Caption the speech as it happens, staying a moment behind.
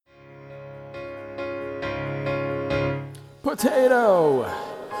Potato!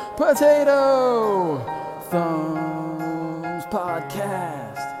 Potato! Thumbs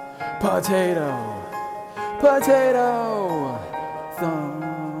Podcast. Potato! Potato!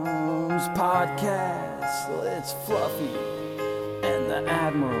 Thumbs Podcast. It's Fluffy and the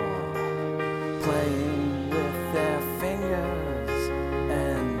Admiral playing with their fingers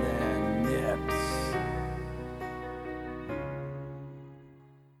and their nips.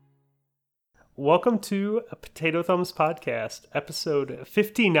 Welcome to a Potato Thumbs Podcast, episode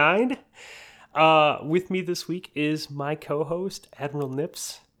 59. With me this week is my co-host, Admiral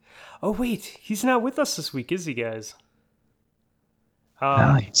Nips. Oh, wait, he's not with us this week, is he, guys?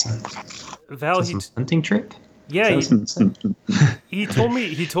 Val, he hunting trip? Yeah, he told me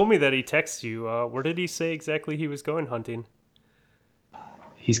that he texted you. Where did he say exactly he was going hunting?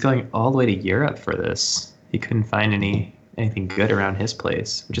 He's going all the way to Europe for this. He couldn't find anything good around his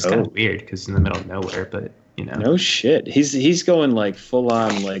place, which is kind of weird because he's in the middle of nowhere, but you know. No shit. He's going like full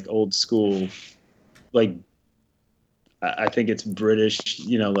on like old school, like I think it's British,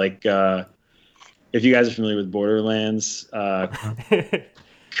 you know, like if you guys are familiar with Borderlands,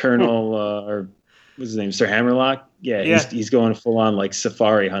 Colonel or what's his name? Sir Hammerlock? Yeah. He's going full on like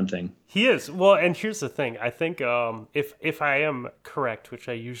safari hunting. He is. Well, and here's the thing. I think if I am correct, which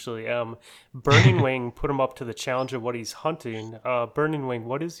I usually am, Burning Wing put him up to the challenge of what he's hunting. Burning Wing,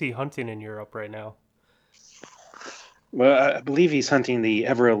 what is he hunting in Europe right now? Well, I believe he's hunting the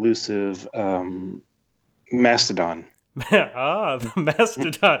ever elusive mastodon. The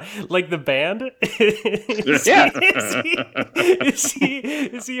mastodon, like the band.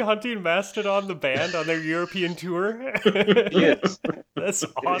 Is he hunting Mastodon the band on their European tour? Yes, that's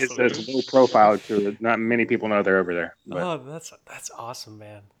awesome. It's a low profile tour. Not many people know they're over there. But oh, that's awesome,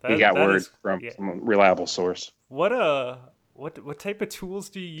 man. He got word from some reliable source. What type of tools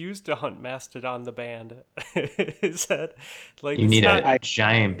do you use to hunt Mastodon the band? Is that like you need a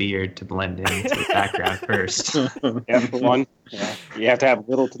giant beard to blend into the background first? Yeah, for one. Yeah. You have to have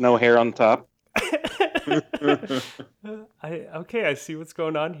little to no hair on top. I see what's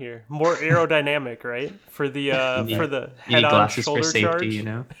going on here. More aerodynamic, right? For the head-on shoulder for safety, charge. You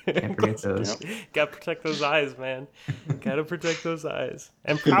know, can't forget those. Gotta protect those eyes, man. Gotta protect those eyes,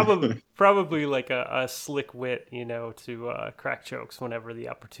 and probably like a slick wit, you know, to crack jokes whenever the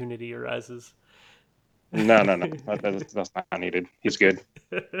opportunity arises. No. That's not needed. He's good.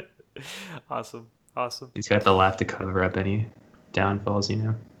 Awesome. He's got the laugh to cover up any downfalls, you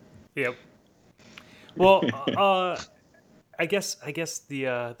know. Yep. Well, I guess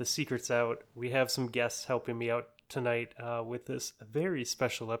the secret's out. We have some guests helping me out tonight with this very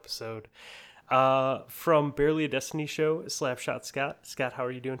special episode from Barely a Destiny show. Slapshot Scott. Scott, how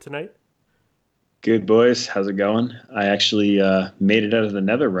are you doing tonight? Good, boys. How's it going? I actually made it out of the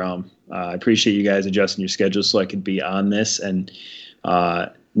nether realm. I appreciate you guys adjusting your schedule so I could be on this and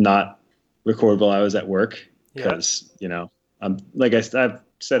not record while I was at work because, you know, I've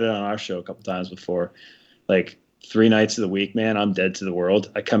said it on our show a couple times before, like 3 nights of the week, man, I'm dead to the world.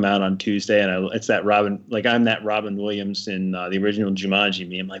 I come out on Tuesday and I'm that Robin Williams in the original Jumanji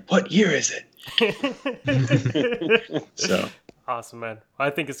meme. Like, what year is it? So awesome, man. I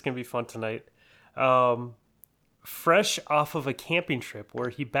think it's going to be fun tonight. Fresh off of a camping trip where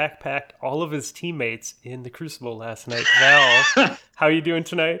he backpacked all of his teammates in the Crucible last night. Val, how are you doing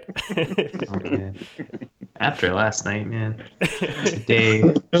tonight? Oh, man. After last night, man, today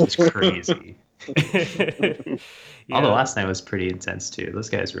was crazy. Although last night was pretty intense too.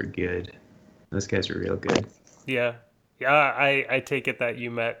 Those guys were good. Those guys were real good. Yeah. I take it that you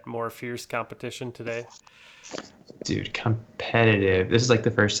met more fierce competition today. Dude, competitive. This is like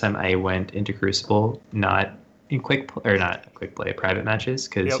the first time I went into Crucible, not in private matches,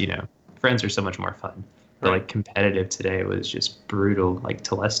 because you know, friends are so much more fun. But like competitive today was just brutal. Like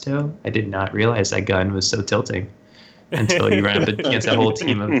Telesto, I did not realize that gun was so tilting until you run up against a whole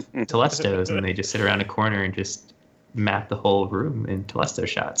team of Telestos and they just sit around a corner and just map the whole room in Telesto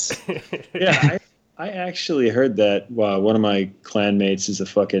shots. Yeah, I actually heard that one of my clanmates is a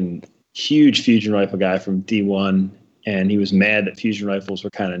fucking huge fusion rifle guy from D1, and he was mad that fusion rifles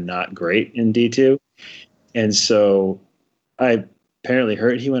were kind of not great in D2. And so I apparently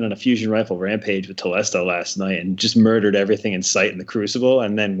heard he went on a fusion rifle rampage with Telesto last night and just murdered everything in sight in the Crucible,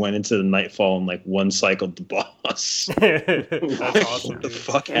 and then went into the Nightfall and like one-cycled the boss. That's awesome. What the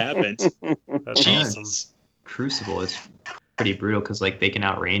fuck happened? That's awesome. Crucible is pretty brutal because like they can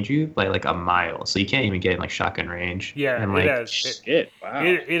outrange you by like a mile, so you can't even get in like shotgun range. Yeah, and, like, it has. Shit, wow.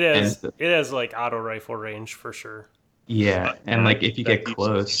 It has like auto rifle range for sure. Yeah, and like if you get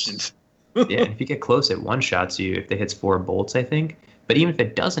close. Yeah, if you get close, it one-shots you if it hits 4 bolts, I think. But even if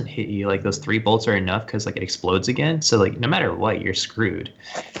it doesn't hit you, like those 3 bolts are enough because like it explodes again. So like no matter what, you're screwed.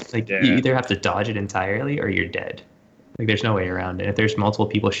 Like you either have to dodge it entirely or you're dead. Like there's no way around it. If there's multiple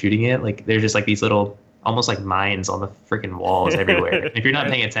people shooting it, like there's just like these little almost like mines on the freaking walls everywhere. If you're not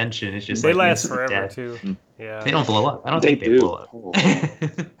paying attention, it's just they like last forever death. too. Yeah, They don't blow up. I don't They think they do. blow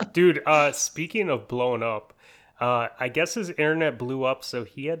up. dude. Speaking of blowing up, I guess his internet blew up, so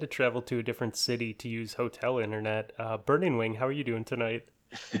he had to travel to a different city to use hotel internet. Burning Wing, how are you doing tonight?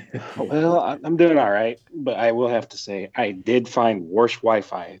 Well, I'm doing all right, but I will have to say I did find worse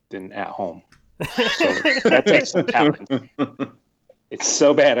Wi-Fi than at home. So that takes some talent. It's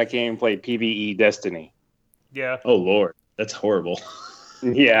so bad I can't even play PvE Destiny. Yeah. Oh Lord, that's horrible.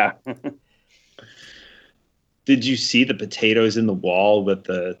 Yeah. Did you see the potatoes in the wall that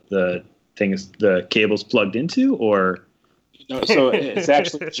the cables plugged into, or? No, so it's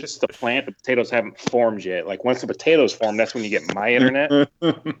actually just the plant. The potatoes haven't formed yet. Like once the potatoes form, that's when you get my internet.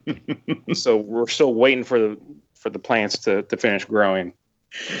 So we're still waiting for the plants to finish growing.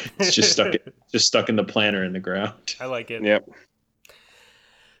 It's just stuck in the planter in the ground. I like it. Yep.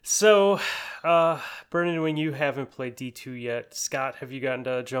 So, Burning Wing, you haven't played D2 yet. Scott, have you gotten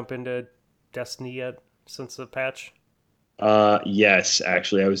to jump into Destiny yet since the patch? Yes,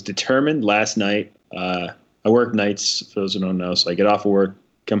 actually, I was determined last night. I work nights, for those who don't know, so I get off of work,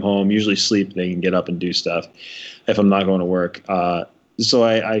 come home, usually sleep, then can get up and do stuff if I'm not going to work. So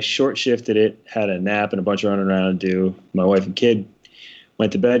I short shifted it, had a nap and a bunch of running around to do. My wife and kid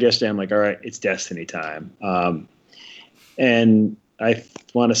went to bed yesterday. I'm like, all right, it's Destiny time. And I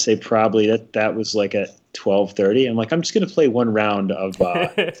want to say probably that was like at 12:30. I'm like, I'm just going to play one round of, I'm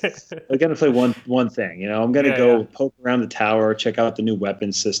going to play one thing, I'm going to go poke around the tower, check out the new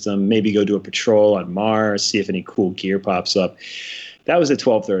weapon system, maybe go do a patrol on Mars, see if any cool gear pops up. That was at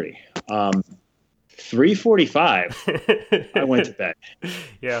 12:30. 3:45, I went to bed.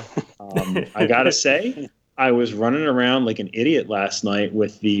 Yeah. I got to say, I was running around like an idiot last night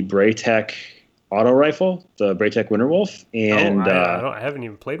with the Braytech auto rifle, the Braytech Winterwolf, and I haven't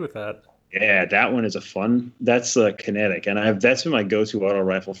even played with that. Yeah, that one is a fun. That's a kinetic, and that's been my go-to auto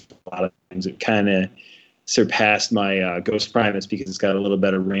rifle for a lot of things. It kind of surpassed my Ghost Primus because it's got a little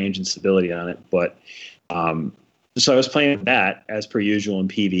better range and stability on it. But so I was playing that as per usual in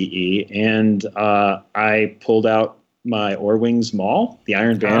PvE, and I pulled out my Orwings Maul, the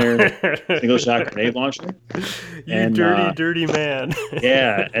Iron Banner single shot grenade launcher. You dirty man.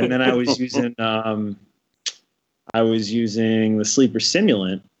 Yeah, and then I was using the Sleeper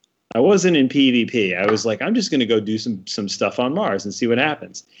Simulant. I wasn't in PvP. I was like, I'm just going to go do some stuff on Mars and see what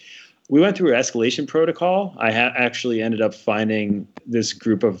happens. We went through escalation protocol. I actually ended up finding this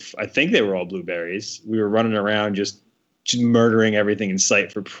group of, I think they were all blueberries. We were running around just murdering everything in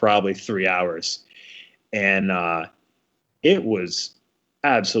sight for probably 3 hours. And it was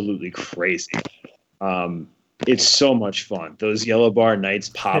absolutely crazy. It's so much fun. Those yellow bar knights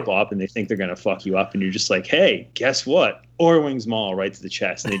pop up and they think they're going to fuck you up. And you're just like, hey, guess what? Orwings Maul right to the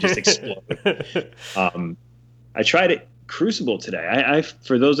chest. And they just explode. I tried it Crucible today. I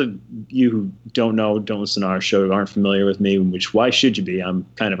for those of you who don't know, don't listen to our show, aren't familiar with me, which why should you be? I'm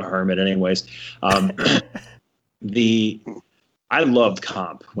kind of a hermit anyways. I loved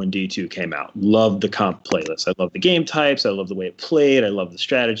comp when D2 came out. Loved the comp playlist. I loved the game types. I loved the way it played. I loved the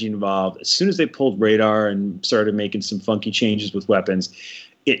strategy involved. As soon as they pulled radar and started making some funky changes with weapons,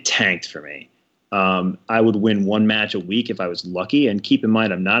 it tanked for me. I would win one match a week if I was lucky. And keep in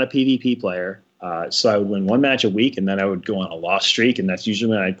mind, I'm not a PvP player. So I would win one match a week, and then I would go on a loss streak. And that's usually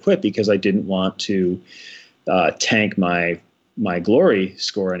when I'd quit because I didn't want to tank my glory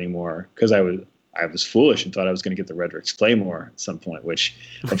score anymore because I was foolish and thought I was going to get the Redrix Claymore at some point, which,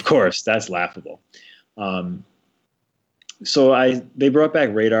 of course, that's laughable. So they brought back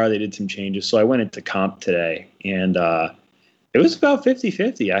radar. They did some changes. So I went into comp today, and it was about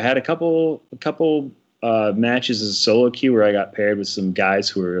 50-50. I had a couple matches as a solo queue where I got paired with some guys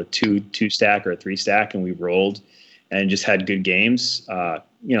who were a two stack or a 3-stack, and we rolled and just had good games,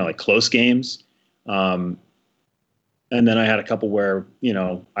 like close games. And then I had a couple where,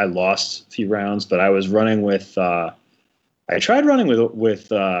 I lost a few rounds, but I was running with, I tried running with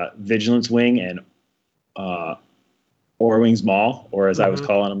Vigilance Wing and Orwings Maul, or as I was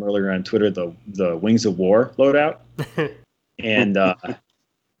calling them earlier on Twitter, the Wings of War loadout. And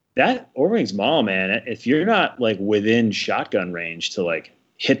that Orwings Maul, man, if you're not like within shotgun range to like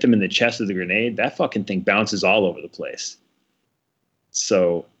hit them in the chest with a grenade, that fucking thing bounces all over the place.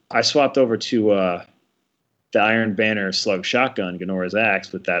 So I swapped over to the Iron Banner slug shotgun, Ganora's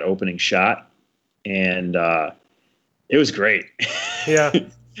Axe, with that opening shot, and it was great. Yeah.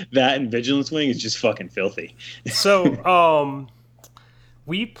 That and Vigilance Wing is just fucking filthy. So,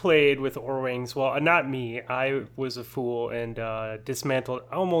 we played with Orwings. Well, not me. I was a fool and dismantled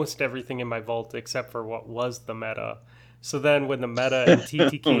almost everything in my vault except for what was the meta. So then when the meta and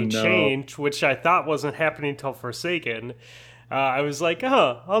TTK changed, which I thought wasn't happening until Forsaken, I was like,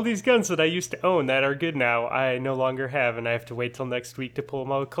 all these guns that I used to own that are good now, I no longer have, and I have to wait till next week to pull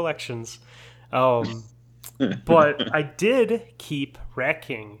them out of collections. But I did keep Rat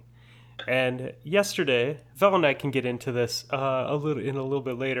King. And yesterday, Vel and I can get into this a little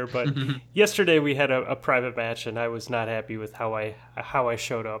bit later, but yesterday we had a private match, and I was not happy with how I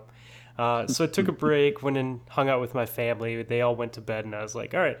showed up. So I took a break, went and hung out with my family. They all went to bed, and I was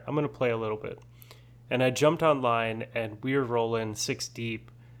like, all right, I'm going to play a little bit. And I jumped online, and we were rolling 6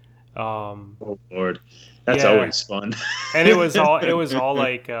 deep. Oh Lord, that's always fun. And it was all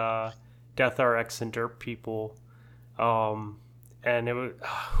like Death RX and Derp people. And it was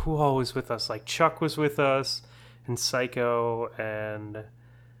who all was with us? Like Chuck was with us, and Psycho, and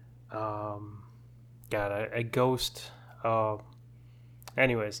a ghost.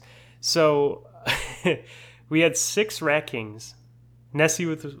 Anyways, so we had 6 Rat Kings. Nessie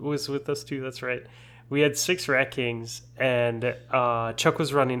was with us too. That's right. We had 6 Rat Kings, and Chuck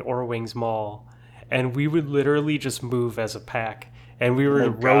was running Orwings Mall, and we would literally just move as a pack, and we were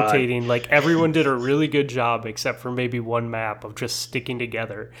rotating. Like, everyone did a really good job except for maybe one map of just sticking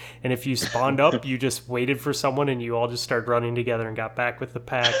together. And if you spawned up, you just waited for someone, and you all just started running together and got back with the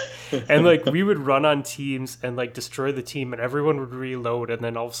pack. And like, we would run on teams and like destroy the team, and everyone would reload, and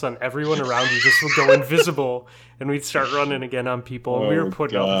then all of a sudden everyone around you just would go invisible, and we'd start running again on people. And we were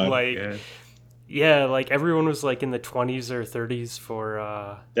putting up like... Yeah. Yeah, like everyone was like in the 20s or 30s for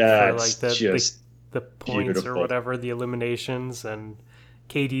like the points beautiful. Or whatever, the eliminations, and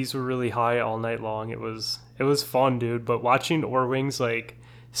KDs were really high all night long. It was fun, dude. But watching Orwings like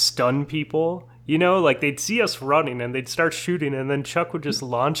stun people, you know, like they'd see us running and they'd start shooting, and then Chuck would just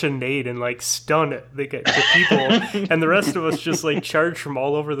launch a nade and like stun the people, and the rest of us just like charge from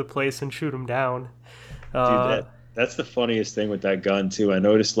all over the place and shoot them down. Dude, that's the funniest thing with that gun too. I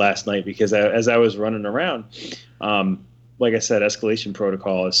noticed last night because as I was running around, like I said, escalation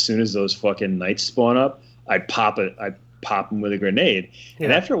protocol. As soon as those fucking knights spawn up, I'd pop them with a grenade. Yeah.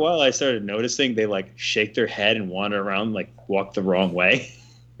 And after a while, I started noticing they like shake their head and wander around, like walk the wrong way.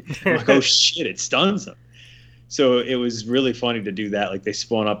 I'm like, oh shit, it stuns them. So it was really funny to do that. Like they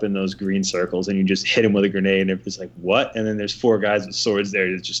spawn up in those green circles, and you just hit them with a grenade, and it's like, what? And then there's 4 guys with swords there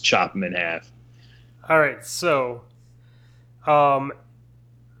to just chop them in half. All right, so Val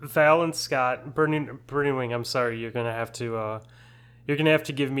and Scott, Burning Wing, I'm sorry, you're gonna have to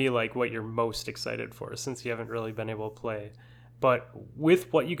give me like what you're most excited for, since you haven't really been able to play. But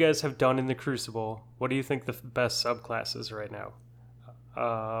with what you guys have done in the Crucible, what do you think the best subclass is right now?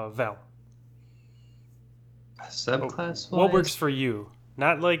 Val. Subclass? What works for you?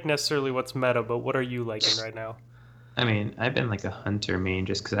 Not like necessarily what's meta, but what are you liking right now? I mean, I've been like a hunter main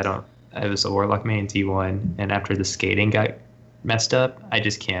just because I was a warlock main T1, and after the skating got messed up, I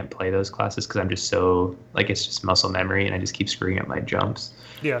just can't play those classes because I'm just so like, it's just muscle memory, and I just keep screwing up my jumps.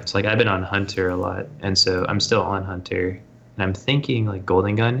 Yeah. So like I've been on hunter a lot, and so I'm still on hunter, and I'm thinking like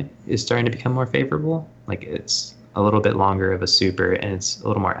golden gun is starting to become more favorable. Like it's a little bit longer of a super, and it's a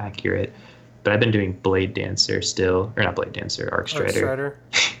little more accurate. But I've been doing Blade Dancer still, or not Blade Dancer, Arc Strider.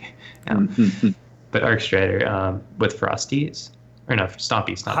 But Arc Strider with Frosties. Or no,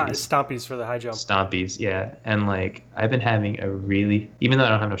 Stompies. Stompies for the high jump. Stompies, yeah. And like I've been having a really, even though I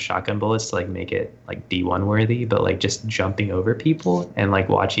don't have no shotgun bullets to like make it like D1 worthy, but like just jumping over people and like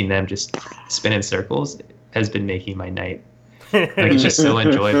watching them just spin in circles has been making my night. Like it's just so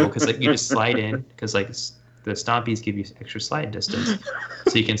enjoyable because like you just slide in, because like the Stompies give you extra slide distance,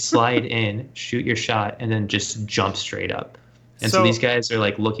 so you can slide in, shoot your shot, and then just jump straight up. And so these guys are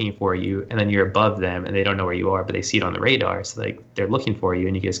like looking for you, and then you're above them, and they don't know where you are, but they see it on the radar. So like they're looking for you,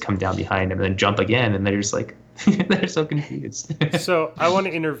 and you just come down behind them, and then jump again, and they're just like they're so confused. So I want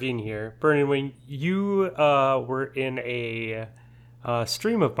to intervene here, Burning Wing. You were in a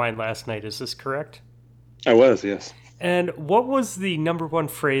stream of mine last night. Is this correct? I was, yes. And what was the number one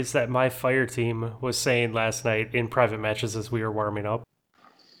phrase that my fire team was saying last night in private matches as we were warming up?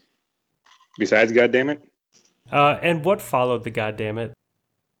 Besides, goddammit. And what followed the goddammit?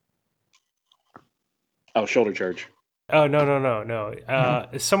 Oh, shoulder charge. Oh, no.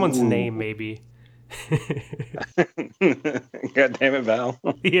 Someone's name, maybe. Goddammit, Val.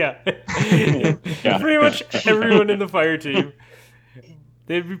 Yeah. Pretty much everyone in the fire team.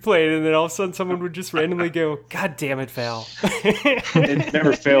 They'd be playing, and then all of a sudden someone would just randomly go, "God damn it, Val!" It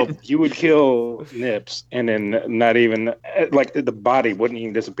never failed. You would kill Nips, and then not even like the body wouldn't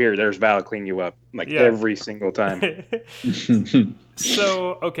even disappear. There's Val to clean you up every single time.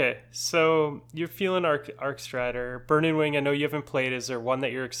 So you're feeling Arc Strider, Burning Wing. I know you haven't played. Is there one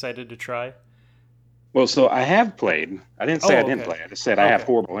that you're excited to try? Well, so I have played. I didn't say I didn't okay. play. I just said I have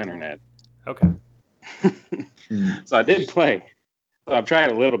horrible internet. Okay. So I did play. So I've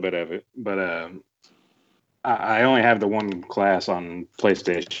tried a little bit of it, but I only have the one class on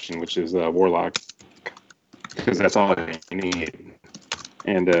PlayStation, which is Warlock, because that's all you need.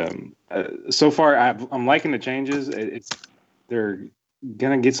 And so far, I'm liking the changes. They're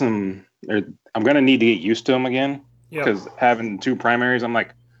gonna get some. I'm gonna need to get used to them again, because having two primaries, I'm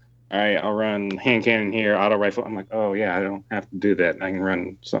like, all right, I'll run hand cannon here, auto rifle. I'm like, oh yeah, I don't have to do that. I can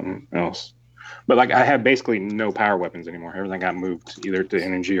run something else. But like, I have basically no power weapons anymore. Everything got moved either to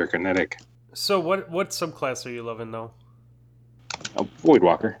energy or kinetic. So what subclass are you loving though?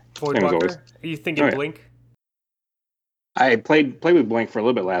 Voidwalker. Voidwalker. Are you thinking Blink? I played with Blink for a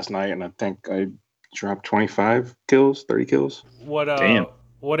little bit last night, and I think I dropped 25 kills, 30 kills.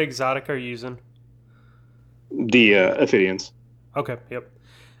 What exotic are you using? The Ophidians. Okay. Yep.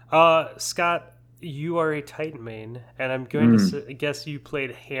 Scott, you are a Titan main, and I'm going to guess you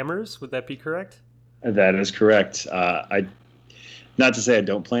played hammers. Would that be correct? That is correct. Not to say I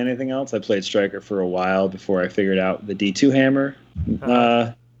don't play anything else. I played Striker for a while before I figured out the D2 hammer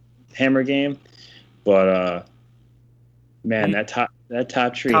hammer game. But man, that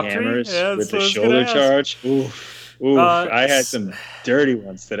top tree hammers with the shoulder charge. Oof. I had some dirty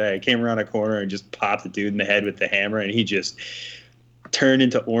ones today. I came around a corner and just popped the dude in the head with the hammer, and he just turned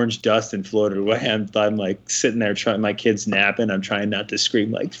into orange dust and floated away. I'm like sitting there trying. My kid's napping. I'm trying not to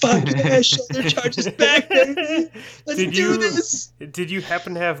scream like "fuck yeah!" Shoulder charges back, baby. Let's do this. Did you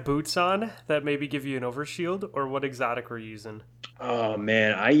happen to have boots on that maybe give you an overshield, or what exotic were you using? Oh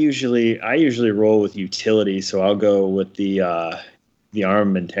man, I usually roll with utility, so I'll go with the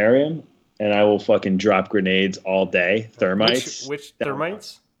armamentarium, and I will fucking drop grenades all day. Thermites. Which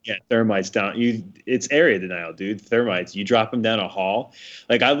thermites? Yeah, thermites down. It's area denial, dude. Thermites. You drop them down a hall.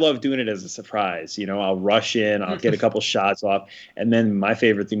 Like, I love doing it as a surprise. You know, I'll rush in, I'll get a couple shots off, and then my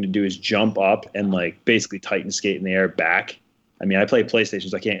favorite thing to do is jump up and like basically Titan skate in the air back. I mean, I play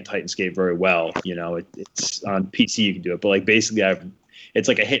PlayStation, so I can't Titan skate very well. You know, it's on PC you can do it, but like basically it's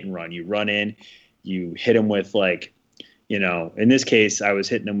like a hit and run. You run in, you hit them with like, you know, in this case I was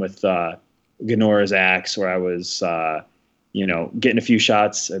hitting them with Ganora's axe, or I was getting a few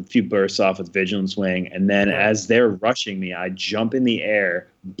shots, a few bursts off with Vigilance Wing, and then as they're rushing me, I jump in the air,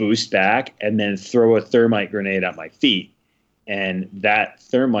 boost back, and then throw a thermite grenade at my feet. And that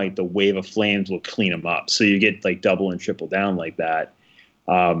thermite, the wave of flames will clean them up. So you get like double and triple down like that.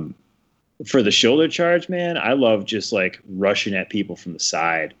 For the shoulder charge, man, I love just like rushing at people from the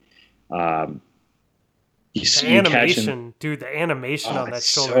side. The animation on that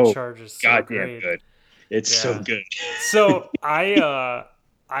shoulder charge is so goddamn great. Good. It's so good. So I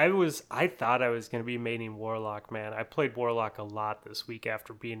thought I was going to be maining Warlock, man. I played Warlock a lot this week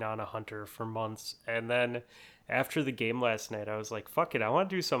after being on a Hunter for months. And then after the game last night, I was like, fuck it, I want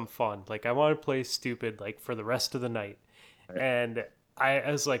to do something fun. Like, I want to play stupid, like, for the rest of the night. And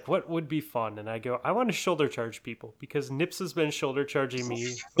I was like, what would be fun? And I go, I want to shoulder charge people, because Nips has been shoulder charging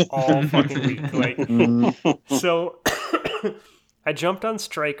me all fucking week. Like, so I jumped on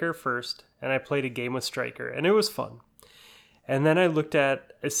Striker first, and I played a game with Striker, and it was fun. And then I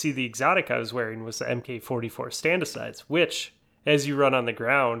see the exotic I was wearing was the MK44 stand-asides, which, as you run on the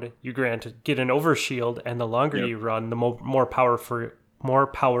ground, you get an overshield, and the longer you run, the more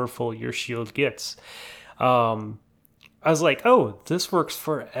powerful your shield gets. I was like, oh, this works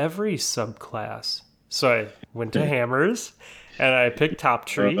for every subclass. So I went to hammers, and I picked Top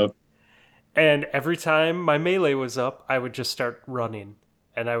Tree. And every time my melee was up, I would just start running,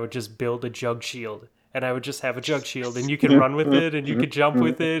 and I would just build a jug shield. And I would just have a jug shield, and you can run with it, and you can jump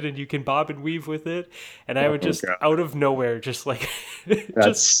with it, and you can bob and weave with it. And I would just, out of nowhere, just like,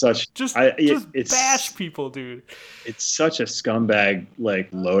 just bash people, dude. It's such a scumbag, like,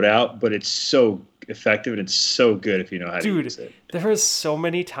 loadout, but it's so effective, and it's so good if you know how to use it. There was so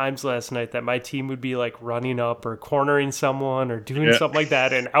many times last night that my team would be like running up or cornering someone or doing something like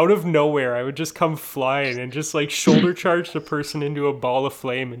that, and out of nowhere I would just come flying and just like shoulder charge the person into a ball of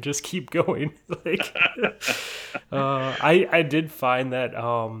flame and just keep going. Like, I did find that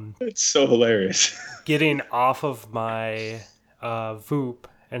it's so hilarious. Getting off of my Voop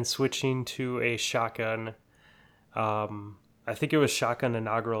and switching to a shotgun. I think it was Shotgun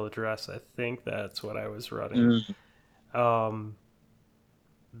Inaugural Address. I think that's what I was running.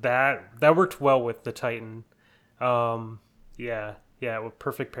 that worked well with the Titan. With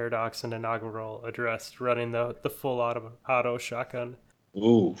Perfect Paradox and Inaugural addressed running the full auto shotgun.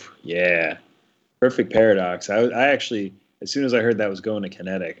 Ooh, yeah. Perfect Paradox. I actually, as soon as I heard that was going to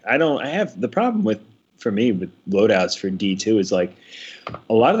kinetic, I have the problem for me with loadouts for D2 is like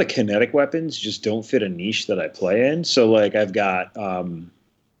a lot of the kinetic weapons just don't fit a niche that I play in. So like I've got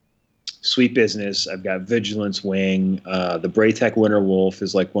Sweet Business, I've got Vigilance Wing, the Braytech Winterwolf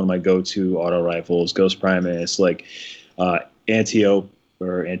is like one of my go-to auto rifles, Ghost Primus, like Antiope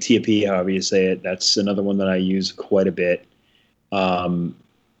or Antiope, however you say it. That's another one that I use quite a bit.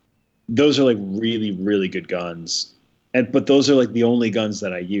 Those are like really, really good guns. But those are like the only guns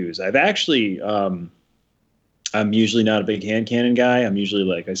that I use. I've actually, I'm usually not a big hand cannon guy. I'm usually,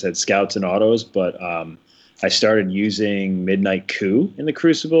 like I said, scouts and autos, but I started using Midnight Coup in the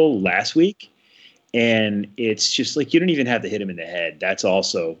Crucible last week. And it's just like, you don't even have to hit him in the head. That's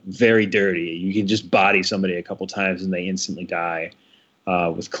also very dirty. You can just body somebody a couple times and they instantly die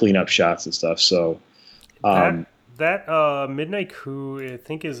with cleanup shots and stuff. So that Midnight Coup, I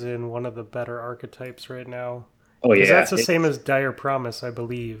think, is in one of the better archetypes right now. Oh yeah, that's the same as Dire Promise, I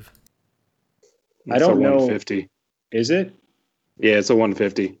believe. I don't know. 150. Is it? Yeah, it's a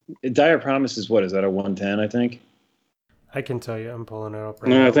 150. Dire Promise is what? Is that a 110? I think. I can tell you. I'm pulling it up right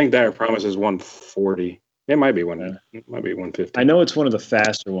now. No, I think Dire Promise is 140. It might be one. It might be 150. I know it's one of the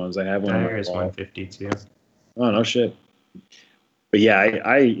faster ones. I have one. Dire is 150 too. Oh no shit. But yeah,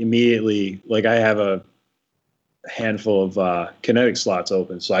 I immediately, like, I have a handful of kinetic slots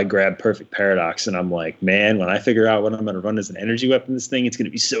open, so I grab Perfect Paradox and I'm like, man, when I figure out what I'm going to run as an energy weapon, this thing, it's going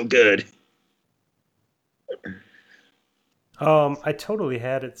to be so good. I totally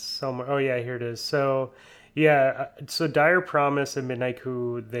had it somewhere. Oh yeah, here it is. So yeah, so Dire Promise and Midnight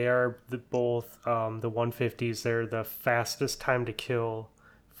Coup, they are both the 150s. They're the fastest time to kill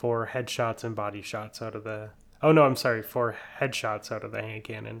for headshots and body shots out of the for headshots out of the hand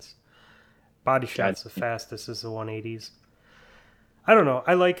cannons. Body shots, the fastest is the 180s. I don't know.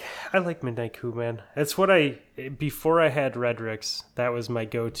 I like Midnight Coup, man. That's what before I had Redrix, that was my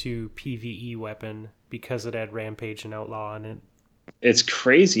go-to PvE weapon because it had Rampage and Outlaw on it. It's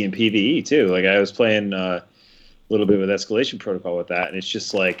crazy in PvE too. Like I was playing a little bit with Escalation Protocol with that, and it's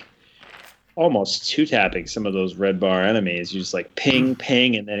just like almost two-tapping some of those red bar enemies. You just like ping,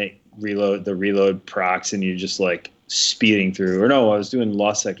 ping, and then it reload procs, and you're just like speeding through. Or no, I was doing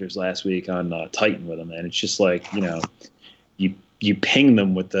Lost Sectors last week on Titan with them, and it's just like, you ping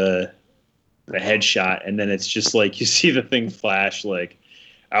them with the headshot, and then it's just like you see the thing flash like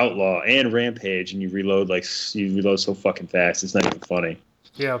Outlaw and Rampage, and you reload so fucking fast. It's not even funny.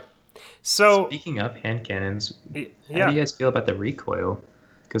 Yeah. So speaking of hand cannons, yeah, how do you guys feel about the recoil?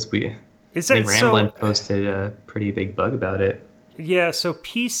 Because Ramblin' posted a pretty big bug about it. Yeah, so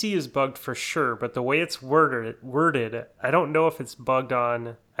PC is bugged for sure, but the way it's worded, I don't know if it's bugged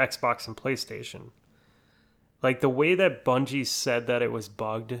on Xbox and PlayStation. Like the way that Bungie said that it was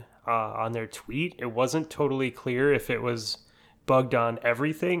bugged on their tweet, it wasn't totally clear if it was bugged on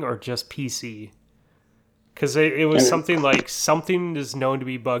everything or just PC. Because it was something like, something is known to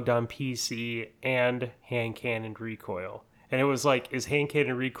be bugged on PC and hand cannon recoil. And it was like, is hand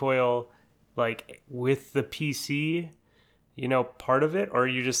cannon recoil like with the PC, part of it? Or are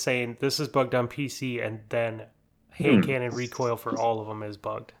you just saying this is bugged on PC and then hand cannon recoil for all of them is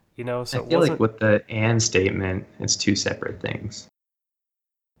bugged? So I feel like with the "and" statement, it's two separate things.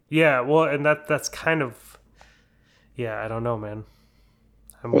 Yeah, well, and that's kind of, I don't know, man.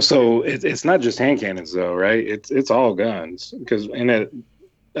 So it's not just hand cannons though, right? It's all guns. Because in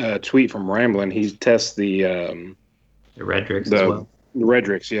a tweet from Ramblin', he tests the Redrix as well. The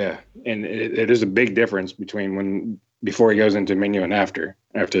Redrix, yeah, and it is a big difference between before he goes into menu and after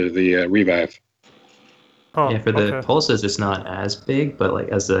the revive. Oh, yeah, for the pulses, it's not as big, but like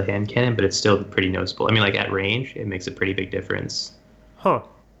as a hand cannon, but it's still pretty noticeable. I mean, like at range, it makes a pretty big difference. Huh.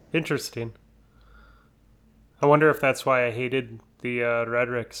 Interesting. I wonder if that's why I hated the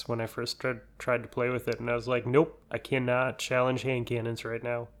Redrix when I first tried to play with it, and I was like, nope, I cannot challenge hand cannons right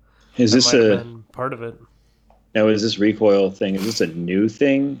now. Is this part of it? Now, is this recoil thing? Is this a new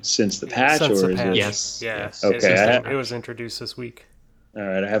thing since the patch, Yes. Okay, it was introduced this week. All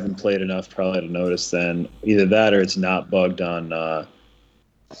right, I haven't played enough probably to notice then. Either that or it's not bugged on what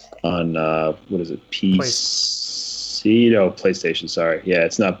is it? PC? No, PlayStation, sorry. Yeah,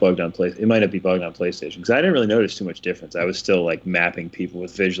 it's not bugged on PlayStation. It might not be bugged on PlayStation because I didn't really notice too much difference. I was still like mapping people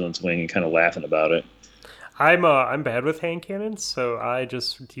with Vigilance Wing and kind of laughing about it. I'm bad with hand cannons, so I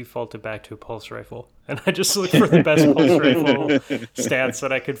just defaulted back to a pulse rifle. And I just looked for the best pulse rifle stats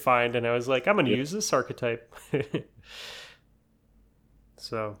that I could find, and I was like, I'm going to use this archetype.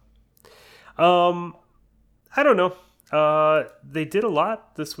 So, I don't know. They did a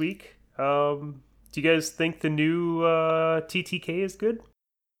lot this week. Do you guys think the new TTK is good?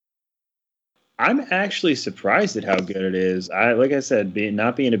 I'm actually surprised at how good it is. Like I said,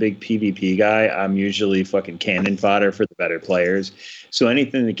 not being a big PvP guy, I'm usually fucking cannon fodder for the better players. So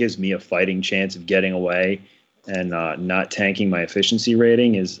anything that gives me a fighting chance of getting away and not tanking my efficiency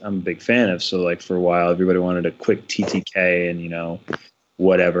rating I'm a big fan of. So like for a while, everybody wanted a quick TTK and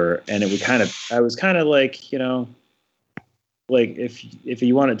whatever, and I was kind of like like if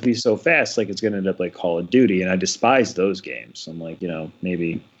you want it to be so fast, like it's gonna end up like Call of Duty, and I despise those games. So I'm like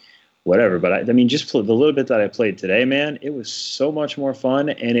maybe. Whatever, but I mean, just the little bit that I played today, man, it was so much more fun,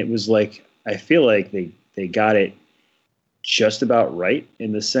 and it was like I feel like they got it just about right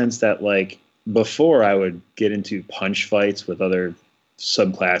in the sense that like before I would get into punch fights with other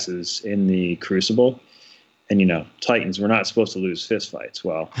subclasses in the Crucible, and Titans were not supposed to lose fist fights.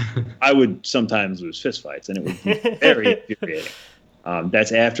 Well, I would sometimes lose fist fights, and it would be very infuriating.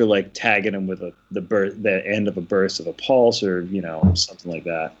 That's after like tagging them with the end of a burst of a pulse or something like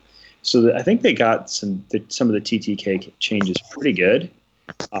that. So I think they got some of the TTK changes pretty good.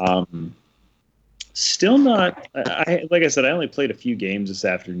 Still not. Like I said, I only played a few games this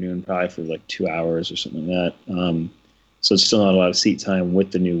afternoon, probably for like 2 hours or something like that. So it's still not a lot of seat time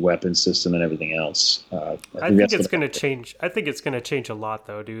with the new weapon system and everything else. I think it's going to change. I think it's going to change a lot,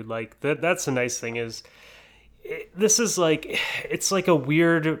 though, dude. Like that's the nice thing is, this is like it's like a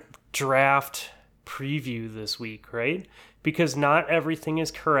weird draft preview this week, right? Because not everything is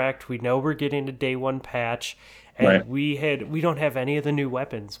correct. We know we're getting a day one patch, and right. we don't have any of the new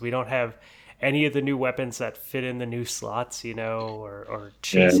weapons. We don't have any of the new weapons that fit in the new slots, or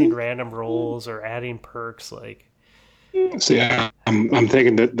chasing random rolls or adding perks. Like, see, I'm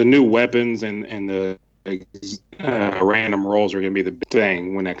thinking that the new weapons and the random rolls are going to be the big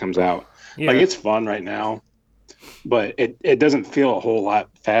thing when that comes out. Yeah. Like, it's fun right now, but it doesn't feel a whole lot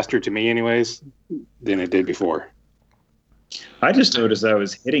faster to me, anyways, than it did before. I just noticed I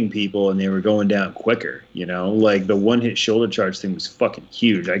was hitting people and they were going down quicker, like the one-hit shoulder charge thing was fucking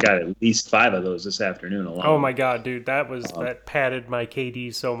huge. I got at least 5 of those this afternoon alone. Oh my God, dude. That padded my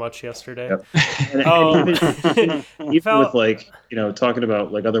KD so much yesterday. Yep. And even with like, talking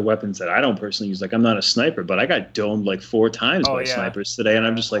about like other weapons that I don't personally use, like I'm not a sniper, but I got domed like 4 times by snipers today. And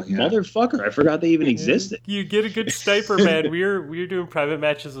I'm just like, motherfucker, I forgot they even existed. You get a good sniper, man. We were doing private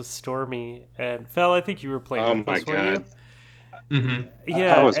matches with Stormy and Fel, I think you were playing with us, weren't you? Mm-hmm.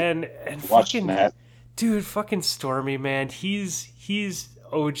 Yeah, and watching fucking that. Dude, fucking Stormy, man. He's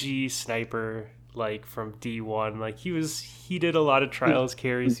OG sniper, like from D1. Like he did a lot of trials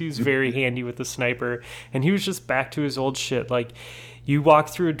carries. He was very handy with the sniper, and he was just back to his old shit. Like, you walk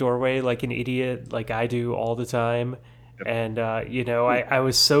through a doorway like an idiot, like I do all the time. And, I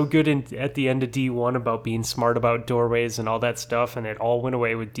was so good at the end of D1 about being smart about doorways and all that stuff, and it all went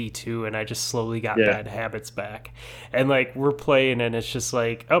away with D2, and I just slowly got bad habits back. And, like, we're playing, and it's just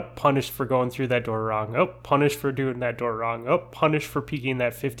like, oh, punished for going through that door wrong. Oh, punished for doing that door wrong. Oh, punished for peeking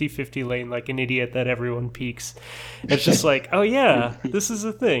that 50-50 lane like an idiot that everyone peeks. It's just like, oh, yeah, this is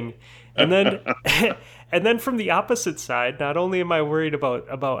a thing. And then... And then from the opposite side, not only am I worried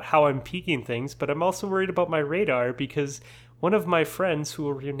about how I'm peeking things, but I'm also worried about my radar, because one of my friends, who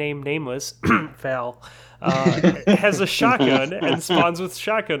will remain nameless, Val, has a shotgun and spawns with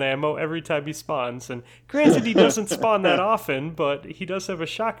shotgun ammo every time he spawns. And granted, he doesn't spawn that often, but he does have a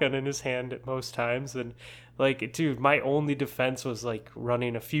shotgun in his hand at most times. And like, dude, my only defense was like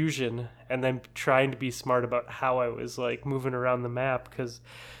running a fusion and then trying to be smart about how I was like moving around the map, because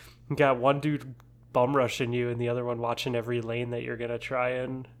you got one dude bum rushing you and the other one watching every lane that you're gonna try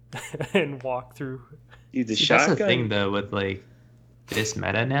and walk through. Dude, that's the thing though with like this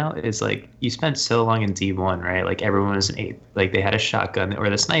meta now is like you spent so long in D1, right? Like everyone was an 8, like they had a shotgun or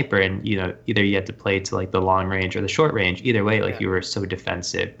the sniper, and either you had to play to like the long range or the short range. Either way, like you were so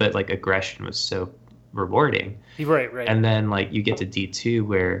defensive, but like aggression was so rewarding. Right. And then like you get to D2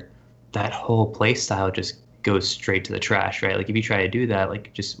 where that whole play style just goes straight to the trash, right? Like if you try to do that,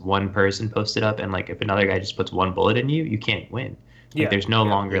 like just one person posts it up, and like if another guy just puts one bullet in you, you can't win. Like there's no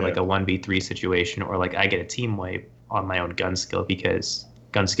longer like a 1v3 situation, or like I get a team wipe on my own gun skill, because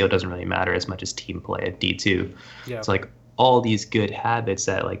gun skill doesn't really matter as much as team play at D2. It's like all these good habits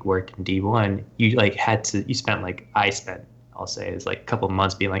that like work in D1, you spent I'll say is like a couple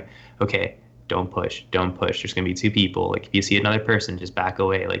months being like, okay, don't push. There's going to be 2 people. Like, if you see another person, just back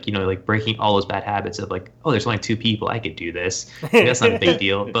away. Like, like breaking all those bad habits of like, oh, there's only 2 people. I could do this. Like, that's not a big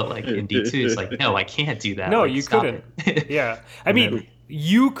deal. But like in D2, it's like, no, I can't do that. No, like, you couldn't. Yeah. I mean,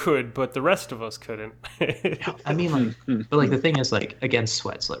 You could, but the rest of us couldn't. I mean, like, but like the thing is, like, against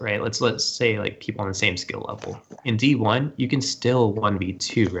sweats, right? Let's say like people on the same skill level in D1, you can still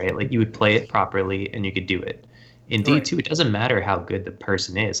 1v2, right? Like you would play it properly and you could do it. In D2, it doesn't matter how good the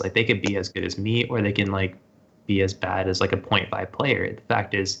person is. Like they could be as good as me, or they can like be as bad as like a 0.5 player. The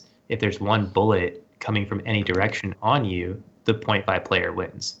fact is, if there's one bullet coming from any direction on you, the 0.5 player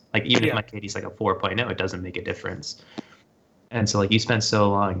wins. Like even if my KD's like a 4.0, it doesn't make a difference. And so like you spend so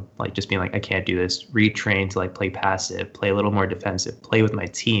long like just being like, I can't do this, retrain to like play passive, play a little more defensive, play with my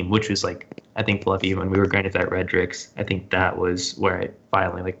team, which was like, I think Fluffy, when we were grinding at Redrix, I think that was where I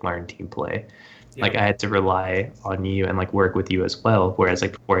finally like learned team play. Yeah. Like I had to rely on you and like work with you as well. Whereas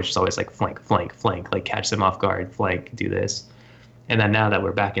like before it's just always like flank, like catch them off guard, flank, do this. And then now that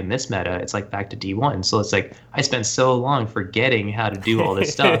we're back in this meta, it's like back to D1. So it's like I spent so long forgetting how to do all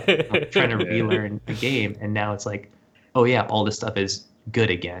this stuff, like, trying to relearn the game. And now it's like, oh yeah, all this stuff is good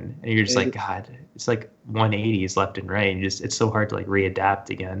again. And you're just like, God, it's like 180s left and right. And just it's so hard to like readapt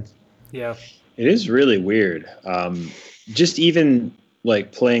again. Yeah. It is really weird. Just even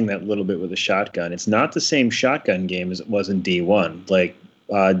like playing that little bit with a shotgun, it's not the same shotgun game as it was in D1. Like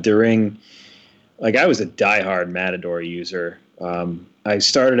during, like I was a diehard Matador user. I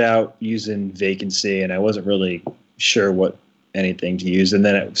started out using Vacancy and I wasn't really sure what anything to use, and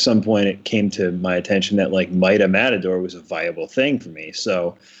then at some point it came to my attention that like Mida Matador was a viable thing for me,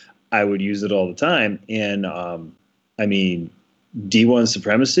 so I would use it all the time. And I mean, D1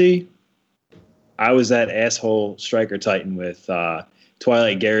 Supremacy, I was that asshole striker titan with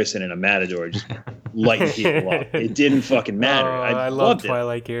Twilight Garrison and a Matador just lighting people up. It didn't fucking matter. I love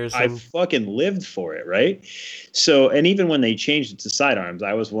Twilight Garrison. I fucking lived for it, right? So, and even when they changed it to sidearms,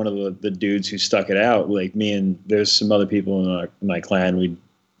 I was one of the dudes who stuck it out. Like me and there's some other people in my clan, we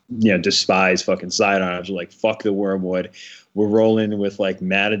despise fucking sidearms. We're like, fuck the Wormwood. We're rolling with like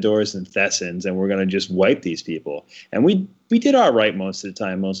Matadors and Thessons, and we're gonna just wipe these people. And we did all right most of the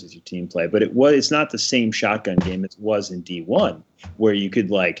time, mostly through team play. But it's not the same shotgun game it was in D1, where you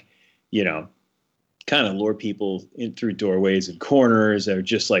could like, kind of lure people in through doorways and corners, or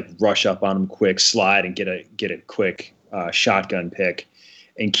just like rush up on them quick, slide and get a quick shotgun pick,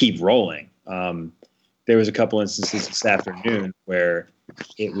 and keep rolling. There was a couple instances this afternoon where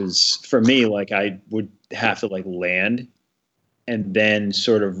it was for me like I would have to like land and then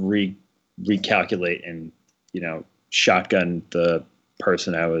sort of recalculate and shotgun the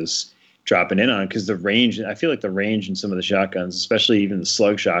person I was dropping in on, because the range, I feel like the range in some of the shotguns, especially even the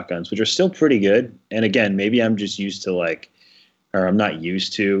slug shotguns, which are still pretty good. And again, maybe I'm just used to like, or I'm not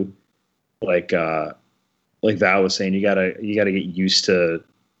used to like Val was saying, you gotta get used to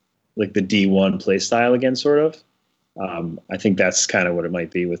like the D1 play style again, sort of. I think that's kind of what it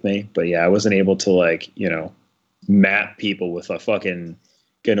might be with me. But yeah, I wasn't able to like, map people with a fucking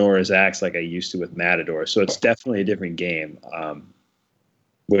Ganora's axe like I used to with Matador. So it's definitely a different game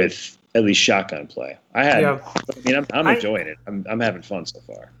with at least shotgun play. I'm enjoying it. I'm having fun so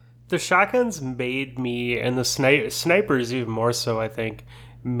far. The shotguns made me, and the snipers even more so, I think,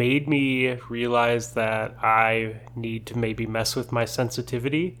 made me realize that I need to maybe mess with my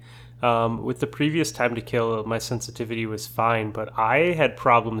sensitivity. With the previous time to kill, my sensitivity was fine, but I had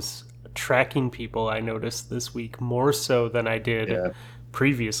problems tracking people, I noticed this week, more so than I did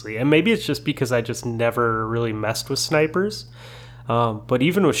previously. And maybe it's just because I just never really messed with snipers. But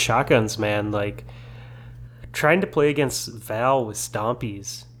even with shotguns, man, like trying to play against Val with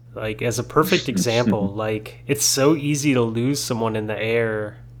Stompies, like as a perfect example, like it's so easy to lose someone in the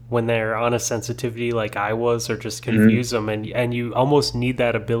air when they're on a sensitivity like I was, or just confuse them, and you almost need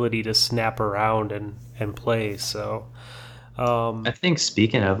that ability to snap around and play. So I think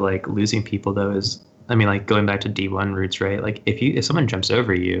speaking of like losing people though is, I mean, like going back to D1 roots, right? Like if someone jumps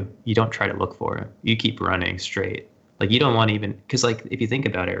over you, you don't try to look for him. You keep running straight. Like you don't want to even, because like if you think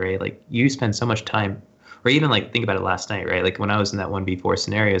about it, right, like you spend so much time, or even like think about it last night, right? Like when I was in that 1v4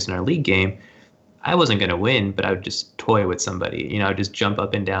 scenarios in our league game, I wasn't going to win, but I would just toy with somebody, I would just jump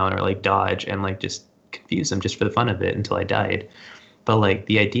up and down or like dodge and like just confuse them just for the fun of it until I died. But like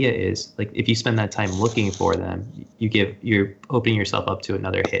the idea is like if you spend that time looking for them, you're opening yourself up to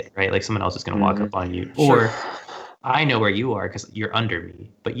another hit, right? Like someone else is going to walk up on you, or I know where you are because you're under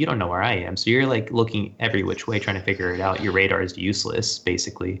me, but you don't know where I am. So you're like looking every which way trying to figure it out. Your radar is useless,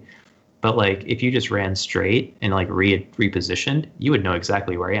 basically. But like if you just ran straight and like repositioned, you would know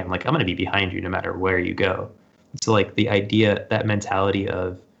exactly where I am. Like I'm going to be behind you no matter where you go. So like the idea, that mentality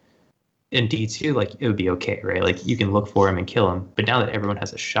of in D2, like it would be okay, right? Like you can look for him and kill him. But now that everyone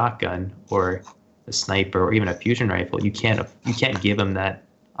has a shotgun or a sniper or even a fusion rifle, you can't give them that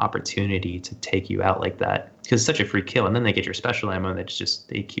opportunity to take you out like that. because it's such a free kill, and then they get your special ammo, and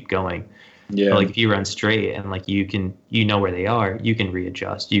they keep going. Yeah. But like if you run straight and like you know where they are, you can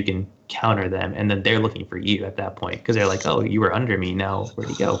readjust, you can counter them, and then they're looking for you at that point because they're like, oh, you were under me, now where'd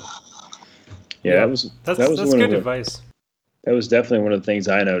he go? Yeah, that's one good advice. That was definitely one of the things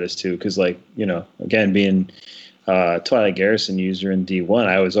I noticed too, because like again being Twilight Garrison user in D1,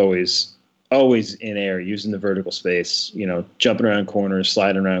 I was always in air using the vertical space, jumping around corners,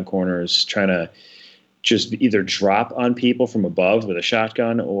 sliding around corners, trying to just either drop on people from above with a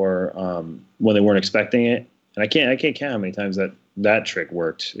shotgun or when they weren't expecting it. And I can't count how many times that trick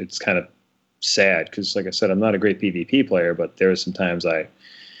worked. It's kind of sad because, like I said, I'm not a great PvP player, but there were some times I,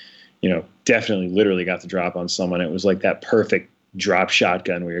 definitely literally got the drop on someone. It was like that perfect drop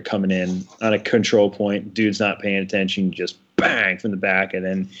shotgun where you're coming in on a control point, dude's not paying attention, just bang from the back, and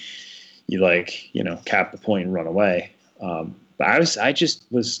then you cap the point and run away. But I just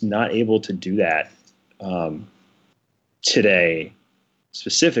was not able to do that today,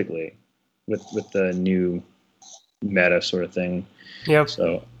 specifically with the new meta sort of thing. Yeah.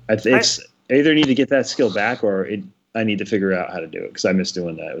 So I either need to get that skill back or I need to figure out how to do it because I miss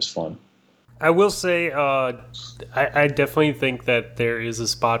doing that. It was fun. I will say, I definitely think that there is a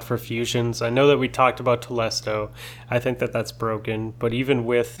spot for fusions. I know that we talked about Telesto. I think that that's broken, but even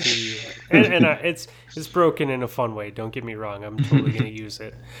with it's broken in a fun way. Don't get me wrong. I'm totally going to use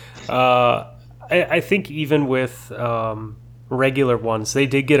it. I think even with regular ones, they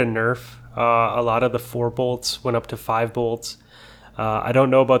did get a nerf. A lot of the 4 bolts went up to 5 bolts. I don't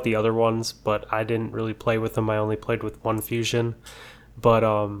know about the other ones, but I didn't really play with them. I only played with one fusion.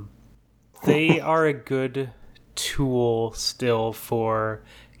 But they are a good tool still for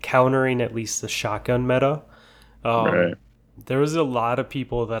countering at least the shotgun meta. Right. There was a lot of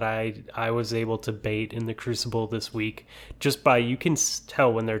people that I was able to bait in the Crucible this week just by, you can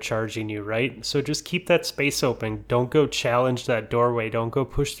tell when they're charging you, right? So just keep that space open. Don't go challenge that doorway. Don't go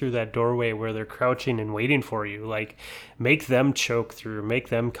push through that doorway where they're crouching and waiting for you. Like, make them choke through, make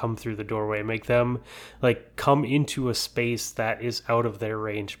them come through the doorway, make them like come into a space that is out of their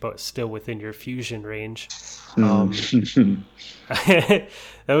range but still within your fusion range.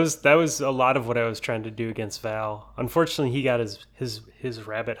 That was a lot of what I was trying to do against Val. Unfortunately, he got his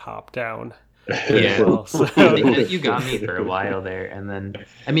rabbit hop down. Yeah, Well, so. You got me for a while there, and then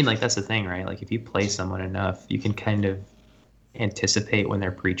that's the thing, right? Like if you play someone enough, you can kind of anticipate when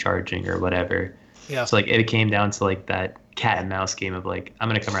they're pre-charging or whatever. Yeah. So like it came down to like that cat and mouse game of like, I'm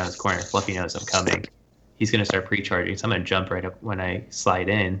gonna come around this corner, Fluffy knows I'm coming, he's gonna start pre-charging, so I'm gonna jump right up when I slide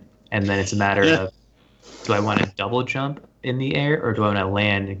in, and then it's a matter of, do I want to double jump in the air or do I want to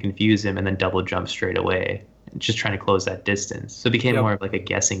land and confuse him and then double jump straight away? Just trying to close that distance. So it became more of like a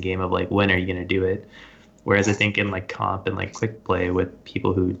guessing game of like, when are you going to do it? Whereas I think in like comp and like quick play with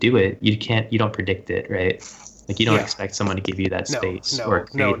people who do it, you don't predict it, right? Like you don't expect someone to give you that space or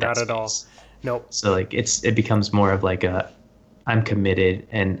create that space. Not at all. Nope. So like it becomes more of like I'm committed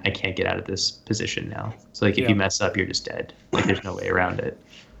and I can't get out of this position now. So like if you mess up, you're just dead. Like there's no way around it.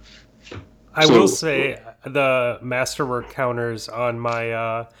 I will say the masterwork counters on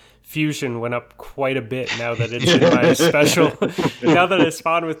my fusion went up quite a bit now that it's in my special. Now that I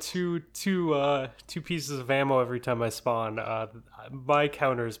spawn with two pieces of ammo every time I spawn, my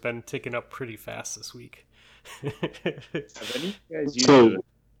counter's been ticking up pretty fast this week. Have any of you guys used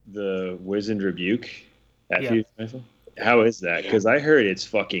the Wizened Rebuke at Fusion Rifle? How is that? Because I heard it's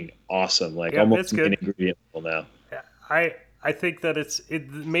fucking awesome. Like almost an ingredient level now. Yeah, I think that the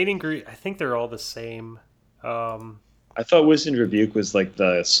main ingredient. I think they're all the same. I thought Wizened Rebuke was like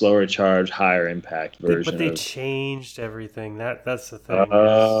the slower charge, higher impact version. But they changed everything. That's the thing. Is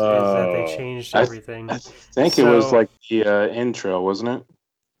that they changed everything. I think it was like the intro, wasn't it?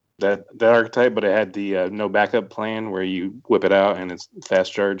 That archetype, but it had the no backup plan where you whip it out and it's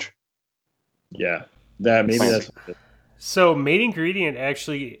fast charge. Yeah, that's. So main ingredient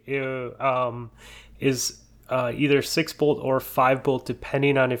actually is either 6 bolt or 5 bolt,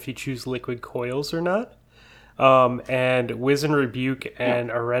 depending on if you choose liquid coils or not. And Wizened Rebuke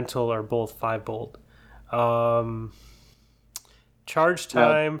and Arental are both 5 bolt. Charge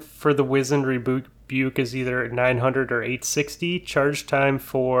time for the Wizened Rebuke is either 900 or 860. Charge time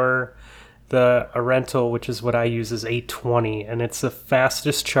for the Arental, which is what I use, is 820, and it's the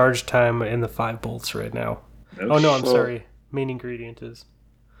fastest charge time in the 5 bolts right now. Oh no, I'm sorry. Main ingredient is.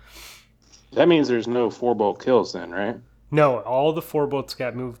 That means there's no 4 bolt kills then, right? No, all the 4 bolts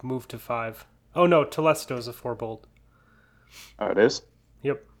got moved to 5. Oh no, Telesto is a 4 bolt. Oh, it is?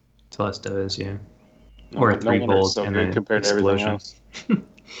 Yep. Telesto is, yeah. Or a 3 bolt and then compared to everything else.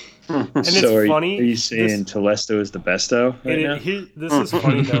 And it's funny. Are you saying Telesto is the besto right now? This is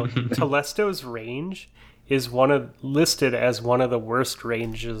funny though. Telesto's range is listed as one of the worst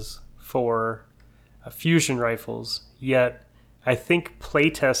ranges for fusion rifles. Yet, I think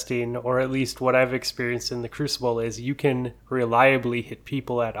playtesting, or at least what I've experienced in the Crucible, is you can reliably hit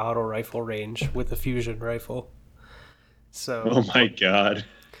people at auto rifle range with a fusion rifle. So. Oh my god.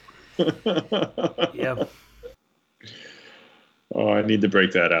 Yeah. Oh, I need to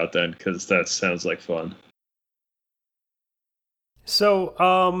break that out then, because that sounds like fun.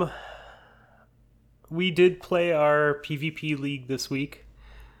 So, we did play our PvP league this week.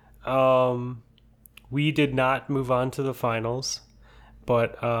 We did not move on to the finals,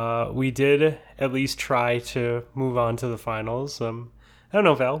 but we did at least try to move on to the finals. I don't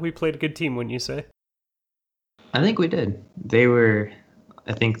know, Val, we played a good team, wouldn't you say? I think we did. They were,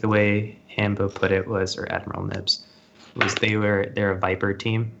 I think the way Hambo put it was, or Admiral Nibs, was they're a Viper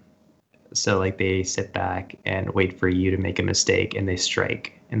team. So like they sit back and wait for you to make a mistake, and they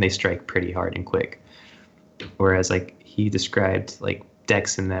strike pretty hard and quick. Whereas like he described like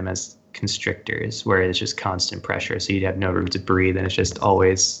Dex and them as constrictors, where it's just constant pressure, so you'd have no room to breathe, and it's just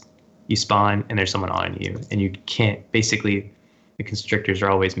always you spawn and there's someone on you, and you can't. Basically, the constrictors are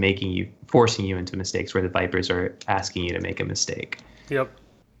always forcing you into mistakes, where the Vipers are asking you to make a mistake. Yep.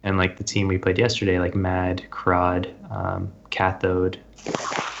 And like the team we played yesterday, like Mad, Crod, Cathode,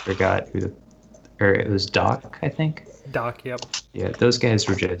 forgot it was Doc, I think. Doc, yep. Yeah, those guys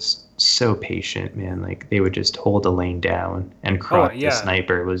were just so patient, man. Like they would just hold a lane down, and Crod, the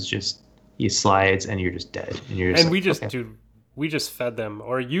sniper, was just he slides and you're just dead. And you're just and like, we just fed them,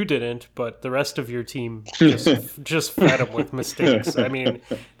 or you didn't, but the rest of your team just fed them with mistakes. I mean,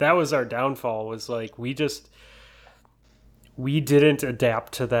 that was our downfall. Was like we didn't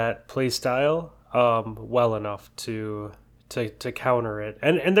adapt to that play style well enough to counter it,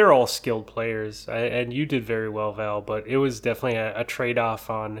 and they're all skilled players, and you did very well, Val, but it was definitely a trade-off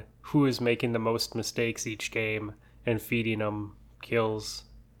on who is making the most mistakes each game and feeding them kills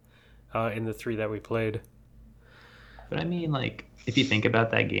in the 3 that we played. But I mean, like, if you think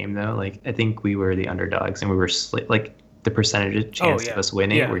about that game though, like I think we were the underdogs, and we were like the percentage chance of us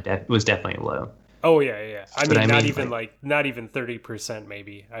winning was definitely low. Oh yeah. I mean, not even 30%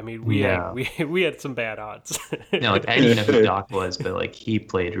 maybe. I mean, we had some bad odds. No, like I didn't know who Doc was, but like he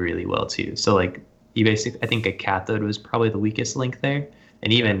played really well too. So like I think a Cathode was probably the weakest link there,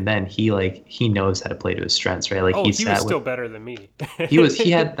 and even then he knows how to play to his strengths, right? Like he was still better than me.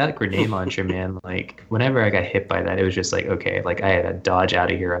 he had that grenade launcher, man. Like whenever I got hit by that, it was just like, okay, like I had to dodge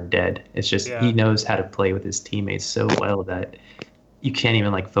out of here, I'm dead. It's just he knows how to play with his teammates so well that you can't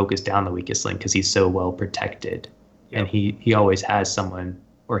even like focus down the weakest link because he's so well protected. Yep. And he always has someone,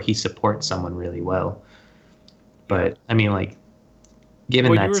 or he supports someone really well. But I mean, like,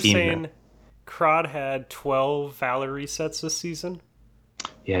 given that team, you were saying Crod had 12 Valor resets this season.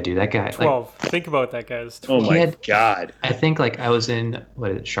 Yeah, dude, that guy. 12. Like, think about that, guys. 12. Oh my god! I think like I was in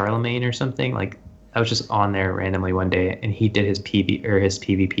Charlemagne or something. Like I was just on there randomly one day, and he did his PvP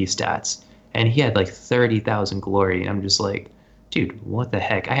stats, and he had like 30,000 glory, and I'm just like, dude, what the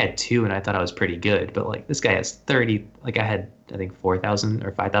heck? I had 2 and I thought I was pretty good, but like this guy has 30. Like I had, I think 4,000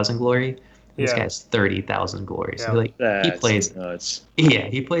 or 5,000 glory. This guy has 30,000 glory. So like he plays nuts. Yeah,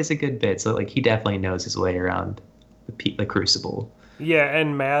 he plays a good bit. So like he definitely knows his way around the Crucible. Yeah,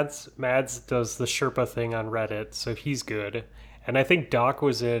 and Mads does the Sherpa thing on Reddit, so he's good. And I think Doc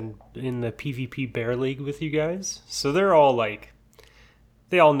was in the PvP Bear League with you guys. So they're all like,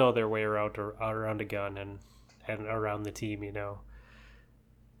 they all know their way around a gun and around the team, you know.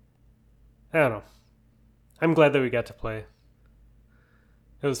 I don't know. I'm glad that we got to play.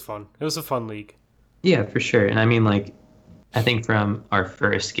 It was fun. It was a fun league. Yeah, for sure. And I mean, like, I think from our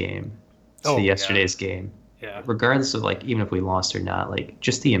first game to yesterday's game, regardless of like even if we lost or not, like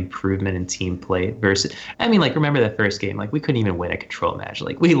just the improvement in team play versus, I mean, like remember that first game, like we couldn't even win a control match.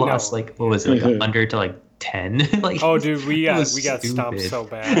 Like we lost like what was it, like 100 to like 10. Like, oh dude, we got stomped so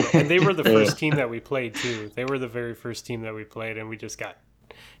bad. And they were the first team that we played too. They were the very first team that we played, and we just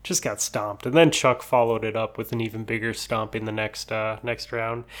got stomped. And then Chuck followed it up with an even bigger stomp in the next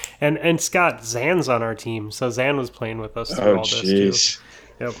round. And Scott, Zan's on our team, so Zan was playing with us through all this too.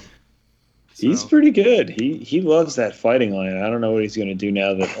 Yep. So. He's pretty good. He loves that fighting line. I don't know what he's going to do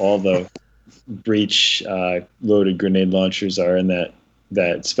now that all the breach loaded grenade launchers are in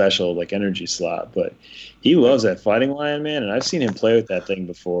that special like energy slot, but he loves that fighting lion, man. And I've seen him play with that thing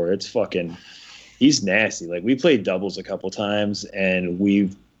before. It's fucking, he's nasty. Like we played doubles a couple times, and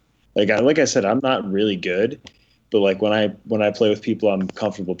we've like I said, I'm not really good, but like when I play with people I'm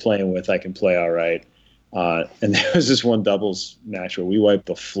comfortable playing with, I can play all right. And there was this one doubles match where we wiped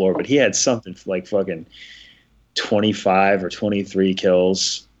the floor, but he had something like fucking 25 or 23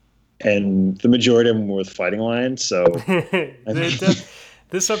 kills. and the majority of them were with Fighting Lions. So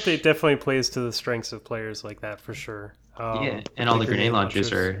this update definitely plays to the strengths of players like that for sure. Yeah, and all the grenade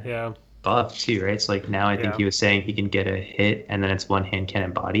launchers are buffed too, right? So like now I think he was saying he can get a hit and then it's one hand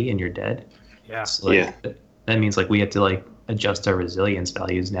cannon body and you're dead. Yeah. So like, that means like we have to like adjust our resilience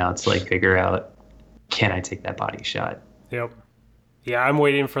values now to like figure out, can I take that body shot? Yep. Yeah, I'm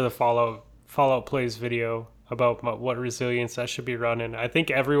waiting for the Fallout Plays video about what resilience that should be running. I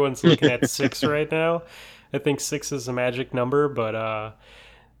think everyone's looking at 6 right now. I think 6 is a magic number, but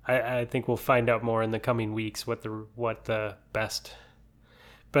I think we'll find out more in the coming weeks what the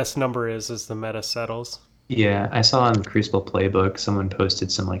best number is as the meta settles. Yeah, I saw on the Crucible Playbook someone posted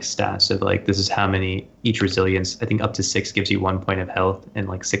some like stats of like this is how many each resilience. I think up to 6 gives you 1 point of health, and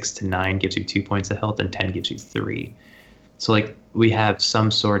like 6 to 9 gives you 2 points of health, and 10 gives you 3. So like we have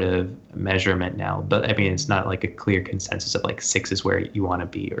some sort of measurement now, but I mean it's not like a clear consensus of like 6 is where you want to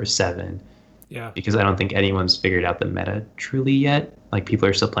be or 7. Yeah. Because I don't think anyone's figured out the meta truly yet. Like people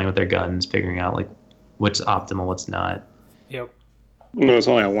are still playing with their guns, figuring out like what's optimal, what's not. Yep. No, it's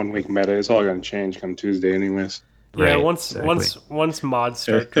only a 1 week meta. It's all going to change come Tuesday, anyways. Yeah, Right, once mods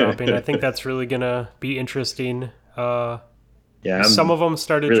start dropping, I think that's really gonna be interesting. Some of them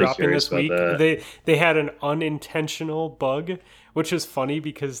started really dropping this week. that. They had an unintentional bug, which is funny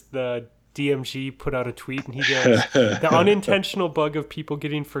because the DMG put out a tweet and he goes, "The unintentional bug of people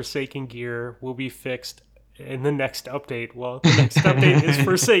getting Forsaken gear will be fixed in the next update." Well, the next update is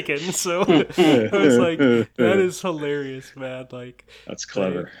Forsaken, so I was like, "That is hilarious, man!" Like, that's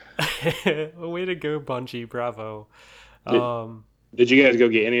clever. Way to go, Bungie! Bravo. Did you guys go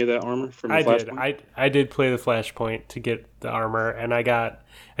get any of that armor from the Flashpoint? I did play the Flashpoint to get the armor, and I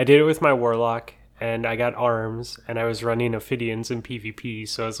did it with my Warlock, and I got arms, and I was running Ophidians in PvP,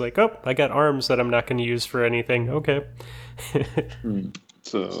 so I was like, oh, I got arms that I'm not going to use for anything. Okay.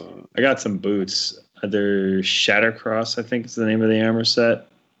 So I got some boots. They're Shattercross, I think is the name of the armor set.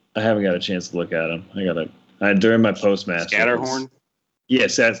 I haven't got a chance to look at them. During my postmaster. Scatterhorn?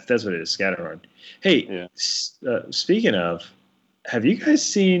 Yes, that's what it is, Scatterhorn. Hey, speaking of, have you guys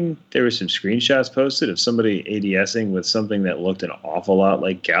seen, there were some screenshots posted of somebody ADSing with something that looked an awful lot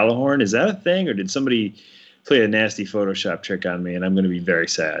like Gjallarhorn? Is that a thing, or did somebody play a nasty Photoshop trick on me, and I'm going to be very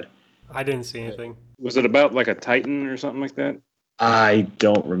sad? I didn't see anything. Was it about like a Titan or something like that? I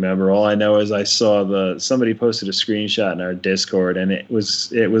don't remember. All I know is I saw somebody posted a screenshot in our Discord, and it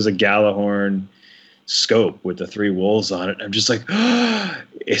was a Gjallarhorn scope with the 3 wolves on it. I'm just like,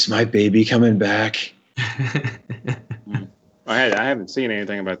 is my baby coming back? I haven't seen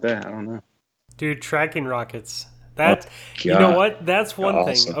anything about that. I don't know. Dude, tracking rockets. You know what? That's one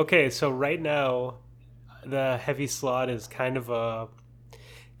awesome. thing. Okay, so right now the heavy slot is kind of a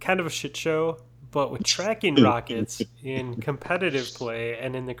shit show, but with tracking rockets in competitive play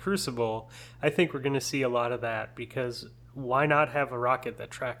and in the Crucible, I think we're going to see a lot of that, because why not have a rocket that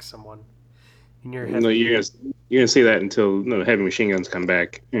tracks someone in your heavy? No, you're gonna see that until the heavy machine guns come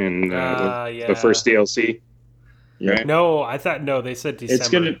back in the first DLC. Yeah. Right? No, they said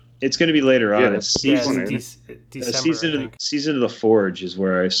December. It's gonna be later on. It's December. Season of the Forge is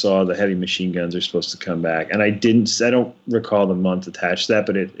where I saw the heavy machine guns are supposed to come back, and I don't recall the month attached to that,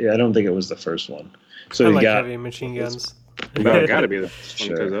 but I don't think it was the first one. So I you like got heavy machine guns. No, it got to be the first one,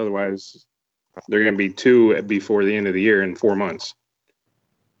 because otherwise they're gonna be 2 before the end of the year in 4 months.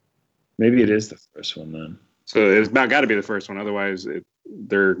 Maybe it is the first one then. So it's about got to be the first one. Otherwise,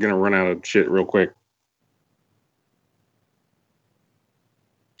 they're gonna run out of shit real quick.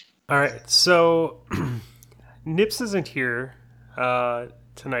 All right, so Nips isn't here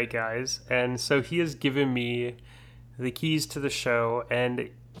tonight, guys, and so he has given me the keys to the show, and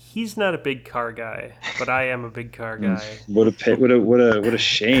he's not a big car guy, but I am a big car guy. What a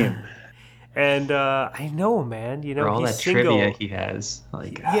shame. And I know, man. You know, For all he's that single. trivia he has,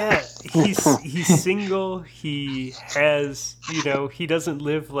 like Yeah, he's single. He has, he doesn't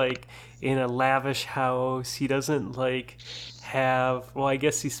live like in a lavish house. He doesn't like have, well, I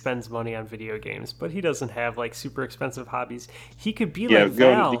guess he spends money on video games, but he doesn't have like super expensive hobbies. He could be like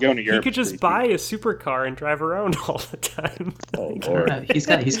Val. He could just buy a supercar and drive around all the time. Oh, Lord. he's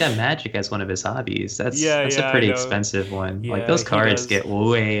got magic as one of his hobbies. That's a pretty expensive one. Yeah, like those cards get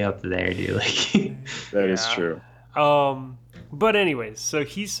way up there, dude. Like that is true. But anyways, so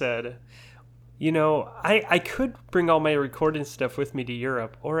he said, I could bring all my recording stuff with me to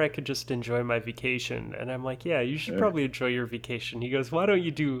Europe, or I could just enjoy my vacation. And I'm like, yeah, you should probably enjoy your vacation. He goes, why don't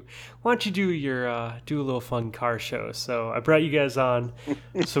you do a little fun car show? So I brought you guys on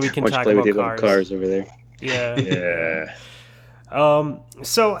so we can talk about cars over there. Yeah. Yeah.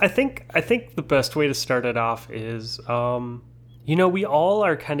 So I think the best way to start it off is We all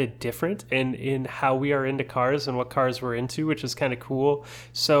are kind of different in how we are into cars and what cars we're into, which is kind of cool.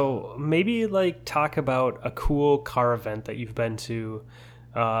 So maybe like talk about a cool car event that you've been to,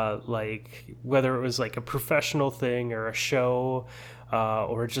 like whether it was like a professional thing or a show,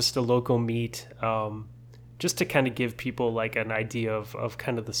 or just a local meet, just to kind of give people like an idea of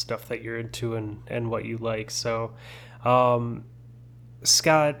kind of the stuff that you're into and what you like. So,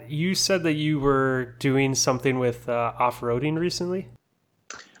 Scott, you said that you were doing something with off-roading recently?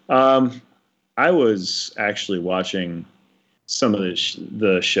 I was actually watching some of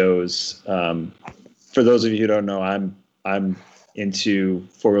the shows. For those of you who don't know, I'm into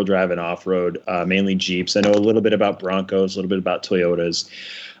four-wheel drive and off-road, mainly Jeeps. I know a little bit about Broncos, a little bit about Toyotas.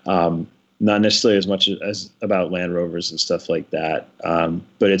 Not necessarily as much as about Land Rovers and stuff like that.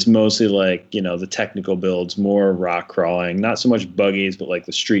 But it's mostly like, the technical builds, more rock crawling, not so much buggies, but like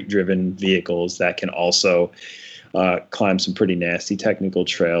the street driven vehicles that can also climb some pretty nasty technical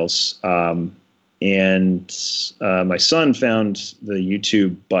trails. And my son found the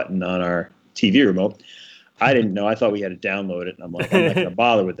YouTube button on our TV remote. I didn't know. I thought we had to download it. And I'm like, I'm not going to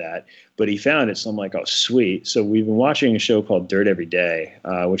bother with that. But he found it. So I'm like, oh, sweet. So we've been watching a show called Dirt Every Day,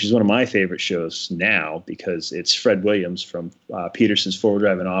 which is one of my favorite shows now because it's Fred Williams from Peterson's Four-Wheel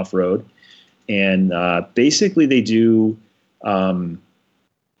Drive and Off-Road. And basically they do,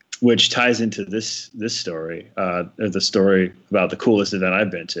 which ties into this story, the story about the coolest event I've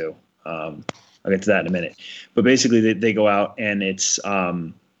been to. I'll get to that in a minute. But basically they go out and it's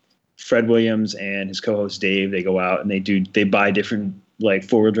Fred Williams and his co-host Dave. They go out and they buy different like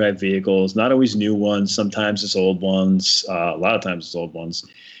four-wheel drive vehicles, not always new ones. Sometimes it's old ones. A lot of times it's old ones.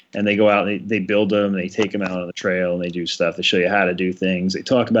 And they go out and they build them. They take them out on the trail and they do stuff. They show you how to do things. They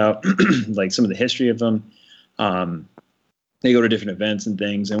talk about like some of the history of them. They go to different events and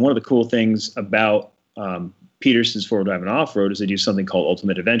things. And one of the cool things about Peterson's Four-Wheel Drive and Off-Road is they do something called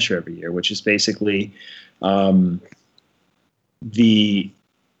Ultimate Adventure every year, which is basically the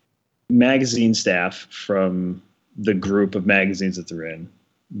magazine staff from the group of magazines that they're in.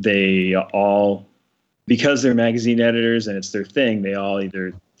 They all, because they're magazine editors and it's their thing,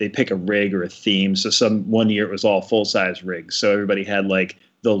 they pick a rig or a theme. So one year it was all full-size rigs. So everybody had like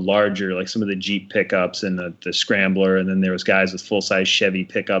the larger, like some of the Jeep pickups and the Scrambler. And then there was guys with full-size Chevy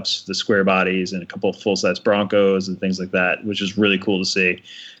pickups, the square bodies, and a couple of full-size Broncos and things like that, which is really cool to see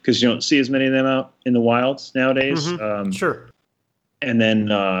because you don't see as many of them out in the wilds nowadays. Mm-hmm. Sure. And then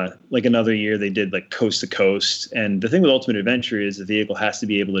like another year they did like coast to coast. And the thing with Ultimate Adventure is the vehicle has to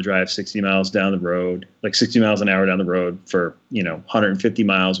be able to drive 60 miles down the road, like 60 miles an hour down the road for, 150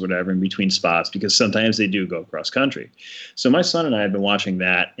 miles, whatever, in between spots, because sometimes they do go cross country. So my son and I have been watching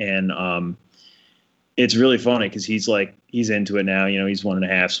that, and it's really funny because he's into it now. He's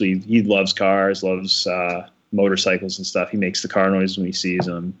 1.5, so he loves cars, loves motorcycles and stuff. He makes the car noise when he sees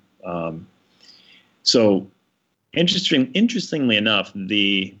them. So interestingly enough,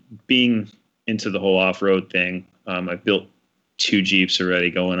 the being into the whole off-road thing, I've built 2 Jeeps already,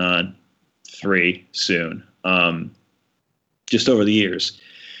 going on 3 soon, just over the years.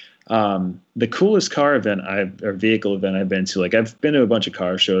 The coolest car event or vehicle event I've been to, like I've been to a bunch of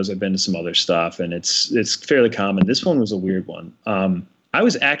car shows, I've been to some other stuff, and it's fairly common. This one was a weird one. I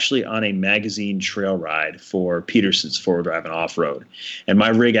was actually on a magazine trail ride for Peterson's Four-Wheel Drive and Off-Road, and my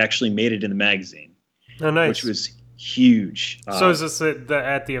rig actually made it in the magazine. Oh, nice. Which was huge. So is this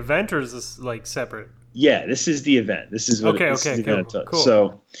at the event, or is this like separate? Yeah, this is the event. This is what Cool.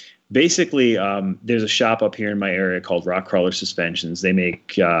 So basically, there's a shop up here in my area called Rock Crawler Suspensions. They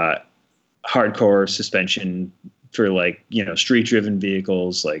make hardcore suspension for like, street driven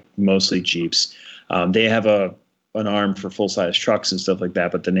vehicles, like mostly Jeeps. They have an arm for full size trucks and stuff like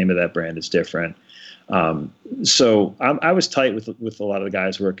that, but the name of that brand is different. So I was tight with a lot of the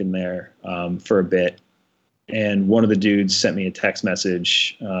guys working there for a bit. And one of the dudes sent me a text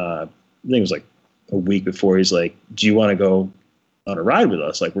message, I think it was like a week before. He's like, do you want to go on a ride with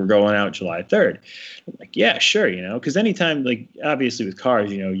us? Like, we're going out July 3rd. I'm like, yeah, sure. Because anytime, like, obviously with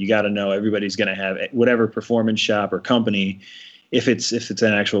cars, you got to know everybody's going to have whatever performance shop or company. If it's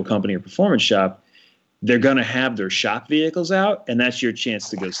an actual company or performance shop, they're going to have their shop vehicles out, and that's your chance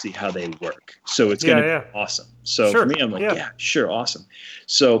to go see how they work. So it's going to be awesome. So for me, I'm like, yeah, sure. Awesome.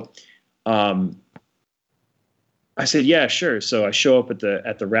 So, I said, yeah, sure. So I show up at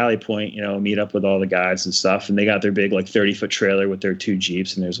the rally point, meet up with all the guys and stuff. And they got their big, like 30-foot trailer with their 2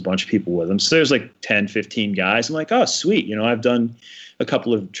 Jeeps, and there's a bunch of people with them. So there's like 10, 15 guys. I'm like, oh, sweet. I've done a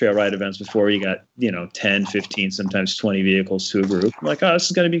couple of trail ride events before. You got, 10, 15, sometimes 20 vehicles to a group. I'm like, oh, this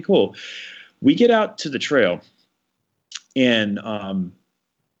is going to be cool. We get out to the trail, and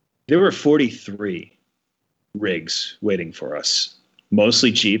there were 43 rigs waiting for us,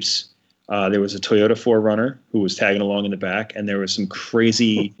 mostly Jeeps. There was a Toyota 4Runner who was tagging along in the back, and there was some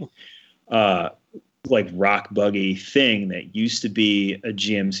crazy like rock buggy thing that used to be a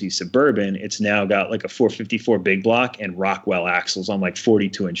GMC Suburban. It's now got like a 454 big block and Rockwell axles on like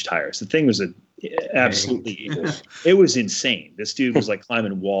 42-inch tires. The thing was absolutely, it was insane. This dude was like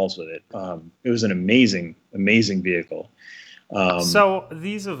climbing walls with it. It was an amazing, amazing vehicle. So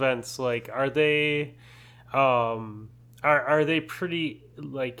these events, like, are they pretty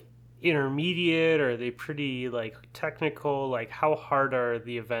like intermediate, or are they pretty like technical? Like, how hard are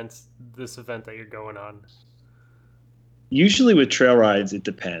the events, this event that you're going on? Usually with trail rides, it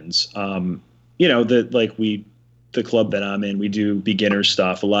depends. The club that I'm in, we do beginner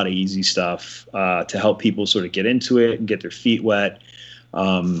stuff, a lot of easy stuff to help people sort of get into it and get their feet wet.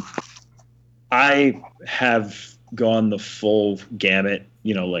 I have gone the full gamut,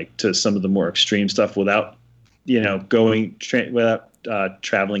 like to some of the more extreme stuff without,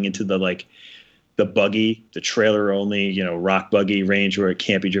 traveling into the buggy, the trailer only, rock buggy range where it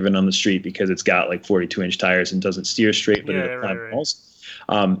can't be driven on the street because it's got like 42-inch tires and doesn't steer straight, but it'll climb walls.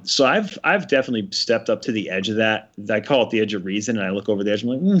 So I've definitely stepped up to the edge of that. I call it the edge of reason, and I look over the edge. I'm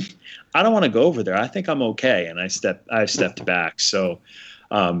like, I don't want to go over there. I think I'm okay, and I've stepped back. So,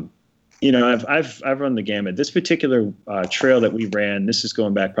 I've run the gamut. This particular trail that we ran, this is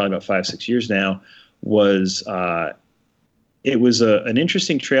going back probably about 5-6 years now, was it was an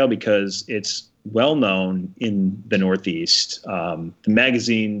interesting trail because it's well known in the Northeast. The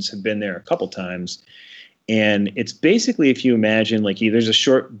magazines have been there a couple times. And it's basically, if you imagine, like there's a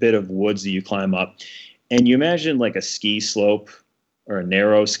short bit of woods that you climb up, and you imagine like a ski slope or a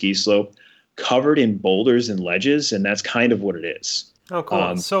narrow ski slope covered in boulders and ledges, and that's kind of what it is. Oh,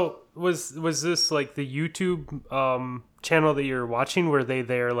 cool. So was this like the YouTube channel that you're watching? Were they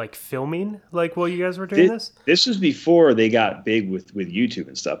there like filming like while you guys were doing this? This was before they got big with YouTube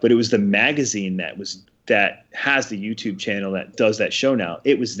and stuff, but it was the magazine that has the YouTube channel that does that show now.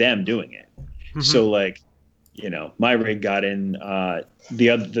 It was them doing it. Mm-hmm. So like, my rig got in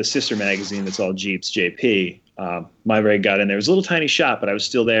the sister magazine that's all Jeeps, JP. My rig got in there. It was a little tiny shop, but I was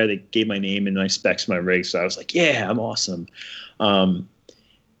still there. They gave my name and my specs to my rig, so I was like, yeah, I'm awesome.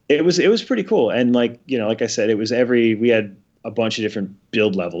 It was pretty cool. And like I said, we had a bunch of different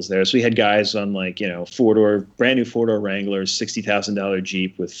build levels there. So we had guys on like, brand new 4-door Wranglers, $60,000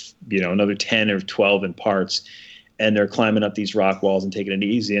 Jeep with, another 10 or 12 in parts. And they're climbing up these rock walls and taking it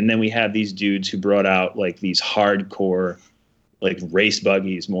easy. And then we have these dudes who brought out like these hardcore, like race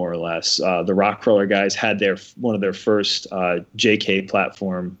buggies, more or less. The rock crawler guys had one of their first JK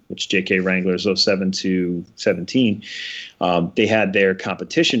platform, which JK Wranglers 07 to 17. They had their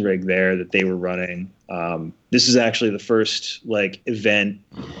competition rig there that they were running. This is actually the first like event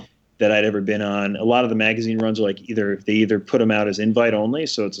that I'd ever been on. A lot of the magazine runs are like they either put them out as invite only,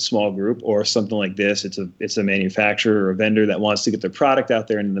 so it's a small group, or something like this. It's a manufacturer or a vendor that wants to get their product out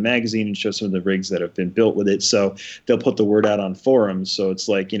there into the magazine and show some of the rigs that have been built with it. So they'll put the word out on forums. So it's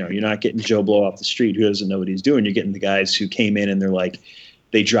like, you're not getting Joe Blow off the street who doesn't know what he's doing. You're getting the guys who came in and they're like,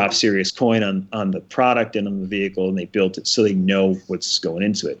 they drop serious coin on the product and on the vehicle, and they built it so they know what's going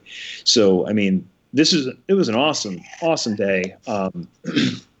into it. So, I mean, it was an awesome day.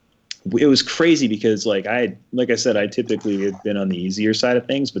 It was crazy because like I said, I typically had been on the easier side of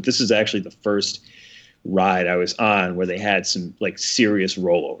things, but this is actually the first ride I was on where they had some like serious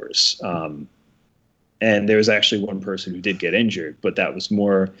rollovers. And there was actually one person who did get injured, but that was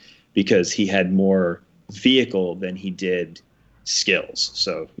more because he had more vehicle than he did skills.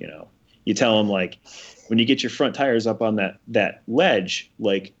 So, you tell him like, when you get your front tires up on that ledge,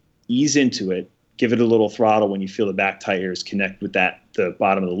 like ease into it, give it a little throttle when you feel the back tires connect with the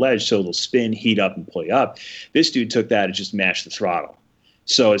bottom of the ledge, so it'll spin, heat up, and pull you up. This dude took that and just mashed the throttle.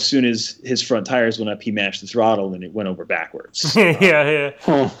 So as soon as his front tires went up, he mashed the throttle and it went over backwards. Yeah,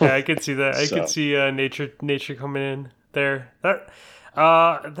 I could see that. I could see nature coming in there.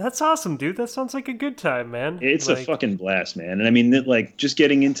 That's awesome, dude. That sounds like a good time, man. It's a fucking blast, man. And I mean, like just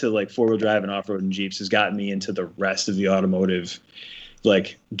getting into like 4-wheel drive and off-road and Jeeps has gotten me into the rest of the automotive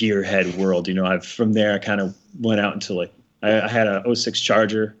like gearhead world. From there I kind of went out into like I had a 06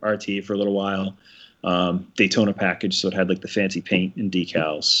 Charger RT for a little while, Daytona package, so it had like the fancy paint and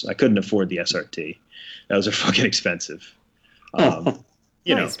decals. I couldn't afford the SRT; those are fucking expensive.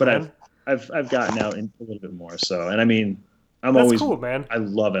 Nice, but man. I've gotten out in a little bit more. So, and I mean, That's always cool, man. I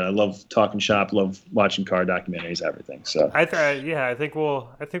love it. I love talking shop. Love watching car documentaries, everything. So I think we'll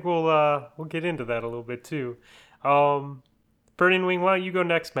get into that a little bit too. Burning Wing, why don't you go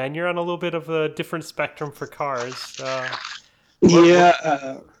next, man? You're on a little bit of a different spectrum for cars.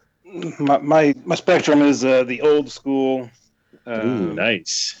 my spectrum is the old school Ooh,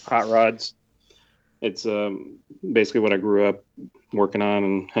 nice. hot rods. It's basically what I grew up working on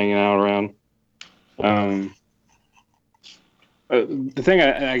and hanging out around. The thing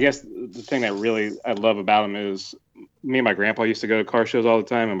I guess the thing that really I love about them is me and my grandpa used to go to car shows all the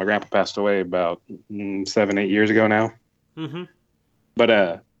time, and my grandpa passed away about 7-8 years ago now. Mm-hmm.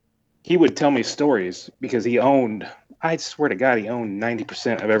 But he would tell me stories because he owned. I swear to God, he owned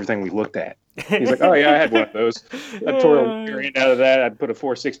 90% of everything we looked at. He's like, "Oh yeah, I had one of those. I tore a rear end out of that. I'd put a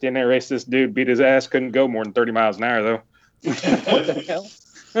 460 in there, race this dude, beat his ass. Couldn't go more than 30 miles an hour though." What the hell?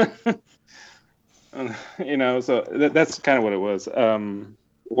 So that's kind of what it was.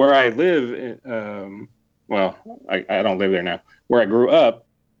 Where I live, well, I don't live there now. Where I grew up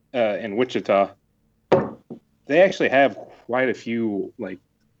in Wichita, they actually have quite a few like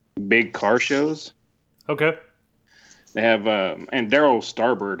big car shows. Okay. They have, and Daryl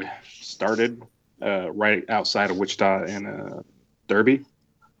Starbird started right outside of Wichita in Derby. Is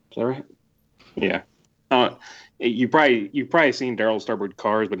that right? Yeah. You've probably seen Daryl Starbird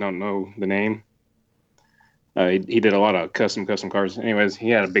cars, but don't know the name. He did a lot of custom cars. Anyways, he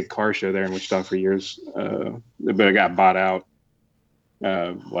had a big car show there in Wichita for years, but it got bought out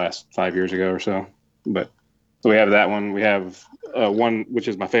last 5 years ago or so. But so we have that one. We have one which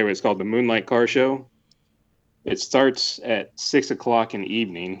is my favorite. It's called the Moonlight Car Show. It starts at 6 o'clock in the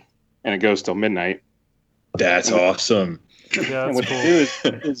evening and it goes till midnight. That's awesome. Yeah, And that's what cool.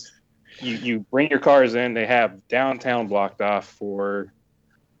 they do is you bring your cars in. They have downtown blocked off for,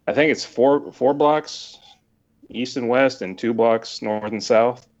 I think it's four blocks east and west and 2 blocks north and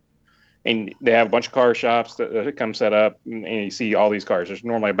south. And they have a bunch of car shops that come set up, and you see all these cars. There's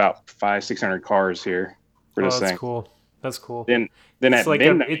normally about 500-600 cars here for this that's thing. cool. That's cool. Then it's at like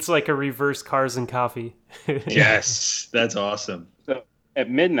midnight, it's like a reverse Cars and Coffee. Yes, that's awesome. So at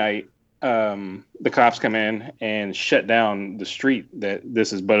midnight, the cops come in and shut down the street that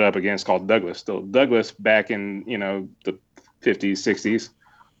this is butted up against called Douglas. So Douglas, back in the 50s, 60s,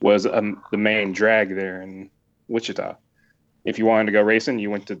 was the main drag there in Wichita. If you wanted to go racing,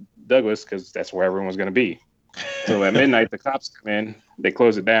 you went to Douglas because that's where everyone was going to be. So at midnight, the cops come in, they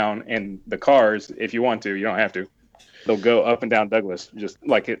close it down, and the cars, if you want to, you don't have to, they'll go up and down Douglas, just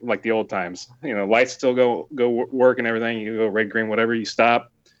like the old times. Lights still go work and everything. You go red, green, whatever. You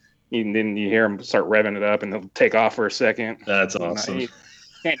stop, and then you hear them start revving it up, and they'll take off for a second. That's awesome. You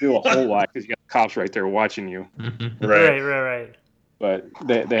can't do a whole lot because you got cops right there watching you. Right. But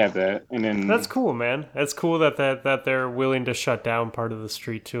they have that, and then That's cool, man. That's cool that they're willing to shut down part of the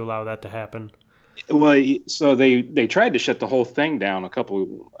street to allow that to happen. Well, so they tried to shut the whole thing down a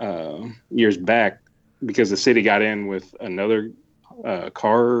couple years back because the city got in with another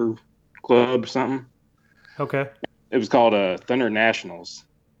car club or something. Okay. It was called Thunder Nationals,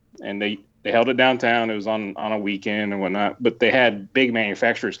 and they held it downtown. It was on a weekend and whatnot, but they had big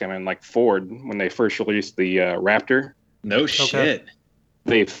manufacturers come in, like Ford, when they first released the Raptor. No shit.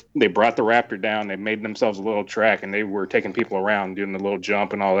 They brought the Raptor down. They made themselves a little track, and they were taking people around, doing the little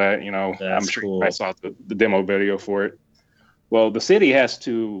jump and all that. That's I'm sure cool. I saw the demo video for it. Well, the city has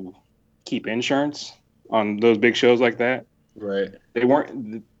to keep insurance on those big shows like that. Right. They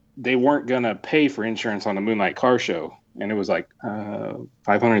weren't gonna pay for insurance on the Moonlight Car Show, and it was like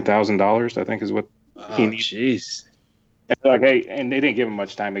 $500,000, I think, is what he needed. Jeez. And they're like, hey, and they didn't give him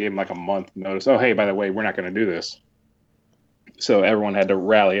much time. They gave him like a month notice. Oh, hey, by the way, we're not going to do this. So everyone had to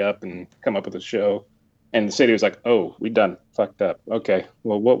rally up and come up with a show. And the city was like, oh, we done fucked up. Okay,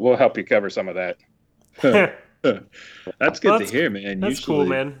 well, we'll help you cover some of that. That's good to hear, man. That's cool,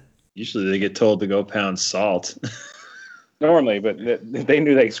 man. Usually they get told to go pound salt. Normally, but they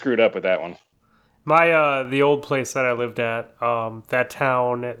knew they screwed up with that one. My the old place that I lived at, that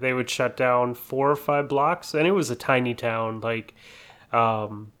town, they would shut down 4 or 5 blocks, and it was a tiny town. Like,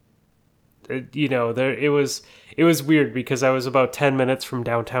 it was weird because I was about 10 minutes from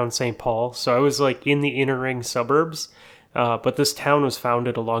downtown St. Paul, so I was like in the inner ring suburbs. But this town was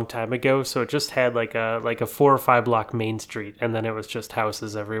founded a long time ago, so it just had like a 4 or 5 block main street, and then it was just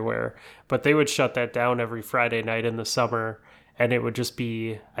houses everywhere. But they would shut that down every Friday night in the summer. And it would just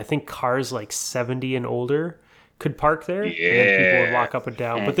be, I think cars like 70 and older could park there. Yeah. And then people would walk up and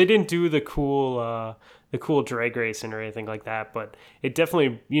down. But they didn't do the cool drag racing or anything like that. But it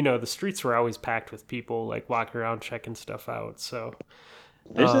definitely, the streets were always packed with people like walking around checking stuff out. So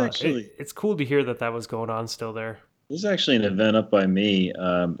it's cool to hear that was going on still there. There's actually an event up by me.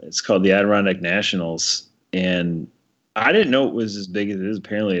 It's called the Adirondack Nationals. And I didn't know it was as big as it is.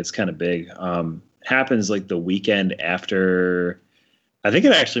 Apparently it's kind of big. Happens like the weekend after. I think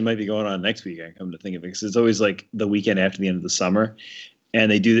it actually might be going on next weekend, come to think of it, because it's always like the weekend after the end of the summer. and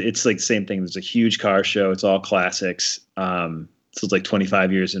they do. It's like the same thing. There's a huge car show. It's all classics. So it's like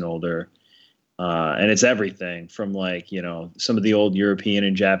 25 years and older. And it's everything from like, you know, some of the old European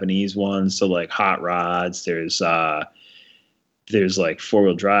and Japanese ones to like hot rods. There's like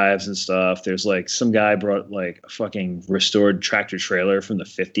 4-wheel drives and stuff. There's like some guy brought like a fucking restored tractor trailer from the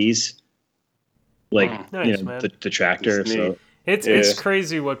 50s. Like, Nice, you know, man. the tractor. So It's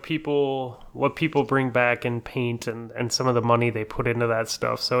crazy what people bring back and paint and some of the money they put into that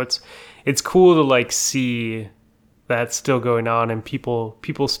stuff. So it's cool to like see that's still going on, and people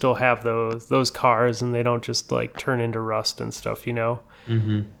still have those cars, and they don't just like turn into rust and stuff, you know.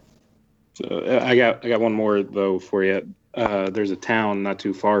 Mm-hmm. So I got one more though for you. There's a town not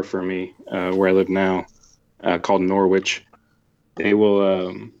too far from me where I live now called Norwich. They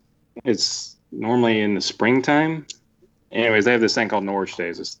will. It's normally in the springtime. Anyways, they have this thing called Norwich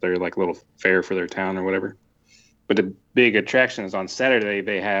Days. It's their like little fair for their town or whatever. But the big attraction is on Saturday.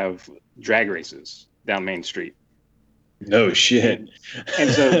 They have drag races down Main Street. no shit. And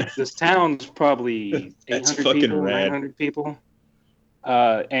so this town's probably That's 800 fucking people, rad. 900 people.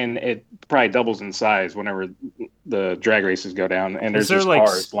 And it probably doubles in size whenever the drag races go down. And there's Is there, just like,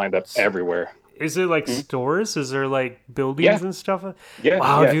 cars lined up everywhere. Is it like stores? Is there like buildings Yeah. and stuff? Yeah.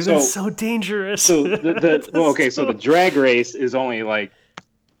 Wow, yeah. dude, that's so dangerous. So so the drag race is only like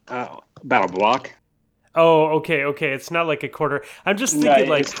about a block. Oh, okay. It's not like a quarter. I'm just thinking Right,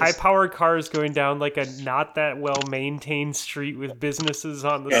 like it's just- high-powered cars going down like a not that well-maintained street with businesses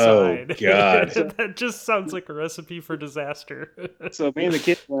on the Oh, side. God. That just sounds like a recipe for disaster. So me and the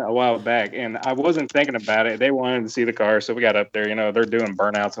kids went a while back, and I wasn't thinking about it. They wanted to see the car, so we got up there. You know, they're doing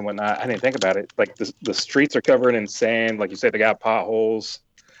burnouts and whatnot. I didn't think about it. Like the streets are covered in sand. Like you said, they got potholes.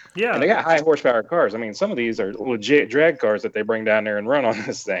 Yeah. And they got high horsepower cars. I mean, some of these are legit drag cars that they bring down there and run on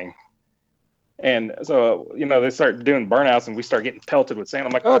this thing. And so, you know, they start doing burnouts and we start getting pelted with sand.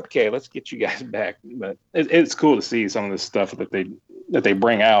 I'm like, okay, let's get you guys back. But it's cool to see some of this stuff that they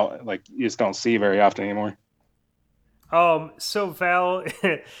bring out. Like you just don't see very often anymore. So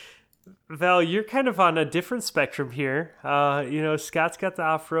Val, you're kind of on a different spectrum here. You know, Scott's got the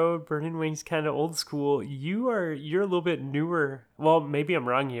off-road, Burning Wing's kind of old school. You're a little bit newer. Well, maybe I'm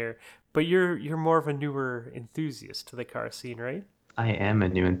wrong here, but you're more of a newer enthusiast to the car scene, right? I am a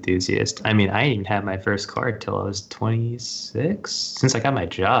new enthusiast. I mean, I didn't even have my first car till I was 26, since I got my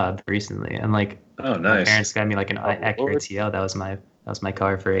job recently. And like, Oh, my nice. parents got me like an Acura Lord. TL. That was my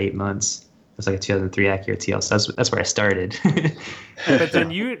car for 8 months. It was like a 2003 Acura TL. So that's where I started. But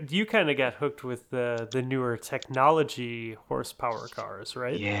then you kind of got hooked with the newer technology horsepower cars,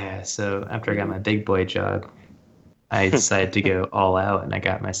 right? Yeah. So after I got my big boy job, I decided to go all out, and I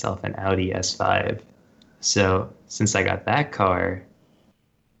got myself an Audi S5. So since I got that car,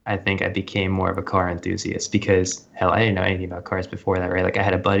 I think I became more of a car enthusiast because hell, I didn't know anything about cars before that, right? Like I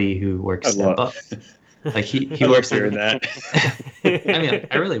had a buddy who works I love- like he I love works hearing that. I mean,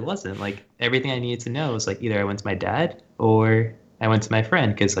 I really wasn't. Like everything I needed to know was like either I went to my dad or I went to my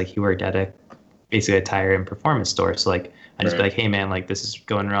friend because like he worked at basically a tire and performance store. So like I just be Right. like, hey man, like this is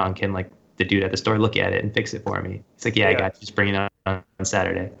going wrong. Can like the dude at the store look at it and fix it for me? He's like, yeah, I Yeah. got you. Just bring it on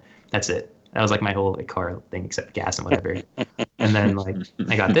Saturday. That's it. That was like my whole like car thing except gas and whatever. And then like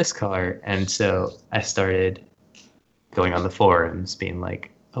I got this car, and so I started going on the forums being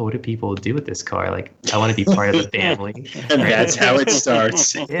like, oh, what do people do with this car? Like I want to be part of the family. And that's how it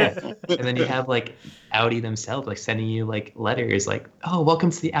starts. Yeah. And then you have like Audi themselves like sending you like letters like, oh, welcome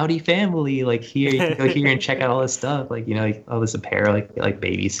to the Audi family. Like here, you can go here and check out all this stuff. Like, you know, like all this apparel, like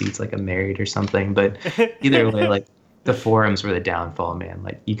baby seats, like I'm married or something. But either way, like the forums were the downfall, man.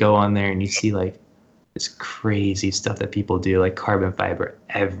 Like you go on there and you see like this crazy stuff that people do, like carbon fiber,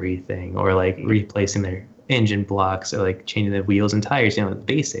 everything, or like replacing their engine blocks or like changing the wheels and tires, you know, the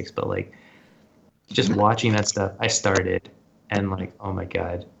basics. But like just watching that stuff, I started and like, oh my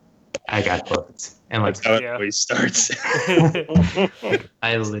God, I got hooked. And like That's how it Yeah. always starts.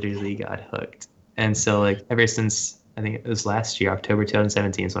 I literally got hooked. And so like ever since I think it was last year, October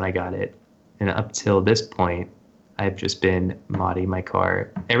 2017 is when I got it. And up till this point, I've just been modding my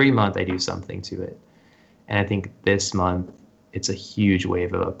car. Every month I do something to it. And I think this month it's a huge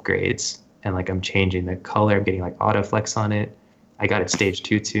wave of upgrades. And like I'm changing the color, I'm getting like autoflex on it. I got it stage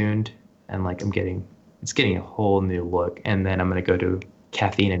 2 tuned, and like it's getting a whole new look. And then I'm gonna go to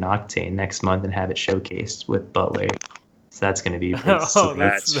Caffeine and Octane next month and have it showcased with Butler. So that's gonna be pretty Oh, sweet.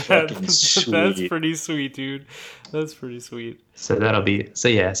 That's fucking that's sweet. pretty sweet, dude. That's pretty sweet. So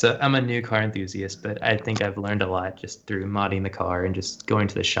so I'm a new car enthusiast, but I think I've learned a lot just through modding the car and just going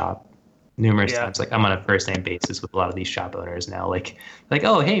to the shop numerous Yeah. times. Like I'm on a first name basis with a lot of these shop owners now. Like,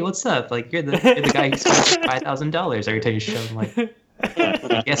 oh hey, what's up? Like you're the guy who spent $5,000 every time you show them. Like,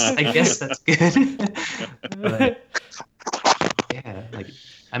 I guess that's good. But yeah, like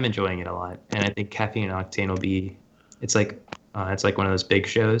I'm enjoying it a lot, and I think Caffeine and Octane will be. It's like one of those big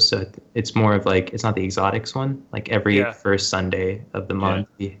shows, so it's more of like it's not the exotics one. Like every first Sunday of the month,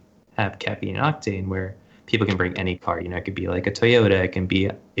 we have Caffeine and Octane where people can bring any car. You know, it could be like a Toyota,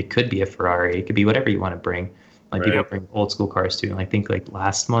 it could be a Ferrari, it could be whatever you want to bring. Like people bring old school cars too. And I think like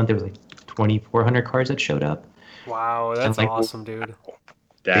last month there was like 2,400 cars that showed up. Wow, that's awesome, dude.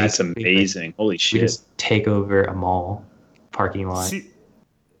 That's amazing. Holy shit. We just take over a mall parking lot. See,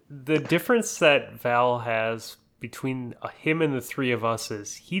 the difference that Val has between him and the three of us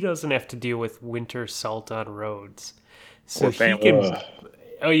is he doesn't have to deal with winter salt on roads. So he can...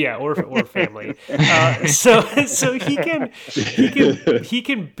 Oh yeah, or family. So he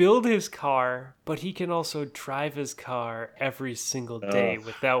can build his car, but he can also drive his car every single day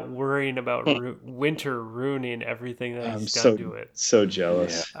without worrying about winter ruining everything that he's done to it. So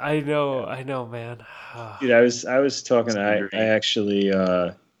jealous. Yeah. I know, man. Dude, I was talking. I actually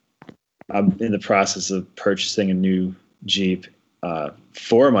I'm in the process of purchasing a new Jeep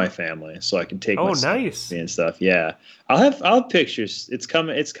for my family, so I can take my nice and stuff. Yeah, I'll have pictures. It's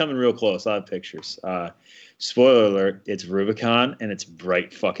coming real close. I'll have pictures. Spoiler alert: it's Rubicon and it's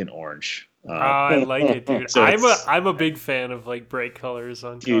bright fucking orange. I like it, dude. So I'm a big fan of like bright colors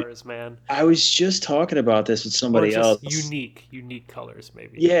on cars, man. I was just talking about this with somebody else. Unique colors,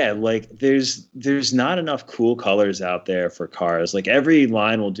 maybe. Yeah, like there's not enough cool colors out there for cars. Like every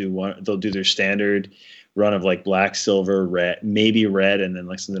line will do one. They'll do their standard run of like black, silver, red, maybe red, and then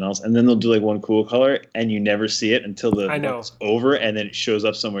like something else, and then they'll do like one cool color, and you never see it until it's over, and then it shows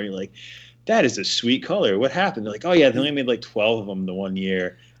up somewhere. You're like, that is a sweet color. What happened? They're like, oh yeah, they only made like 12 of them the one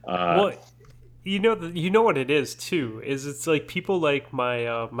year. Well, you know what it is too. Is it's like people like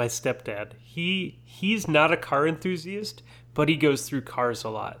my my stepdad. He's not a car enthusiast, but he goes through cars a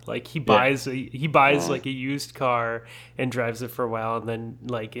lot. Like he buys like a used car and drives it for a while, and then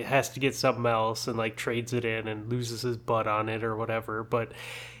like it has to get something else and like trades it in and loses his butt on it or whatever. But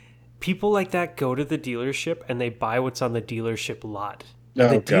people like that go to the dealership and they buy what's on the dealership lot.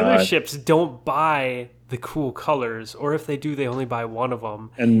 And the dealerships don't buy the cool colors, or if they do, they only buy one of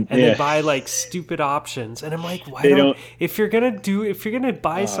them, and they buy like stupid options. And I'm like, why don't if you're gonna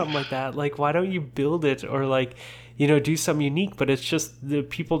buy something like that, like why don't you build it or like, you know, do something unique? But it's just the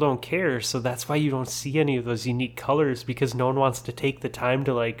people don't care, so that's why you don't see any of those unique colors, because no one wants to take the time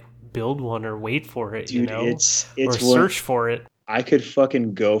to like build one or wait for it. Dude, you know, it's or search for it. I could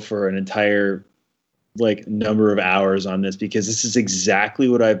fucking go for an entire like number of hours on this, because this is exactly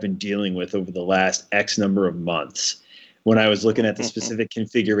what I've been dealing with over the last X number of months. When I was looking at the specific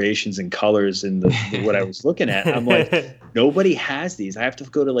configurations and colors and what I was looking at, I'm like, nobody has these. I have to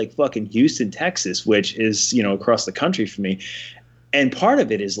go to like fucking Houston, Texas, which is, you know, across the country for me. And part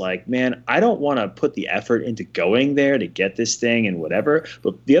of it is like, man, I don't want to put the effort into going there to get this thing and whatever.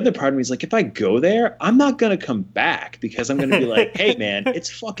 But the other part of me is like, if I go there, I'm not going to come back, because I'm going to be like, hey, man, it's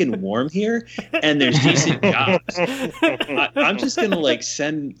fucking warm here and there's decent jobs. I'm just going to like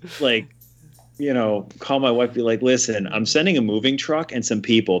send like, you know, call my wife, be like, listen, I'm sending a moving truck and some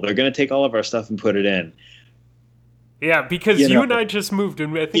people. They're going to take all of our stuff and put it in. Yeah, because you and I just moved,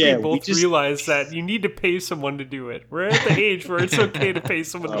 and I think we both realized that you need to pay someone to do it. We're at the age where it's okay to pay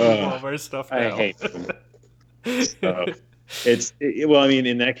someone to move all of our stuff now. I hate them. Well, I mean,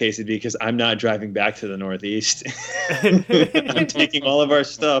 in that case, it'd be because I'm not driving back to the Northeast. I'm taking all of our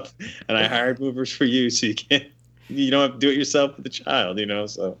stuff, and I hired movers for you, so you don't have to do it yourself with the child, you know.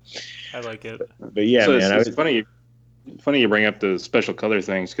 So I like it. But yeah, so man, it's funny. Funny you bring up the special color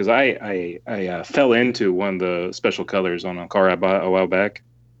things, because I fell into one of the special colors on a car I bought a while back.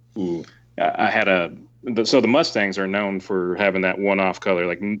 Ooh. I had so the Mustangs are known for having that one-off color.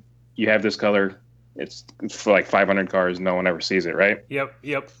 Like you have this color, it's for like 500 cars, no one ever sees it, right?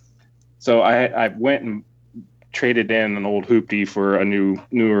 Yep. So I went and traded in an old hoopty for a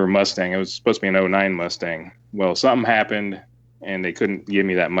newer Mustang. It was supposed to be an 09 Mustang. Well, something happened and they couldn't give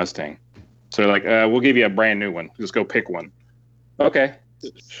me that Mustang. So they're like, we'll give you a brand new one. Just go pick one. Okay,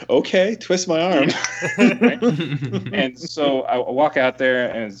 twist my arm. And so I walk out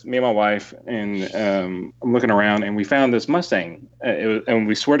there, and it's me and my wife, and I'm looking around, and we found this Mustang. And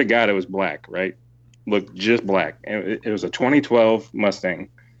we swear to God it was black, right? Looked just black. It was a 2012 Mustang.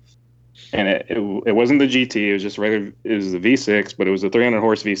 And it wasn't the GT. It was just regular. It was the V6, but it was a 300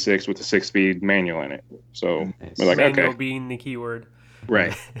 horse V6 with a 6-speed manual in it. So we're like, manual okay, being the keyword.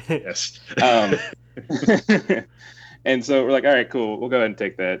 Right. Yes. And so we're like, all right, cool. We'll go ahead and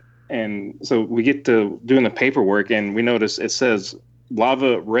take that. And so we get to doing the paperwork, and we notice it says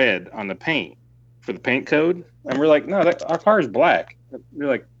lava red on the paint. for the paint code, and we're like, no, our car is black. They're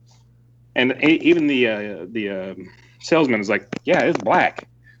like, and even the salesman is like, yeah, it's black.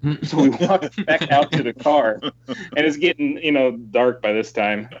 So we walked back out to the car, and it's getting dark by this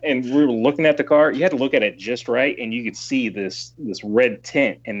time. And we were looking at the car. You had to look at it just right, and you could see this red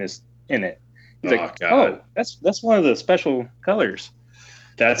tint in it. He's like, God. oh, that's one of the special colors.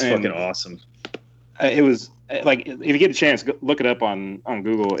 That's fucking awesome. It was like, if you get a chance, look it up on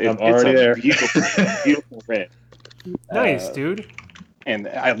Google. I'm already there. Beautiful red. Nice, dude. And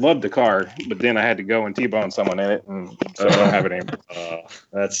I loved the car, but then I had to go and T-bone someone in it, and so I don't have it anymore.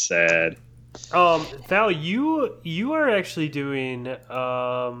 That's sad. Val, you are actually doing like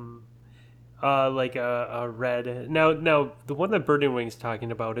a red. Now the one that Burning Wing's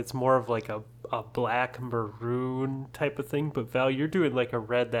talking about, it's more of like a black maroon type of thing. But Val, you're doing like a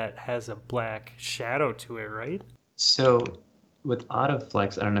red that has a black shadow to it, right? So with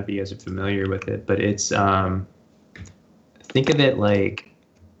Autoflex, I don't know if you guys are familiar with it, but it's think of it like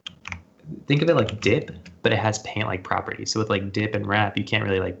dip, but it has paint-like properties. So with like dip and wrap, you can't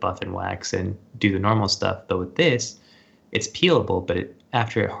really like buff and wax and do the normal stuff. But with this, it's peelable, but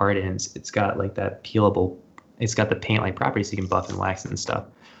after it hardens, it's got like that peelable. It's got the paint-like properties, so you can buff and wax and stuff.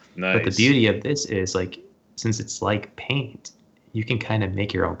 Nice. But the beauty of this is, like, since it's like paint, you can kind of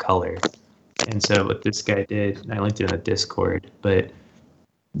make your own color. And so what this guy did, and I linked it in the Discord, but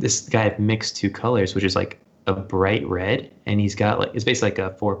this guy mixed two colors, which is like a bright red, and he's got like, it's basically like a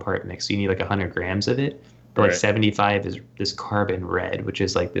 4-part mix. So you need like 100 grams of it, but like 75 is this carbon red, which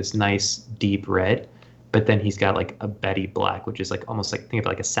is like this nice deep red. But then he's got like a Betty black, which is like almost like, think of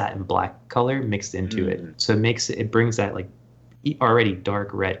like a satin black color mixed into it. So it brings that like already dark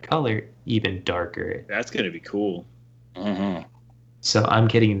red color even darker. That's gonna be cool. Mm-hmm. So I'm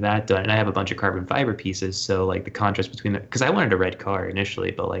getting that done, and I have a bunch of carbon fiber pieces. So like the contrast between because I wanted a red car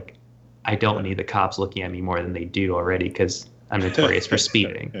initially, but like I don't need the cops looking at me more than they do already because I'm notorious for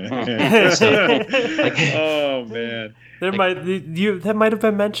speeding. So, like, oh man, that might have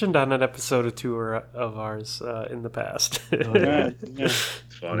been mentioned on an episode or two of ours in the past. Now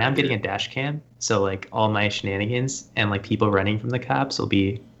I'm getting a dash cam, so like all my shenanigans and like people running from the cops will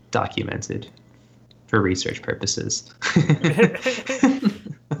be documented for research purposes.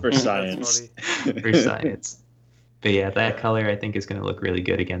 For science. For science. But yeah, that color I think is going to look really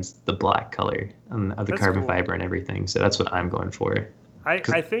good against the black color of the carbon fiber and everything. So that's what I'm going for.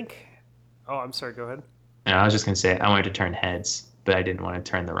 I think. Oh, I'm sorry. Go ahead. No, I was just going to say I wanted to turn heads, but I didn't want to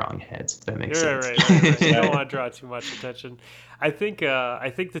turn the wrong heads. If that makes sense. Right. You don't want to draw too much attention. I think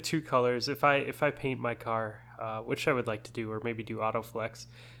the two colors. If I paint my car, which I would like to do, or maybe do Autoflex.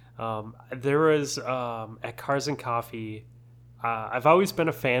 There was at Cars and Coffee. I've always been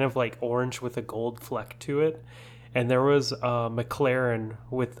a fan of like orange with a gold fleck to it. And there was a McLaren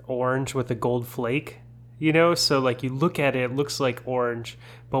with orange with a gold flake, so like you look at it, it looks like orange,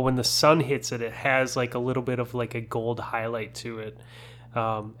 but when the sun hits it, it has like a little bit of like a gold highlight to it.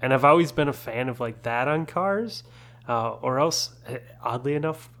 And I've always been a fan of like that on cars, or else, oddly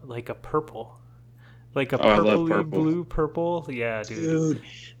enough, like a purple. Like a purpley blue purple. Yeah, dude.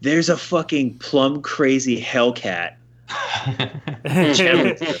 There's a fucking plum crazy Hellcat.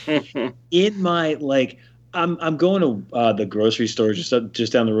 In my like I'm going to the grocery store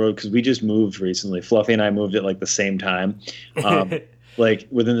just down the road because we just moved recently. Fluffy and I moved at like the same time, like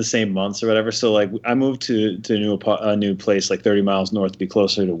within the same months or whatever. So like I moved to a new place like 30 miles north to be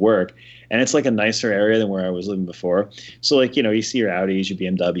closer to work, and it's like a nicer area than where I was living before. So like you see your Audis,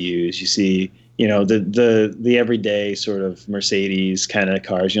 your BMWs, you see the everyday sort of Mercedes kind of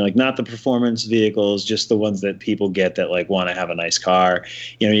cars, like not the performance vehicles, just the ones that people get that like want to have a nice car.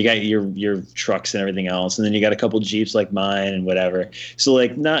 You got your trucks and everything else. And then you got a couple Jeeps like mine and whatever. So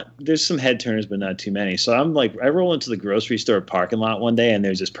like there's some head turners, but not too many. So I'm like, I roll into the grocery store parking lot one day and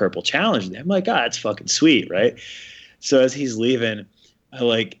there's this purple Challenger there. I'm like, God, it's fucking sweet. Right. So as he's leaving, I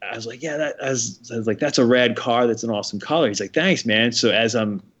was like, yeah, I was like, that's a rad car. That's an awesome color. He's like, thanks, man. So as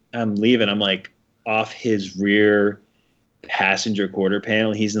I'm leaving, I'm like off his rear passenger quarter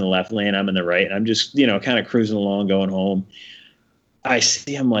panel. He's in the left lane, I'm in the right. And I'm just, kind of cruising along, going home. I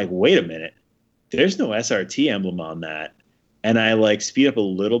see him like, wait a minute, there's no SRT emblem on that. And I like speed up a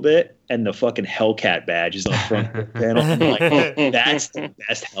little bit and the fucking Hellcat badge is on the front panel. I'm like, that's the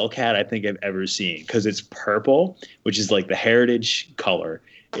best Hellcat I think I've ever seen. Cause it's purple, which is like the heritage color.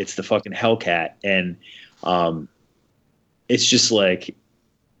 It's the fucking Hellcat. And it's just like,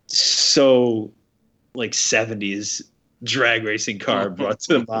 so like 70s drag racing car brought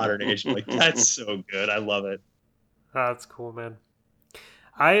to the modern age. Like that's so good. I love it. That's cool, man.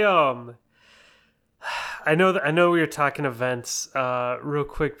 I know we were talking events. Real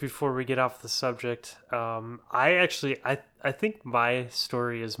quick before we get off the subject, I think my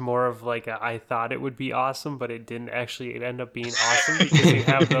story is more of like I thought it would be awesome, but it didn't actually end up being awesome because you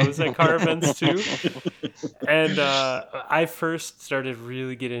have those at car events too. And I first started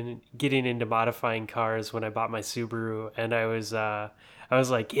really getting into modifying cars when I bought my Subaru, and I was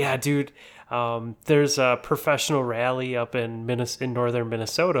like, yeah, dude. There's a professional rally up in northern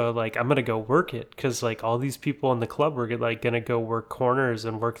Minnesota. Like, I'm gonna go work it because like all these people in the club were like gonna go work corners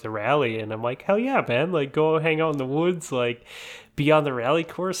and work the rally, and I'm like, hell yeah, man! Like, go hang out in the woods, like, be on the rally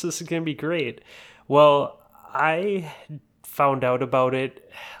course. This is gonna be great. Well, I found out about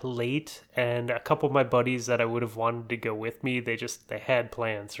it late, and a couple of my buddies that I would have wanted to go with me, they had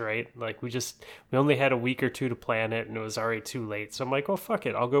plans, right? Like we only had a week or two to plan it, and it was already too late. So I'm like, oh fuck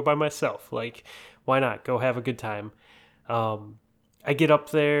it, I'll go by myself. Like, why not? Go have a good time. I get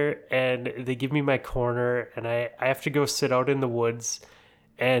up there and they give me my corner, and I have to go sit out in the woods.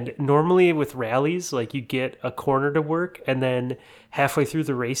 And normally with rallies, like you get a corner to work, and then halfway through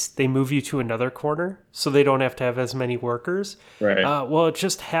the race, they move you to another corner, so they don't have to have as many workers. Right. Well, it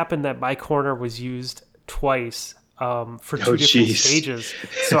just happened that my corner was used twice for two different stages,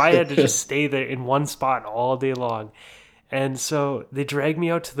 so I had to just stay there in one spot all day long. And so they dragged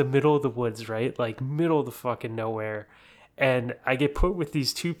me out to the middle of the woods, right? Like middle of the fucking nowhere. And I get put with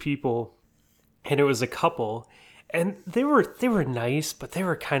these two people, and it was a couple. And they were nice, but they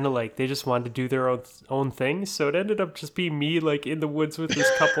were kind of like, they just wanted to do their own thing. So it ended up just being me like in the woods with this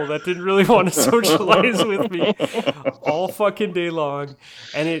couple that didn't really want to socialize with me all fucking day long.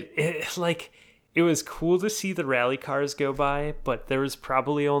 And it was cool to see the rally cars go by, but there was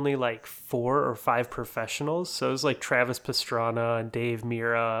probably only like 4 or 5 professionals. So it was like Travis Pastrana and Dave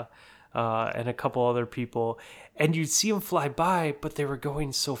Mira and a couple other people. And you'd see them fly by, but they were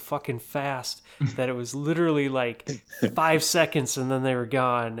going so fucking fast that it was literally like 5 seconds and then they were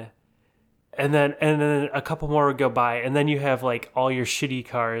gone. And then a couple more would go by, and then you have like all your shitty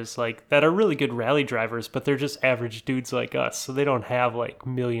cars like that are really good rally drivers, but they're just average dudes like us, so they don't have like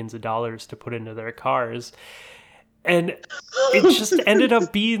millions of dollars to put into their cars. And it just ended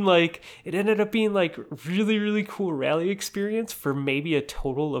up being like really, really cool rally experience for maybe a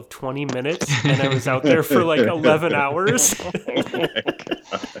total of 20 minutes. And I was out there for like 11 hours. Oh my God.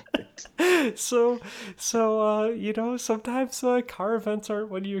 So, sometimes car events aren't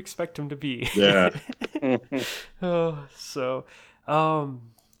what you expect them to be. Yeah.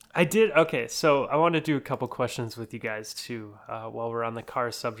 I did. Okay, so I want to do a couple questions with you guys too, while we're on the car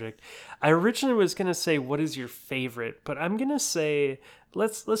subject. I originally was gonna say, what is your favorite? But I'm gonna say,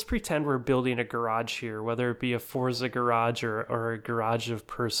 let's pretend we're building a garage here, whether it be a Forza garage or a garage of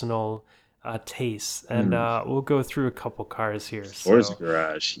personal tastes, and we'll go through a couple cars here. Forza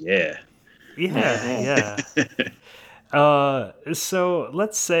garage, yeah. Yeah. So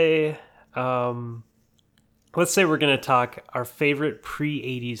let's say we're going to talk our favorite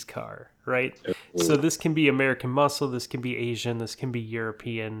pre-80s car, right? Ooh. So this can be American Muscle, this can be Asian, this can be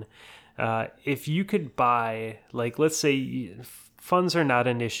European. If you could buy, like, let's say funds are not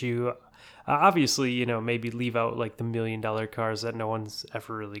an issue. Obviously, maybe leave out like the $1 million cars that no one's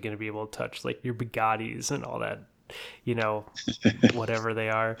ever really going to be able to touch, like your Bugattis and all that, whatever they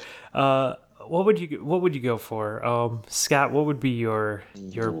are. What would you go for? Scott, what would be your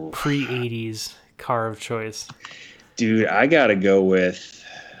pre-80s car of choice? Dude, I gotta go with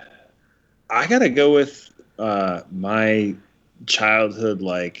my childhood.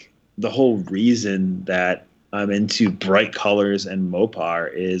 Like, the whole reason that I'm into bright colors and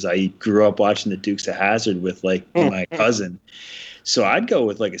Mopar is I grew up watching the Dukes of Hazzard with like my cousin. So I'd go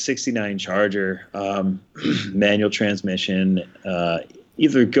with like a 69 Charger, manual transmission,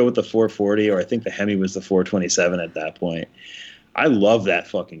 either go with the 440, or I think the Hemi was the 427 at that point. I love that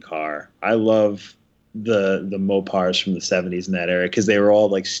fucking car. I love the Mopars from the 70s in that era, because they were all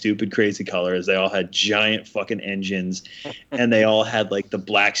like stupid crazy colors. They all had giant fucking engines, and they all had like the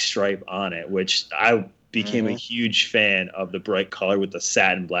black stripe on it, which I became a huge fan of, the bright color with the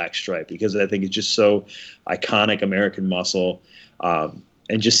satin black stripe, because I think it's just so iconic American muscle.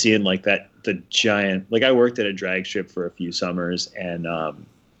 And just seeing like the giant, like I worked at a drag strip for a few summers, and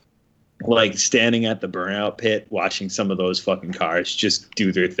like standing at the burnout pit, watching some of those fucking cars just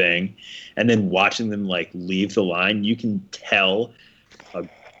do their thing, and then watching them like leave the line, you can tell a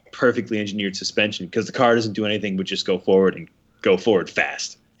perfectly engineered suspension, because the car doesn't do anything but just go forward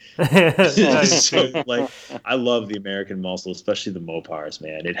fast. So like, I love the American muscle, especially the Mopars,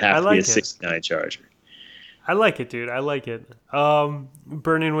 man. It'd have to be a 69 Charger. I like it, dude. I like it.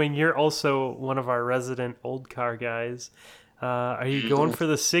 Burning Wing, you're also one of our resident old car guys. Are you going for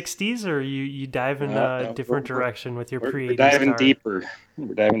the 60s, or you dive in a different direction with your pre-80s We're diving car? deeper.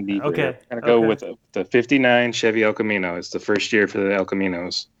 We're diving deeper. Okay. We're gonna go with the '59 Chevy El Camino. It's the first year for the El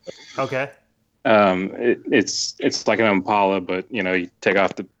Caminos. Okay. It's like an Impala, but you take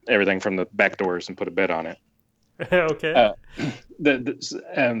off everything from the back doors and put a bed on it. Okay.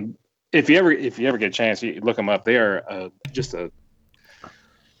 If you ever get a chance, you look them up. They are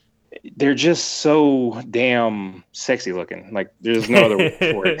they're just so damn sexy looking. Like there's no other word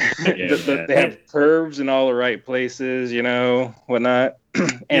for it. They have curves in all the right places, whatnot.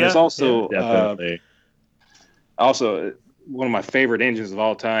 And it's also also one of my favorite engines of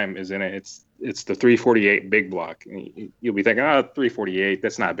all time is in it. It's the 348 big block. And you'll be thinking, 348,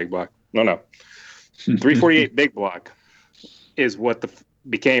 that's not a big block. No. 348 big block is what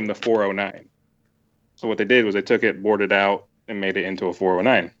became the 409. So what they did was they took it, boarded out, and made it into a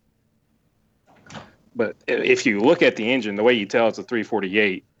 409. But if you look at the engine, the way you tell it's a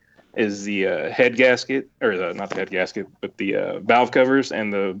 348 is the head gasket, or not the head gasket, but the valve covers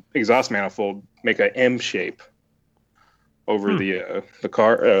and the exhaust manifold make an M shape over the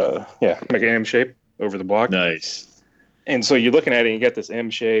car. Make an M shape over the block. Nice. And so you're looking at it, and you get this M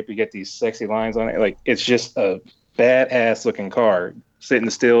shape, you get these sexy lines on it. Like it's just a badass looking car, sitting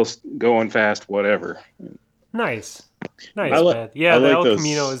still, going fast, whatever. Nice, bad. Yeah, the like El those.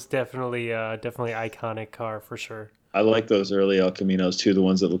 Camino is definitely iconic car for sure. I like those early El Caminos too, the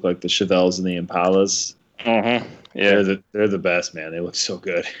ones that look like the Chevelles and the Impalas. Mm-hmm. Yeah, they're the best, man. They look so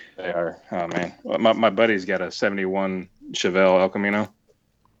good. They are. Oh man, my buddy's got a '71 Chevelle El Camino.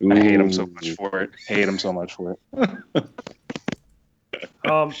 Ooh. I hate him so much for it.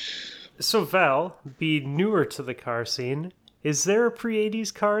 So Val, be newer to the car scene. Is there a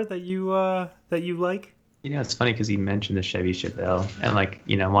pre-80s car that you like? It's funny because you mentioned the Chevy Chevelle, and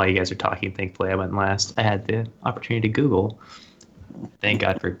while you guys are talking, thankfully I went last. I had the opportunity to Google. Thank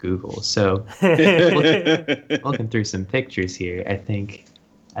God for Google. So looking through some pictures here, I think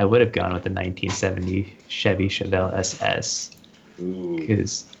I would have gone with the 1970 Chevy Chevelle SS.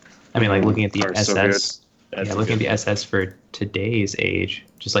 Because looking at the SS, looking at the SS for today's age,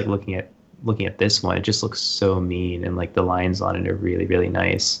 just like looking at this one, it just looks so mean, and the lines on it are really, really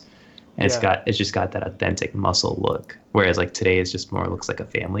nice. And it's just got that authentic muscle look. Whereas today is just more looks like a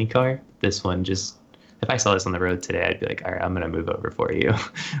family car. This one just, if I saw this on the road today, I'd be like, all right, I'm gonna move over for you.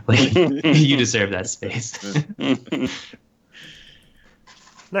 You deserve that space.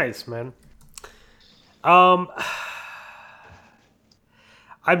 Nice, man. I'm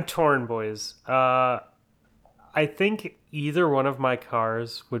torn, boys. I think either one of my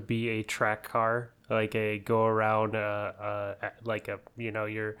cars would be a track car, like a go around,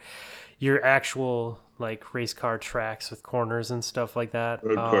 your actual race car tracks with corners and stuff like that.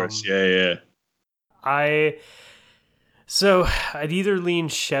 Of course, yeah. I'd either lean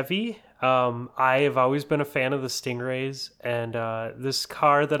Chevy. I have always been a fan of the Stingrays, and this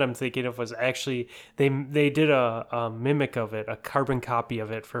car that I'm thinking of was actually they did a mimic of it, a carbon copy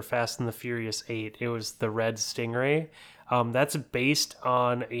of it for Fast and the Furious 8. It was the red Stingray. That's based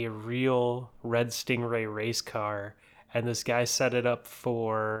on a real red Stingray race car. And this guy set it up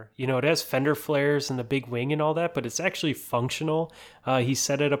for, it has fender flares and the big wing and all that, but it's actually functional. He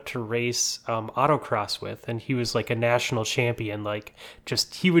set it up to race autocross with, and he was a national champion.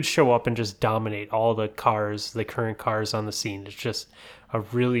 He would show up and just dominate all the cars, the current cars on the scene. It's just a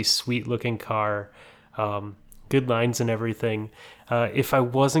really sweet looking car, good lines and everything. If I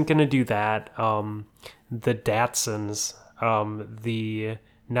wasn't going to do that, the Datsuns,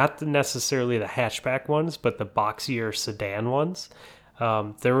 not necessarily the hatchback ones, but the boxier sedan ones.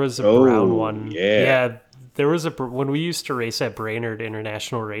 There was a brown one. Yeah. There was when we used to race at Brainerd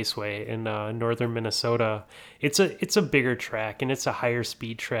International Raceway in northern Minnesota. It's a bigger track, and it's a higher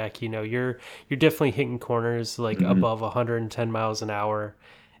speed track. You're definitely hitting corners above 110 miles an hour,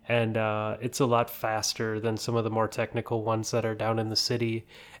 and it's a lot faster than some of the more technical ones that are down in the city.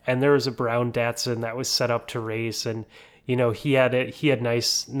 And there was a brown Datsun that was set up to race, and he had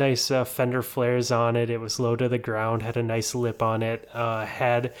nice fender flares on it. It was low to the ground, had a nice lip on it,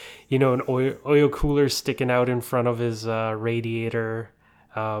 had, an oil cooler sticking out in front of his radiator.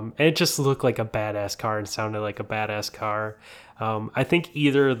 And it just looked like a badass car and sounded like a badass car. I think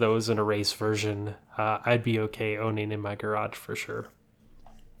either of those in a race version, I'd be okay owning in my garage for sure.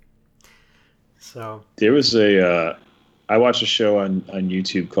 So there was I watched a show on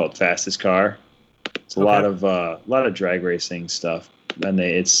YouTube called Fastest Car. It's a lot of drag racing stuff, and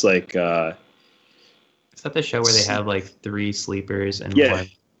it's like is that the show where they have 3 sleepers and one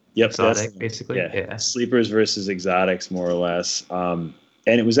exotic, basically? Yeah, sleepers versus exotics, more or less.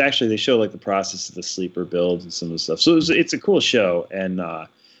 and it was actually, they show like the process of the sleeper builds and some of the stuff. So it's a cool show. And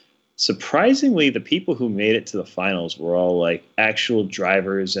surprisingly, the people who made it to the finals were all like actual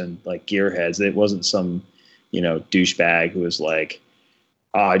drivers and like gearheads. It wasn't some, douchebag who was like,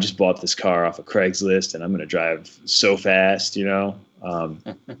 oh, I just bought this car off of Craigslist and I'm going to drive so fast,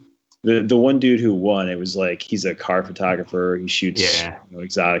 The one dude who won, it was like, he's a car photographer. He shoots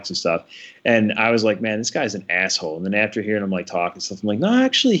exotics and stuff. And I was like, man, this guy's an asshole. And then after hearing him like talk and stuff, I'm like, no,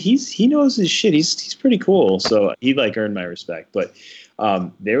 actually, he knows his shit. He's pretty cool. So he like earned my respect. But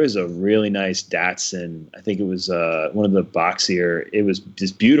there was a really nice Datsun. I think it was one of the boxier. It was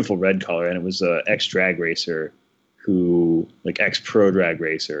this beautiful red color, and it was a ex-drag racer who, like ex-pro drag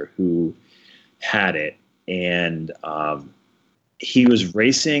racer who had it. And he was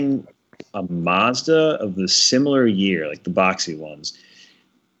racing a Mazda of the similar year, like the boxy ones,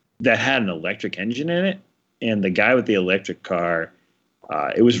 that had an electric engine in it. And the guy with the electric car,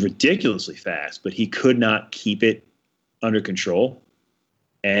 it was ridiculously fast, but he could not keep it under control.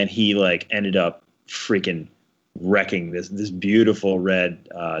 And he like ended up freaking wrecking this beautiful red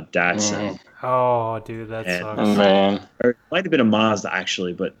Datsun. Oh, dude, that sucks. Man. Or it might have been a Mazda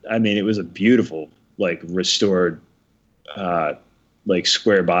actually, but I mean, it was a beautiful, like restored, like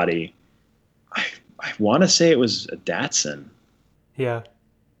square body. I want to say it was a Datsun. Yeah.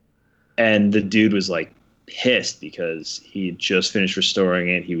 And the dude was like pissed because he had just finished restoring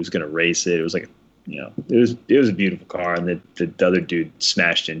it. He was going to race it. It was like, it was a beautiful car, and the other dude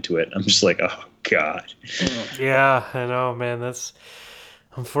smashed into it. I'm just like, oh God. Yeah, I know, man. That's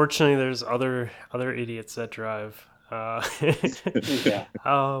unfortunately there's other idiots that drive. Yeah.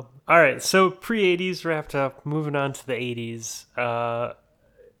 All right, so pre-80s wrapped up. Moving on to the 80s.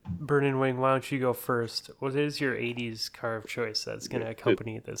 Burning Wing, why don't you go first? What is your 80s car of choice that's going to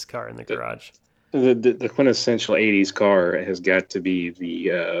accompany this car in the garage? The quintessential 80s car has got to be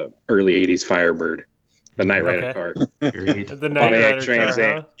the early 80s Firebird, the Knight Rider car. The Knight Rider Trans car,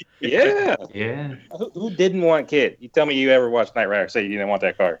 Am. Yeah. Yeah. Who didn't want Kit? You tell me you ever watched Knight Rider say you didn't want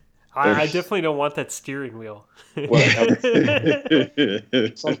that car. I definitely don't want that steering wheel. Well,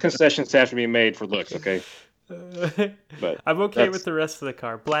 some concessions have to be made for looks, okay? But I'm okay with the rest of the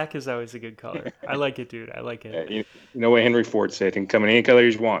car. Black is always a good color. I like it, dude. I like it. You know what Henry Ford said? It can come in any color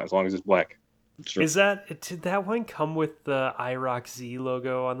you want as long as it's black. Sure. Did that one come with the IROC Z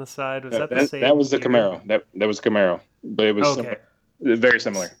logo on the side? Was that the same? That was the year? Camaro. That was Camaro, but it was very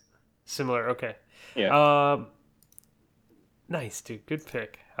similar. Similar, okay. Yeah. Nice, dude. Good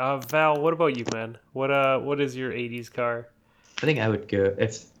pick. Val, what about you, man? What is your 80s car? I think I would go,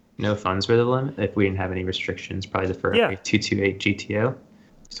 if no funds were the limit, if we didn't have any restrictions, probably the Ferrari 228 GTO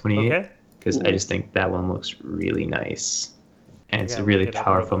 28. Okay. Because I just think that one looks really nice. And it's a really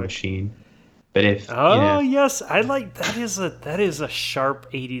powerful machine. But if yes, I like that is a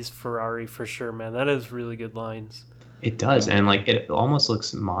sharp 80s Ferrari for sure, man. That is really good lines. It does, and like it almost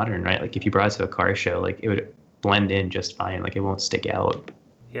looks modern, right? Like if you brought it to a car show, like it would blend in just fine. Like it won't stick out.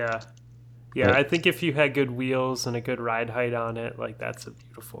 Yeah. Yeah, I think if you had good wheels and a good ride height on it, like that's a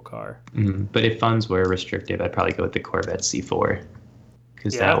beautiful car. Mm-hmm. But if funds were restricted, I'd probably go with the Corvette C4.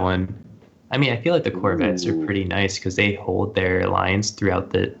 Because that one, I mean, I feel like the Corvettes are pretty nice because they hold their lines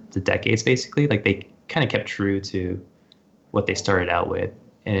throughout the decades, basically. Like they kind of kept true to what they started out with.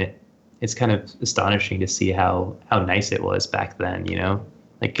 And it's kind of astonishing to see how nice it was back then,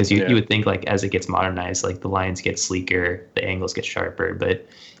 Like, because you would think, like, as it gets modernized, like, the lines get sleeker, the angles get sharper. But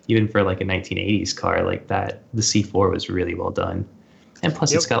even for, like, a 1980s car like that, the C4 was really well done. And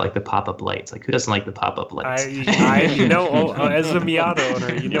plus, it's got, like, the pop-up lights. Like, who doesn't like the pop-up lights? as a Miata owner,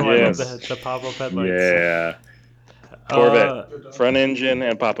 I love the pop-up headlights. Yeah. Corvette, front engine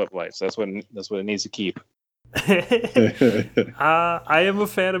and pop-up lights. That's what it needs to keep. I am a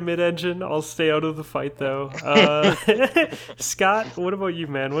fan of mid-engine. I'll stay out of the fight though. Scott, what about you,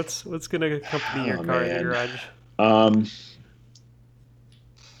 man? What's gonna accompany your car in the garage?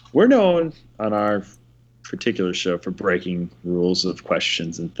 We're known on our particular show for breaking rules of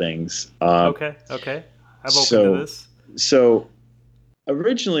questions and things. Okay. I'm open to this. So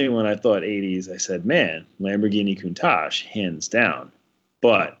originally when I thought 80s, I said, man, Lamborghini Countach, hands down.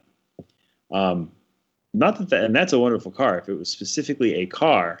 But not that, and that's a wonderful car. If it was specifically a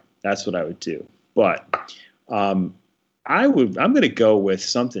car, that's what I would do. But I'm going to go with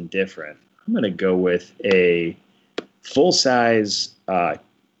something different. I'm going to go with a full-size,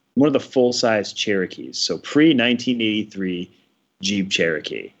 one of the full-size Cherokees. So pre-1983 Jeep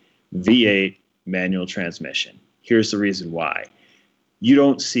Cherokee, V8 manual transmission. Here's the reason why. You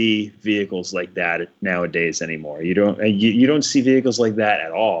don't see vehicles like that nowadays anymore. You don't see vehicles like that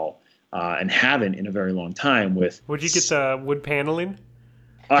at all. And haven't in a very long time. Would you get the wood paneling?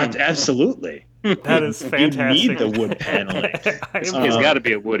 Absolutely. That is fantastic. You need the wood paneling. It's got to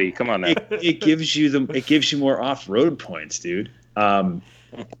be a Woody. Come on now. It gives you more off-road points, dude.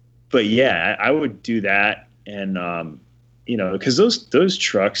 But yeah, I would do that, and because those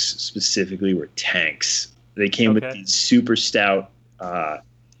trucks specifically were tanks. They came with these super stout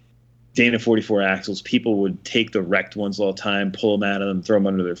Dana 44 axles. People would take the wrecked ones all the time, pull them out of them, throw them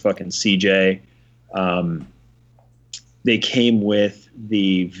under their fucking CJ. They came with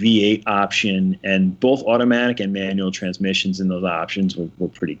the V8 option, and both automatic and manual transmissions in those options were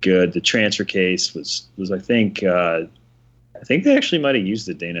pretty good. The transfer case was I think they actually might have used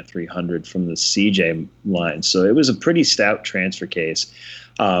the Dana 300 from the CJ line, so it was a pretty stout transfer case.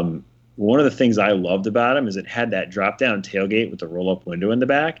 One of the things I loved about them is it had that drop-down tailgate with the roll-up window in the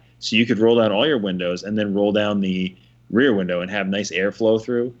back, so you could roll down all your windows and then roll down the rear window and have nice airflow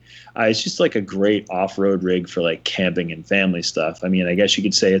through. It's just like a great off-road rig for like camping and family stuff. I mean, I guess you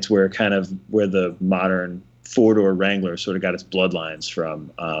could say it's where the modern four-door Wrangler sort of got its bloodlines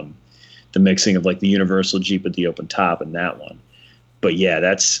from, the mixing of like the universal Jeep with the open top and that one. But yeah,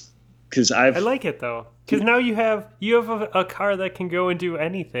 that's because I like it though, because now you have a car that can go and do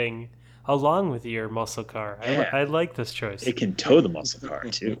anything along with your muscle car. Yeah. I like this choice. It can tow the muscle car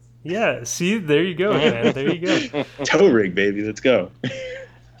too. Yeah, see, there you go, man. There you go. Tow rig, baby. Let's go.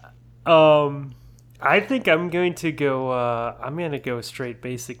 I think I'm going to go straight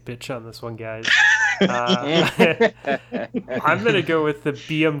basic bitch on this one, guys. I'm going to go with the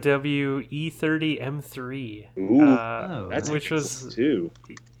BMW E30 M3. Ooh, that's which was too.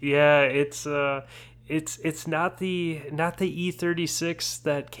 Yeah, it's not the E36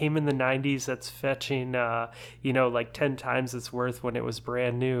 that came in the 90s that's fetching like 10 times its worth when it was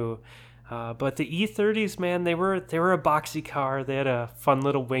brand new. But the E30s, man, they were a boxy car. They had a fun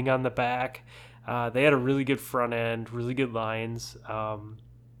little wing on the back. They had a really good front end, really good lines.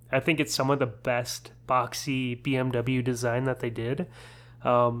 I think it's some of the best boxy BMW design that they did.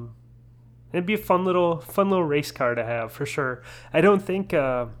 It'd be a fun little race car to have for sure. I don't think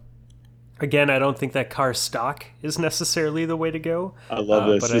that car stock is necessarily the way to go. I love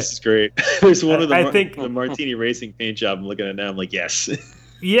this. This is great. There's one of the Martini Racing paint job. I'm looking at it now. I'm like, yes.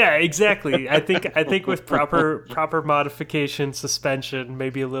 Yeah, exactly. I think with proper modification, suspension,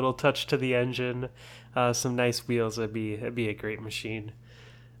 maybe a little touch to the engine, some nice wheels, it'd be a great machine.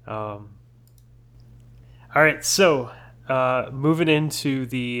 All right, so moving into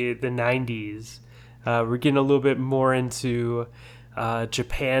the 90s, we're getting a little bit more into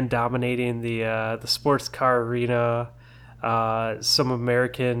Japan dominating the sports car arena. Some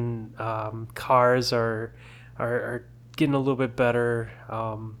American cars are getting a little bit better.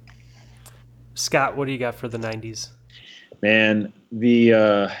 Scott, what do you got for the 90s? Man,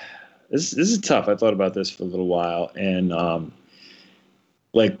 this is tough. I thought about this for a little while, and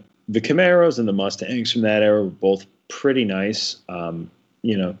like the Camaros and the Mustangs from that era were both pretty nice.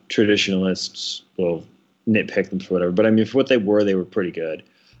 Traditionalists will nitpick them for whatever, but I mean, for what they were pretty good.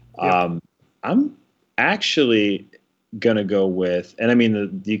 Yep. I'm actually gonna go with, and I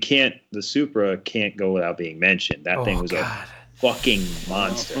mean, the Supra can't go without being mentioned. That thing was a fucking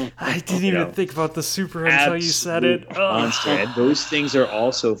monster. I didn't even think about the Supra until you said it. Monster, and those things are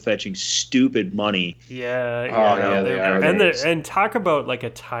also fetching stupid money. Yeah. They are. And talk about like a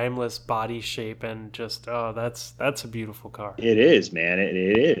timeless body shape, and just that's a beautiful car. It is, man. It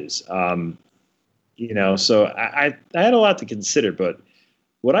is. So I had a lot to consider, but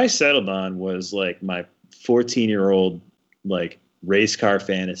what I settled on was like my 14-year-old like race car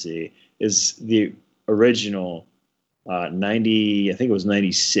fantasy is the original 90, I think it was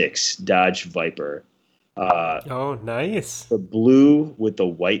 96 Dodge Viper. Nice. The blue with the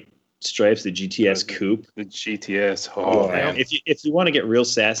white stripes, the GTS coupe. The GTS. Man. If you want to get real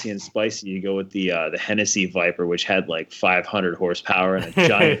sassy and spicy, you go with the Hennessy Viper, which had like 500 horsepower and a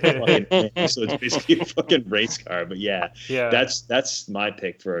giant fucking thing. So it's basically a fucking race car. But yeah, that's my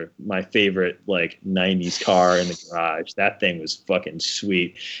pick for my favorite like 90s car in the garage. That thing was fucking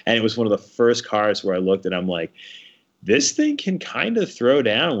sweet, and it was one of the first cars where I looked and I'm like, this thing can kind of throw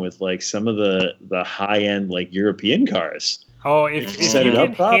down with like some of the high end like European cars. Oh, if you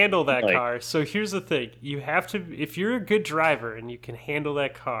can handle that car. So here's the thing. You have to, if you're a good driver and you can handle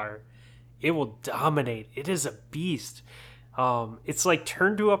that car, it will dominate. It is a beast. It's like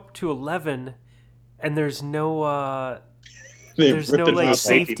turned up to 11 and there's no like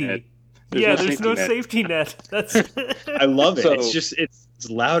safety. There's no safety net. That's I love it. It's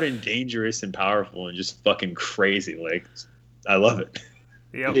loud and dangerous and powerful and just fucking crazy. Like, I love it.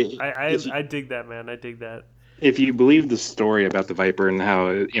 Yep. I dig that, man. I dig that. If you believe the story about the Viper and how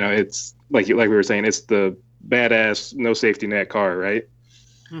it's like we were saying, it's the badass no safety net car, right?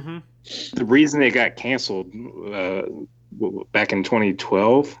 Mm-hmm. The reason it got canceled back in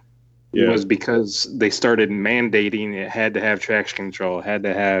 2012 was because they started mandating it had to have traction control, had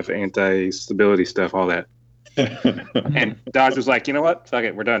to have anti-stability stuff, all that. And Dodge was like, you know what? Fuck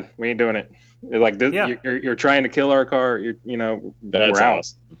it, we're done. We ain't doing it. They're like, you're trying to kill our car. That's we're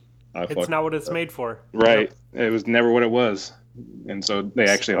out. Awesome. It's not what it's made for. Right. Yep. It was never what it was. And so they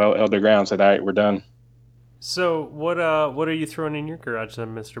actually held their ground and said, all right, we're done. So what are you throwing in your garage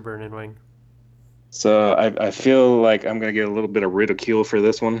then, Mr. Burning Wing? So I feel like I'm going to get a little bit of ridicule for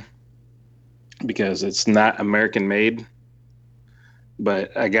this one because it's not American made,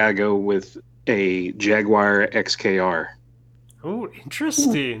 but I got to go with a Jaguar XKR. Oh,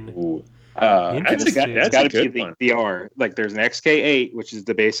 interesting. Ooh. Interesting. That's got a to good be one. the R. Like there's an XK8, which is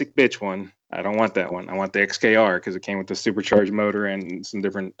the basic bitch one. I don't want that one. I want the XKR because it came with the supercharged motor and some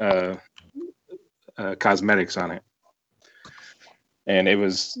different cosmetics on it. And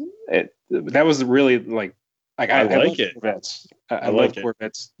that was really like I like it. Corvettes. I like love it.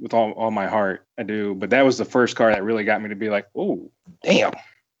 Corvettes with all my heart. I do. But that was the first car that really got me to be like, oh, damn.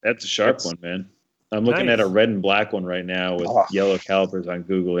 That's a sharp one, man. I'm looking Nice. at a red and black one right now with yellow calipers on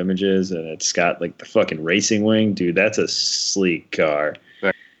Google Images, and it's got like the fucking racing wing. Dude, that's a sleek car.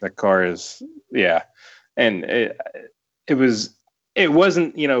 That car is, yeah. And it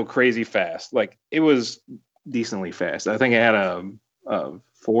wasn't, crazy fast. Like it was decently fast. I think it had a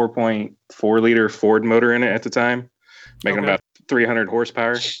 4.4 liter Ford motor in it at the time, making about 300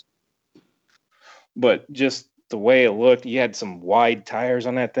 horsepower. But just the way it looked, you had some wide tires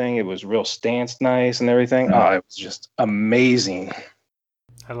on that thing. It was real stance nice and everything. Oh, it was just amazing.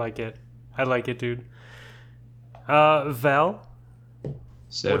 I like it, dude. Val,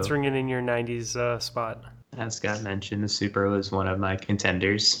 So, what's ringing in your 90s spot? as Scott mentioned, the Supra was one of my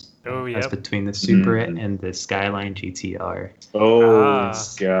contenders. Oh, That's yeah. between the Supra and the Skyline GTR. Oh,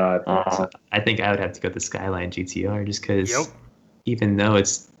 God. So I think I would have to go with the Skyline GTR just because Yep. even though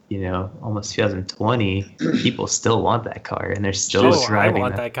it's, almost 2020, people still want that car and they're still I driving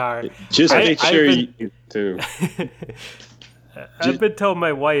want that car. Just I- make I've sure been- you Too. I've been telling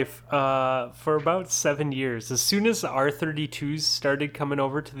my wife for about 7 years, as soon as the R32s started coming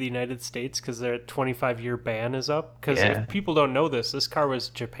over to the United States, because their 25-year ban is up, because if people don't know this car was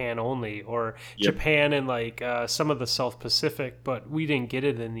Japan only, or Japan and like some of the South Pacific, but we didn't get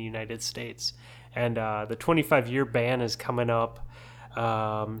it in the United States. And the 25-year ban is coming up.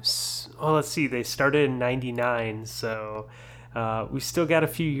 Let's see, they started in 99, so we still got a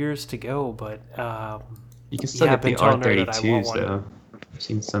few years to go, but You can still get the been telling her that I want R32s one. though. I've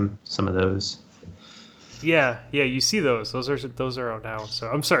seen some of those. Yeah, you see those are out now. So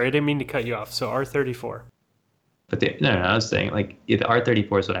I'm sorry, I didn't mean to cut you off. So R34. But no, I was saying like the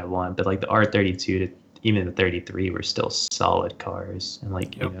R34 is what I want, but like the R32 to even the 33 were still solid cars and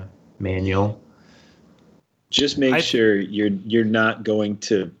like manual. just make sure you're not going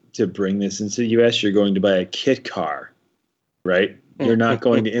to bring this into the U.S. You're going to buy a kit car, right? You're not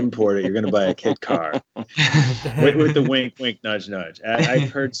going to import it. You're going to buy a kit car with the wink, wink, nudge, nudge.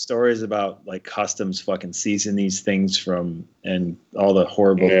 I've heard stories about like customs fucking seizing these things and all the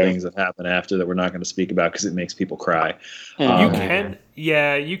horrible things that happen after that we're not going to speak about because it makes people cry.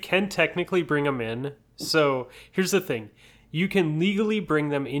 You can technically bring them in. So here's the thing. You can legally bring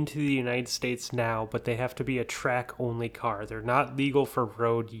them into the United States now, but they have to be a track-only car. They're not legal for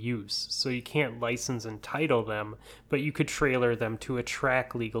road use, so you can't license and title them, but you could trailer them to a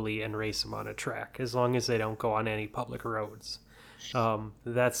track legally and race them on a track, as long as they don't go on any public roads.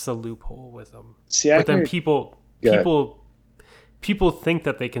 That's the loophole with them. But then people think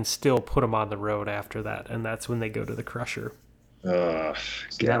that they can still put them on the road after that, and that's when they go to the crusher.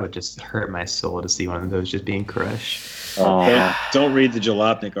 See, that would just hurt my soul to see one of those just being crushed. Don't read the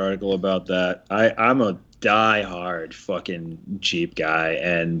Jalopnik article about that. I'm a die-hard fucking Jeep guy,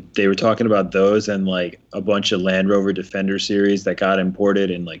 and they were talking about those and like a bunch of Land Rover Defender series that got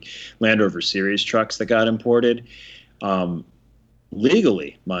imported and like Land Rover series trucks that got imported.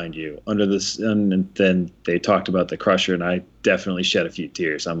 Legally, mind you, under this, and then they talked about the crusher, and I definitely shed a few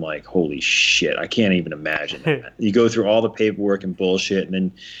tears. I'm like, holy shit, I can't even imagine that. You go through all the paperwork and bullshit, and then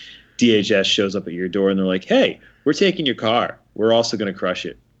DHS shows up at your door, and they're like, hey, we're taking your car. We're also going to crush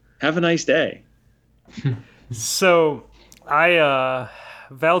it. Have a nice day. So,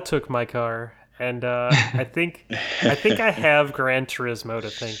 Val took my car, and I think I have Gran Turismo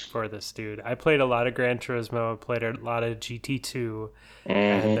to thank for this, dude. I played a lot of Gran Turismo. I played a lot of GT2,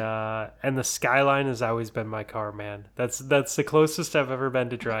 and the Skyline has always been my car, man. That's the closest I've ever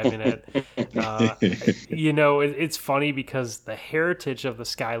been to driving it. It's funny because the heritage of the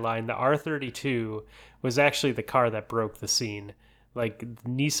Skyline, the R32, was actually the car that broke the scene. Like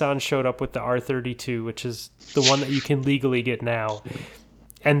Nissan showed up with the R32, which is the one that you can legally get now.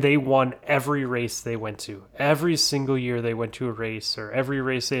 And they won every race they went to. Every single year they went to a race, or every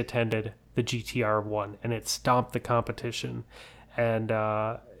race they attended, the GTR won, and it stomped the competition. And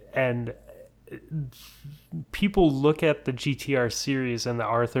people look at the GTR series, and the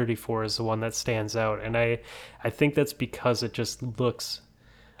R34 is the one that stands out. And I think that's because it just looks,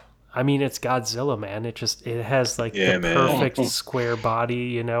 I mean, it's Godzilla, man. It has like perfect square body,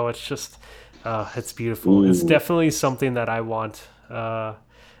 you know. It's just, it's beautiful. Ooh. It's definitely something that I want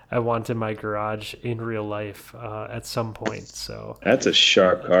in my garage in real life at some point. So that's a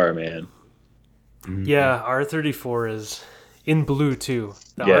sharp car, man. Yeah, R34 is in blue too.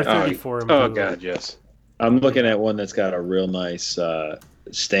 The R34 in blue. Oh god, yes. I'm looking at one that's got a real nice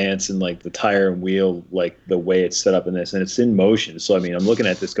stance and like the tire and wheel, like the way it's set up in this, and it's in motion. So I mean, I'm looking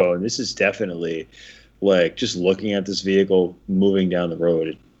at this going, this is definitely like, just looking at this vehicle moving down the road,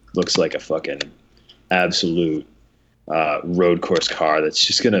 it looks like a fucking absolute road course car that's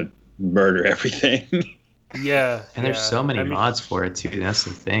just gonna murder everything. Yeah, and there's so many mods for it too. That's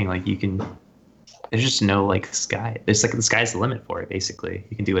the thing. Like there's just no like sky. It's like the sky's the limit for it. Basically,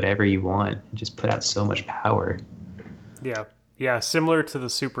 you can do whatever you want and just put out so much power. Yeah. Similar to the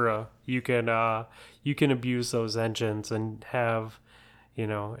Supra, you can abuse those engines and have,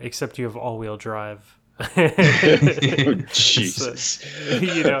 except you have all-wheel drive. Jesus.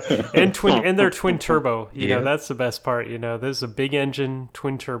 And they're twin turbo. That's the best part. There's a big engine,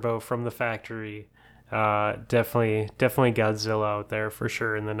 twin turbo from the factory. Definitely Godzilla out there for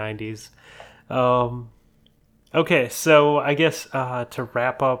sure in the 90s. Okay, so I guess to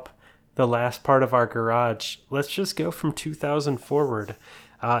wrap up the last part of our garage, let's just go from 2000 forward.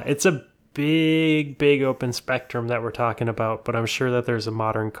 It's a big open spectrum that we're talking about, but I'm sure that there's a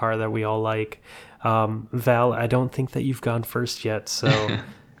modern car that we all like. Val, I don't think that you've gone first yet, so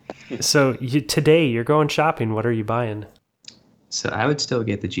today you're going shopping. What are you buying? So I would still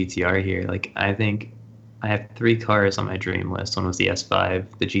get the GTR here. Like, I think I have 3 cars on my dream list. One was the S5,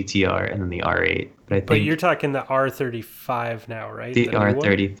 the GTR, and then the R8. But you're talking the R35 now, right? The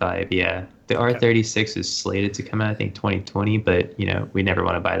R35, yeah. The R36 is slated to come out, I think, 2020, but, we never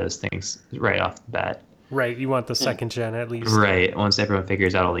want to buy those things right off the bat. Right, you want the second gen at least. Right, once everyone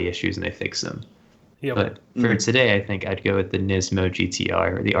figures out all the issues and they fix them. Yep. But for today, I think I'd go with the Nismo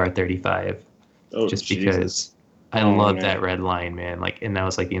GTR or the R35, because I love that red line, man. Like, and that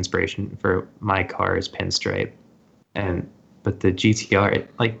was like the inspiration for my car's pinstripe. But the GTR,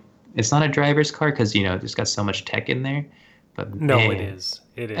 it's not a driver's car because it's got so much tech in there. But no, it is.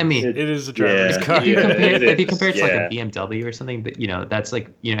 It is. I mean, it is a driver's car. If you compare it to like a BMW or something, but that's like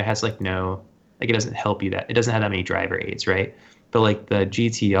it has like no, like, it doesn't help you that it doesn't have that many driver aids, right? But like the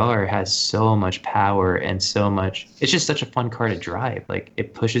GTR has so much power and so much. It's just such a fun car to drive. Like,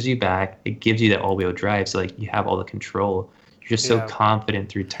 it pushes you back. It gives you that all-wheel drive, so like you have all the control. You're just so confident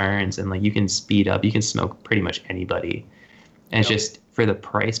through turns, and like you can speed up. You can smoke pretty much anybody. And it's just, for the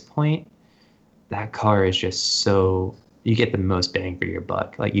price point, that car is just so, you get the most bang for your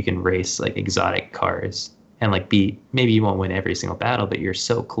buck. Like, you can race like exotic cars and like maybe you won't win every single battle, but you're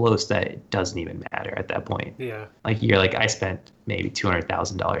so close that it doesn't even matter at that point. Yeah. Like, you're like, I spent maybe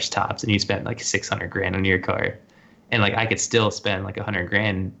 $200,000 tops, and you spent like $600,000 on your car, and like I could still spend like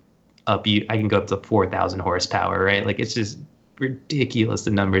 $100,000 up. I can go up to 4,000 horsepower, right? Like, it's just ridiculous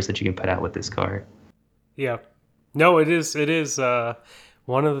the numbers that you can put out with this car. Yeah. No, it is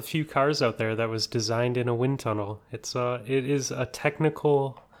one of the few cars out there that was designed in a wind tunnel. It is a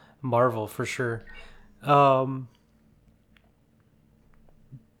technical marvel for sure.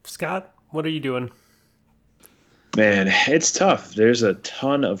 Scott, what are you doing? Man, it's tough. There's a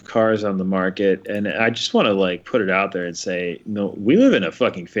ton of cars on the market, and I just want to put it out there and say, we live in a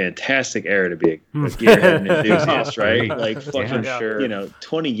fucking fantastic era to be a gearhead enthusiast, right? Like, fucking, sure.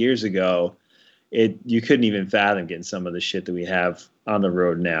 20 years ago, you couldn't even fathom getting some of the shit that we have on the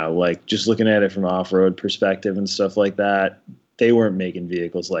road now. Like, just looking at it from off-road perspective and stuff like that, they weren't making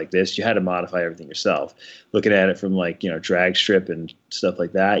vehicles like this. You had to modify everything yourself. Looking at it from drag strip and stuff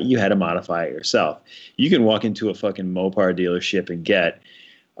like that, you had to modify it yourself. You can walk into a fucking Mopar dealership and get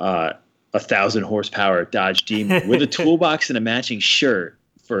 1,000 horsepower Dodge Demon with a toolbox and a matching shirt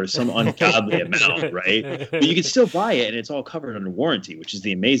for some ungodly amount, right? But you can still buy it, and it's all covered under warranty, which is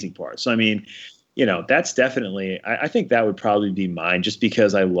the amazing part. So, I mean, that's definitely, I think that would probably be mine, just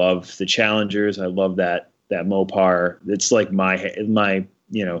because I love the Challengers. I love that Mopar. It's like my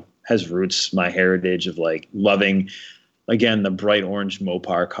has roots, my heritage of loving again, the bright orange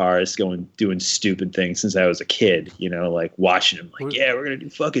Mopar cars doing stupid things since I was a kid, like watching them like, yeah, we're going to do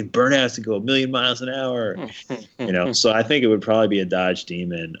fucking burnouts and go 1,000,000 miles an hour, So I think it would probably be a Dodge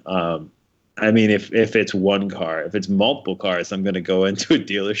Demon. I mean, if it's one car, if it's multiple cars, I'm going to go into a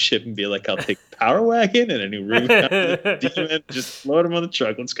dealership and be like, I'll take a Power Wagon and a new rim Demon, just load them on the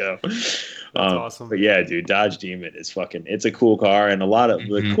truck. Let's go. That's awesome. But yeah, dude, Dodge Demon is it's a cool car, and a lot of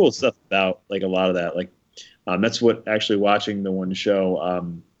the cool stuff about like a lot of that, like that's what actually watching the one show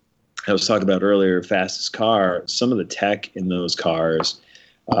I was talking about earlier, Fastest Car, some of the tech in those cars,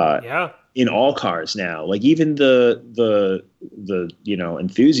 in all cars now, like even the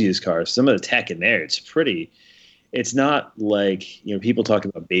enthusiast cars, some of the tech in there, it's not like, people talk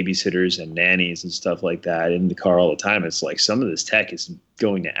about babysitters and nannies and stuff like that in the car all the time. It's like some of this tech is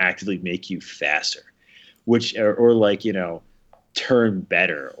going to actively make you faster, which, or like, turn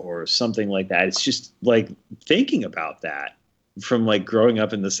better or something like that. It's just like thinking about that from like growing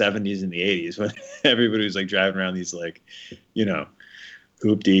up in the 70s and the 80s when everybody was like driving around these like,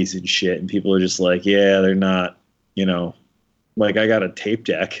 hoopties and shit. And people are just like, yeah, they're not, like I got a tape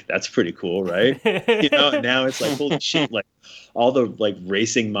deck. That's pretty cool, right? And now it's like, holy shit, like all the like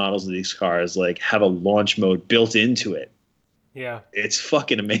racing models of these cars like have a launch mode built into it. Yeah. It's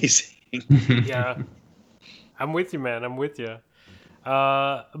fucking amazing. Yeah. I'm with you, man. I'm with you.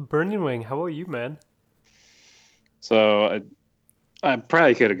 Burning Wing, how about you, man? So I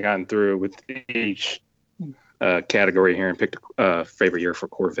probably could have gone through with each category here and picked a favorite year for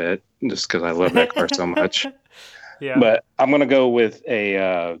Corvette just because I love that car so much. Yeah. But I'm going to go with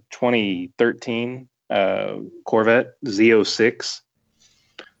a 2013 Corvette Z06.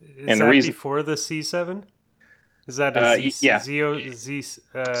 Is that before the C7? Is that a Z? Yeah. So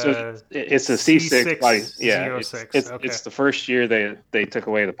it's a C6 body. Yeah. Z06. It's the first year they took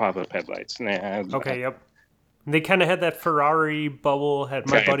away the pop-up headlights. Okay. Yep. They kind of had that Ferrari bubble head.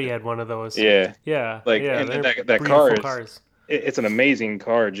 My buddy had one of those. Yeah. Yeah. Like, yeah, and that car it's an amazing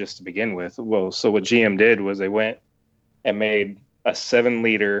car just to begin with. Well, so what GM did was they went and made a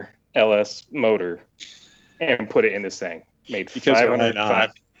 7-liter LS motor and put it in this thing. Made 505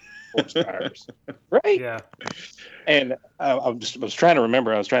 horsepower. Right? Yeah. And I was trying to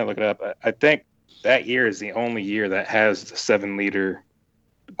remember. I was trying to look it up. I think that year is the only year that has the 7-liter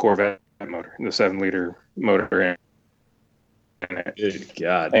Corvette motor, the 7-liter motor in it. Good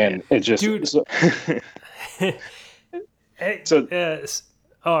God. And man. it just... Dude.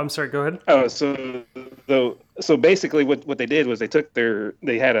 I'm sorry, go ahead. Oh, so basically what they did was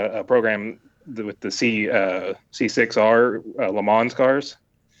they had a program with the C6R Le Mans cars.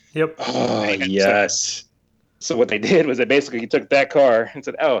 Yep. Oh, yes. So what they did was they basically took that car and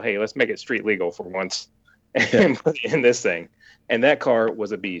said, oh, hey, let's make it street legal for once and put it in this thing. And that car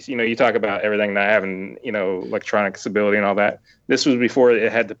was a beast. You talk about everything not having, electronic stability and all that. This was before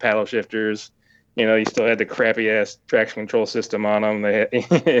it had the paddle shifters. You still had the crappy ass traction control system on them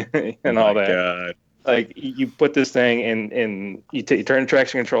and all that. God. Like you put this thing in you turn the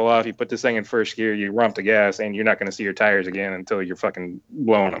traction control off, you put this thing in first gear, you rump the gas, and you're not going to see your tires again until you're fucking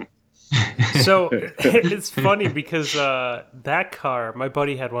blowing them. So it's funny because that car, my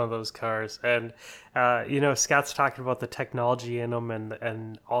buddy had one of those cars, and Scott's talking about the technology in them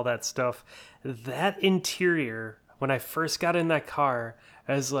and all that stuff. That interior, when I first got in that car,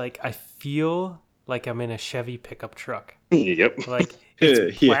 I was like, I feel like I'm in a Chevy pickup truck. Yep. Like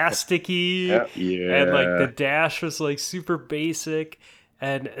it's plasticky, yeah. And like the dash was like super basic.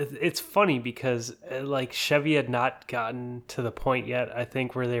 And it's funny because like Chevy had not gotten to the point yet, I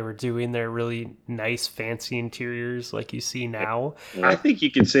think, where they were doing their really nice, fancy interiors like you see now. I think you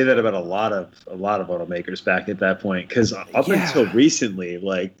can say that about a lot of automakers back at that point, because up until recently,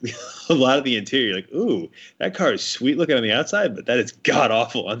 like a lot of the interior, like, ooh, that car is sweet looking on the outside, but that is god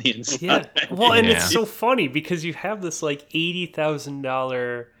awful on the inside. Yeah, well, and it's so funny because you have this like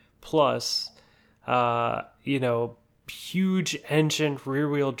 $80,000 plus, huge engine,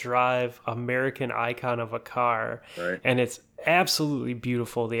 rear-wheel drive, American icon of a car, right? And it's absolutely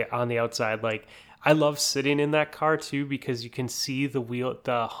beautiful on the outside. Like I love sitting in that car too because you can see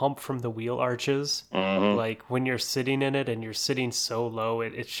the hump from the wheel arches. Mm-hmm. Like when you're sitting in it and you're sitting so low,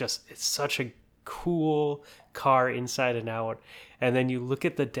 it's such a cool car inside and out. And then you look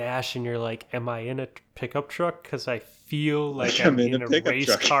at the dash and you're like, am I in a pickup truck? Because I feel like I'm in a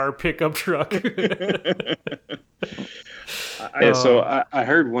race car pickup truck. So I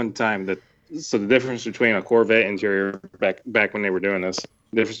heard one time that the difference between a Corvette interior back when they were doing this,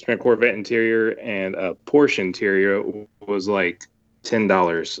 the difference between a Corvette interior and a Porsche interior was like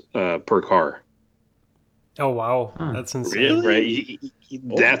 $10 per car. Oh wow, Huh. that's insane. Right.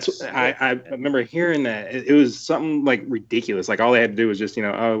 That's I remember hearing that. It was something like ridiculous. Like all they had to do was just,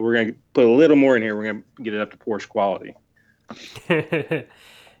 oh, we're gonna put a little more in here. We're gonna get it up to Porsche quality.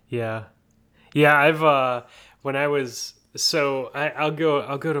 Yeah. Yeah, I've when I was I'll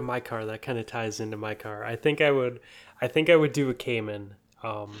go to my car. That kind of ties into my car. I think I would do a Cayman.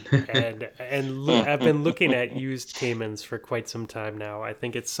 And I've been looking at used Caymans for quite some time now. I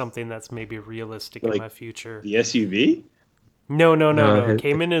think it's something that's maybe realistic in my future. The SUV? No.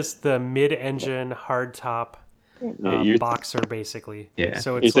 Cayman is the mid-engine hardtop boxer, basically. Yeah.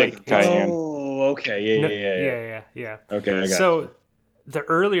 So it's You like think Cayenne. Oh, okay. yeah. Okay, I got So you. the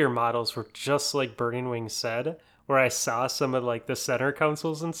earlier models were just like Burning Wing said, where I saw some of like the center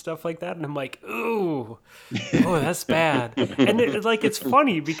consoles and stuff like that, and I'm like, ooh, oh, that's bad. And it's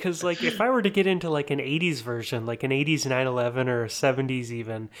funny because like if I were to get into like an 80s version, like an 80s 911 or a 70s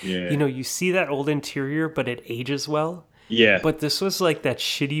even, you see that old interior, but it ages well. Yeah. But this was like that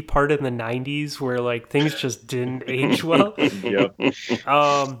shitty part in the 90s where like things just didn't age well. Yep.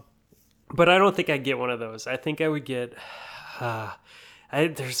 But I don't think I'd get one of those. I think I would get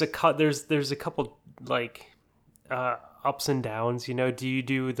there's a couple like ups and downs, do you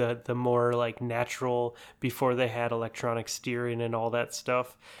do the more like natural before they had electronic steering and all that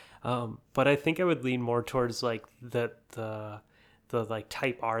stuff? But I think I would lean more towards like the like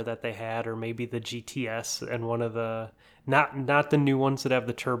Type R that they had, or maybe the GTS and one of the not the new ones that have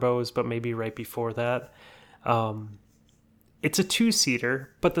the turbos, but maybe right before that. It's a 2-seater,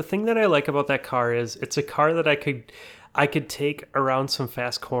 but the thing that I like about that car is it's a car that I could take around some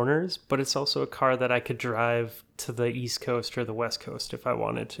fast corners, but it's also a car that I could drive to the East Coast or the West Coast if I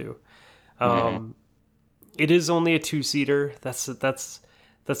wanted to. It is only a 2-seater. That's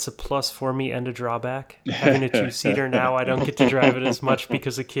a plus for me and a drawback. Having a 2-seater now, I don't get to drive it as much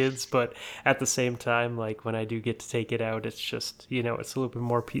because of kids, but at the same time, like when I do get to take it out, it's just, it's a little bit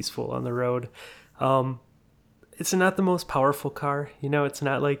more peaceful on the road. It's not the most powerful car, it's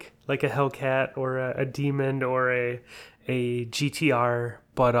not like a Hellcat or a Demon or a GTR,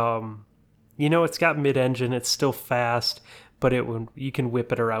 but it's got mid-engine, it's still fast, but you can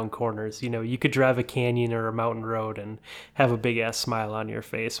whip it around corners. You could drive a canyon or a mountain road and have a big ass smile on your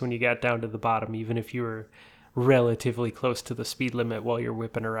face when you got down to the bottom, even if you were relatively close to the speed limit while you're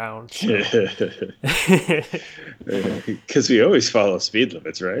whipping around. So. Because we always follow speed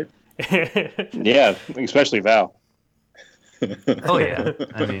limits, right? Yeah, especially Val. Oh yeah,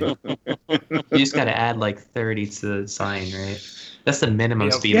 I mean, you just got to add like 30 to the sign, right? That's the minimum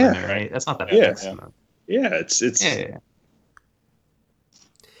speed limit, right? That's not that bad. Yeah, it's yeah.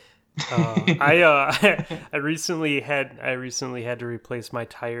 I recently had to replace my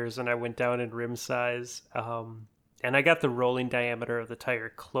tires, and I went down in rim size. And I got the rolling diameter of the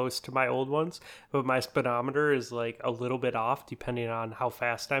tire close to my old ones, but my speedometer is like a little bit off depending on how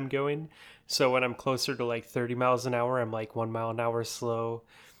fast I'm going. So when I'm closer to like 30 miles an hour, I'm like 1 mile an hour slow.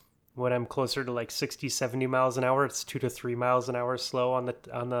 When I'm closer to like 60, 70 miles an hour, it's 2 to 3 miles an hour slow on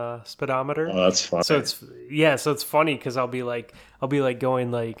the speedometer. Oh, that's fun. So it's funny because I'll be like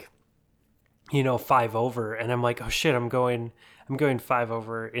going like 5 over, and I'm like, oh shit, I'm going 5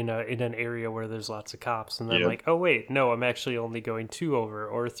 over in an area where there's lots of cops, and then I'm like, oh wait, no, I'm actually only going 2 over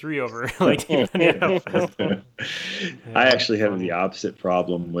or 3 over. Like, I actually have the opposite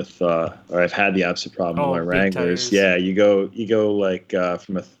problem with, or I've had the opposite problem with my Wranglers. Tires. Yeah, you go like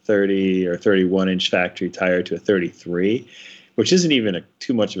from a 30 or 31 inch factory tire to a 33, which isn't even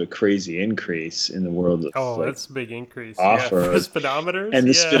too much of a crazy increase in the world of that's a big increase. Off-road. For speedometers, and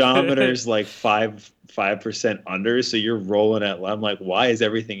the speedometer's like 5% under, so you're rolling at. I'm like, why is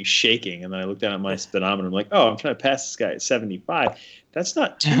everything shaking? And then I look down at my speedometer. I'm like, oh, I'm trying to pass this guy at 75. That's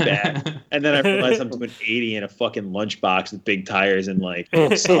not too bad. And then I realize I'm doing 80 in a fucking lunchbox with big tires and like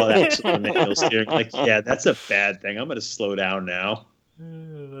solid axle and the hill steering. Like, yeah, that's a bad thing. I'm gonna slow down now.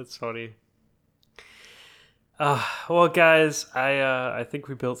 That's funny. Well, guys, I think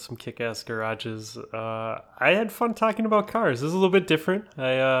we built some kick-ass garages. I had fun talking about cars. This is a little bit different.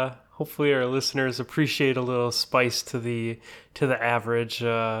 Hopefully our listeners appreciate a little spice to the average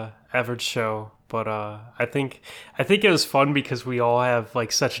show. But I think it was fun because we all have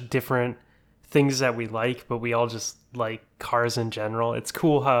like such different things that we like, but we all just like cars in general. It's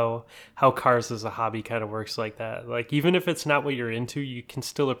cool how cars as a hobby kind of works like that. Like even if it's not what you're into, you can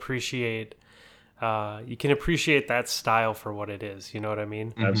still appreciate. You can appreciate that style for what it is. You know what I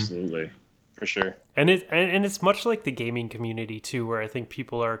mean? Mm-hmm. Absolutely, for sure. And it's much like the gaming community too, where I think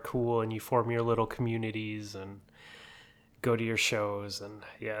people are cool and you form your little communities and go to your shows, and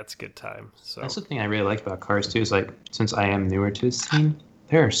yeah, it's a good time. So that's the thing I really like about cars too. Is like since I am newer to the scene,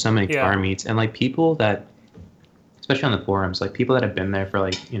 there are so many car meets and like people that especially on the forums, like people that have been there for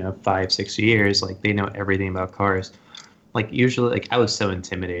like 5-6 years, like they know everything about cars. Like usually, like I was so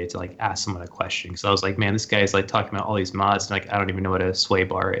intimidated to like ask someone a question because I was like, man, this guy's like talking about all these mods, and like I don't even know what a sway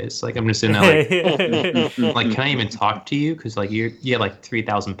bar is. Like I'm just sitting there like can I even talk to you? Because like you have like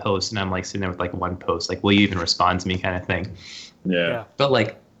 3,000 posts, and I'm like sitting there with like one post. Like, will you even respond to me, kind of thing. Yeah. But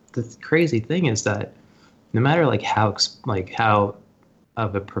like the crazy thing is that no matter like how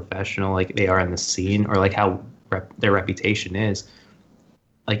of a professional like they are in the scene, or like how their reputation is,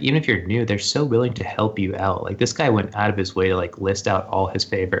 like even if you're new, they're so willing to help you out. Like this guy went out of his way to like list out all his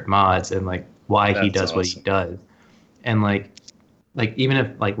favorite mods and like why he does what he does. And like even if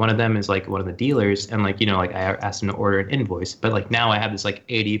like one of them is like one of the dealers, and like like I asked him to order an invoice, but like now I have this like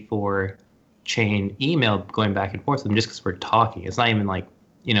 84 chain email going back and forth with him just because we're talking. It's not even like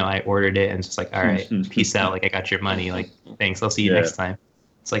I ordered it and it's just like, all right, peace out, like I got your money, like thanks, I'll see you next time.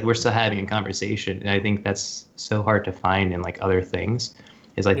 It's like we're still having a conversation, and I think that's so hard to find in like other things,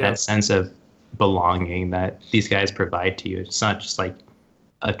 is like that sense of belonging that these guys provide to you. It's not just like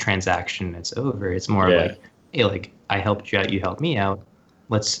a transaction that's over. It's more of like, hey, like I helped you out, you helped me out.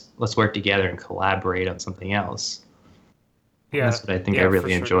 Let's work together and collaborate on something else. And that's what I think I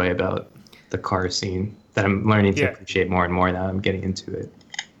really enjoy about the car scene, that I'm learning to appreciate more and more now I'm getting into it.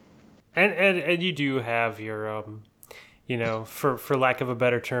 And you do have your for lack of a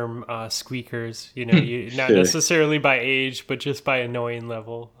better term, squeakers, you not necessarily by age, but just by annoying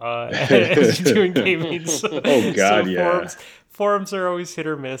level, as you do in gaming. So, forums are always hit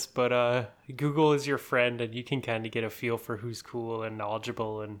or miss, but Google is your friend, and you can kind of get a feel for who's cool and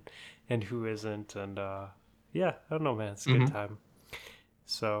knowledgeable and who isn't. And I don't know, man, it's a good time.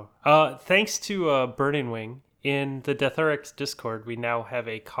 So thanks to Burning Wing, in the DeathRx Discord, we now have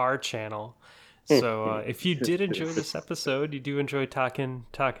a car channel. So if you did enjoy this episode, you do enjoy talking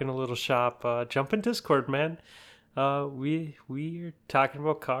a little shop, jump in Discord, man. We are talking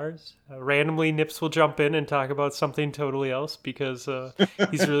about cars. Randomly, Nips will jump in and talk about something totally else because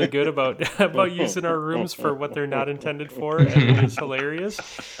he's really good about using our rooms for what they're not intended for, and it is hilarious.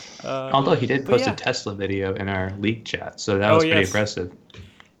 Although he did post a Tesla video in our league chat, so that was pretty impressive.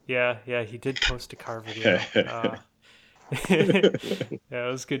 Yeah, he did post a car video. It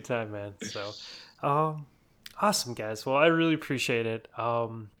was a good time, man. So awesome, guys. Well, I really appreciate it.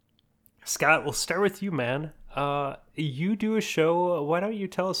 Scott, we'll start with you, man. You do a show. Why don't you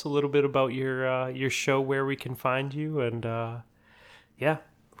tell us a little bit about your show, where we can find you, and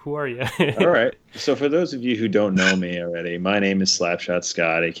who are you? All right. So for those of you who don't know me already, my name is Slapshot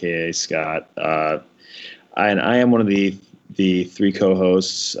Scott, aka Scott. And I am one of the three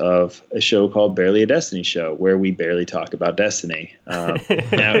co-hosts of a show called Barely a Destiny Show, where we barely talk about Destiny. Now,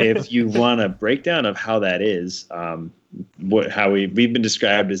 if you want a breakdown of how that is, we've been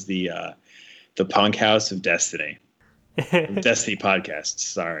described as the punk house of Destiny, Destiny podcasts.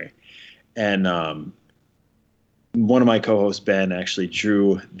 Sorry, and one of my co-hosts, Ben, actually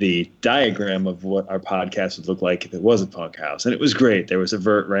drew the diagram of what our podcast would look like if it was a punk house. And it was great. There was a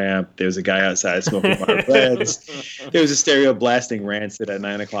vert ramp. There was a guy outside smoking Marlboro's. There was a stereo blasting Rancid at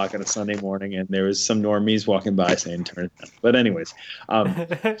 9 o'clock on a Sunday morning. And there was some normies walking by saying, turn it down. But anyways, so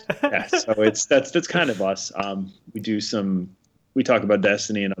that's kind of us. We talk about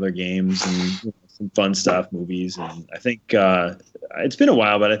Destiny and other games and some fun stuff, movies. And I think it's been a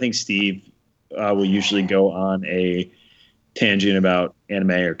while, but I think Steve will usually go on a tangent about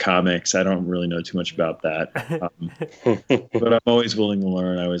anime or comics. I don't really know too much about that, but I'm always willing to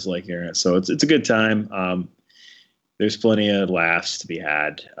learn. I always like hearing it, so it's a good time. There's plenty of laughs to be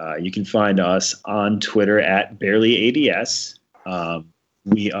had. You can find us on Twitter at BarelyADS.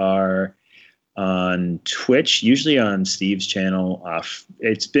 We are on Twitch, usually on Steve's channel.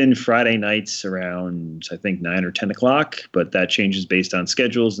 It's been Friday nights around, I think, 9 or 10 o'clock, but that changes based on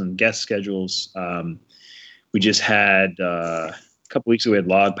schedules and guest schedules. We just had, a couple weeks ago, we had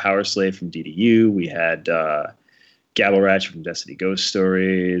Log Power Slave from DDU. We had Gabble Ratchet from Destiny Ghost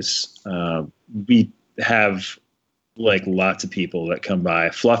Stories. We have lots of people that come by.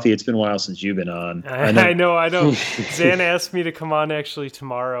 Fluffy, it's been a while since you've been on. I know. Zan asked me to come on actually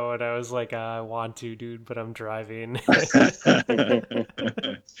tomorrow, and I was like, I want to, dude, but I'm driving.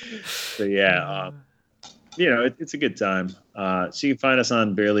 So yeah, it's a good time. So you can find us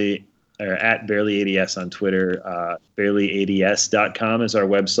on at BarelyADS on Twitter. BarelyADS.com is our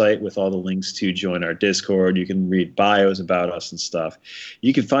website with all the links to join our Discord. You can read bios about us and stuff.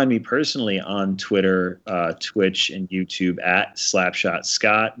 You can find me personally on Twitter, Twitch, and YouTube at Slapshot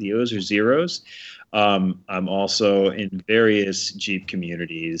Scott. The O's are zeros. I'm also in various Jeep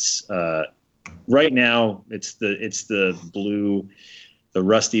communities. Right now, it's the blue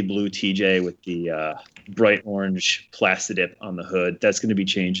rusty blue TJ with the bright orange Plastidip on the hood. That's going to be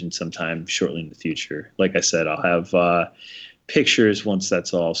changing sometime shortly in the future. Like I said, I'll have pictures once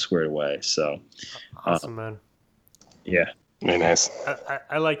that's all squared away. So awesome, man. Yeah. Very nice.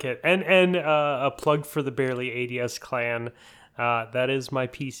 I like it. And a plug for the Barely ADS clan. That is my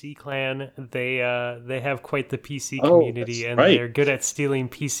PC clan. They have quite the PC community, and they're good at stealing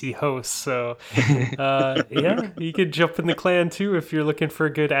PC hosts. So, yeah, you could jump in the clan too if you're looking for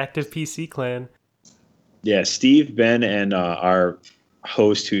a good active PC clan. Yeah, Steve, Ben, and our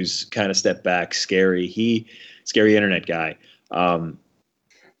host who's kind of stepped back, Scary Internet Guy.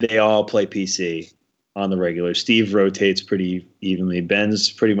 They all play PC on the regular. Steve rotates pretty evenly. Ben's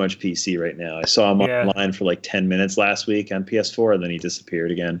pretty much PC right now. I saw him online for like 10 minutes last week on PS4, and then he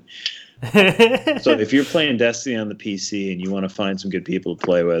disappeared again. So if you're playing Destiny on the PC and you want to find some good people to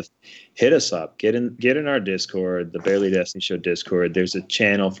play with, hit us up. Get in our Discord, the Barely Destiny Show Discord. There's a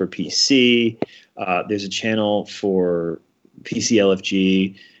channel for PC. There's a channel for PC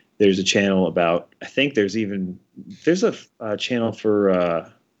LFG. There's a channel about, I think there's a channel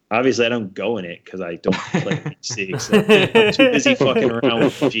for obviously, I don't go in it because I don't play PC. So I'm too busy fucking around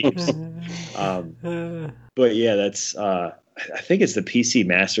with the Jeeps. But yeah, that's I think it's the PC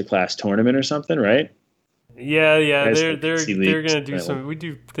Masterclass tournament or something, right? Yeah. They're gonna do some.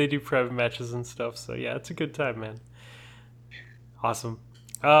 They do private matches and stuff. So yeah, it's a good time, man. Awesome.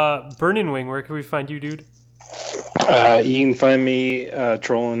 Burning Wing, where can we find you, dude? You can find me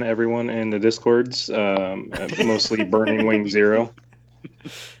trolling everyone in the Discords, mostly Burning Wing 0.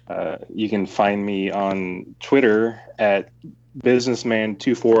 You can find me on Twitter at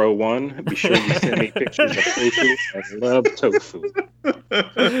businessman2401. Be sure you send me pictures of tofu. I love tofu.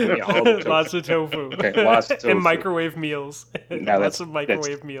 Yeah, all the tofu. Lots of tofu. Okay, lots of tofu. And microwave meals. Now Lots of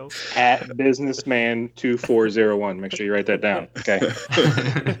microwave meals. At businessman2401. Make sure you write that down. Okay.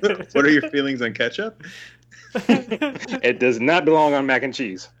 What are your feelings on ketchup? It does not belong on mac and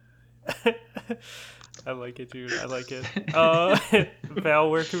cheese. I like it, dude. I like it. Val,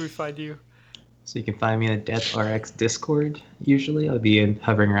 where can we find you? So you can find me in the DeathRX Discord. Usually I'll be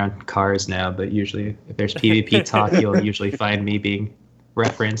hovering around cars now, but usually if there's PvP talk, you'll usually find me being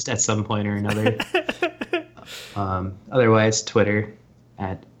referenced at some point or another. Otherwise, Twitter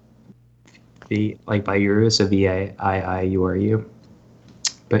at Viiuru, so VIIIURU.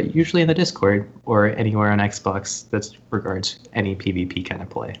 But usually in the Discord or anywhere on Xbox that regards any PvP kind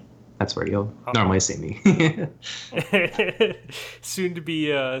of play. That's where you'll normally see me. soon to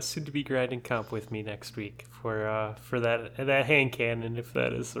be grinding comp with me next week for that hand cannon, if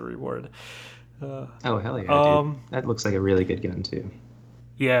that is the reward. Oh hell yeah, dude! That looks like a really good gun too.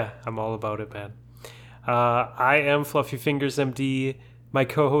 Yeah, I'm all about it, man. I am Fluffy Fingers MD. My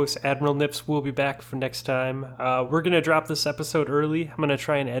co-host Admiral Nips will be back for next time. We're gonna drop this episode early. I'm gonna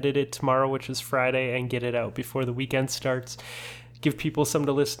try and edit it tomorrow, which is Friday, and get it out before the weekend starts. Give people something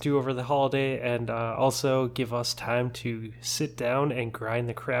to listen to over the holiday, and also give us time to sit down and grind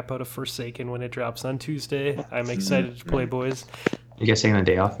the crap out of Forsaken when it drops on Tuesday. I'm excited to play, boys. You guys taking a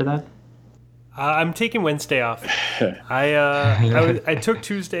day off for that? I'm taking Wednesday off. I took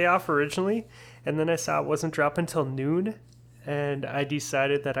Tuesday off originally, and then I saw it wasn't dropping until noon, and I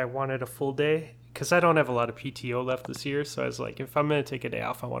decided that I wanted a full day. Because I don't have a lot of PTO left this year, so I was like, if I'm going to take a day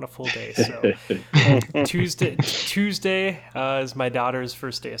off, I want a full day. So Tuesday is my daughter's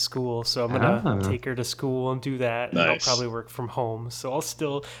first day of school, so I'm going to take her to school and do that. Nice. And I'll probably work from home, so I'll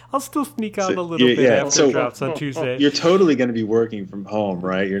still sneak out a little bit after it drops on Tuesday. You're totally going to be working from home,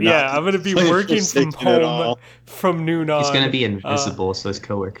 right? You're not. Yeah, I'm going to be working from home from noon on. He's going to be invisible, so his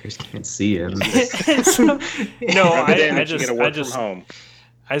coworkers can't see him. I just from home.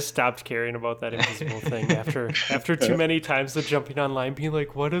 I stopped caring about that invisible thing after too many times of jumping online, being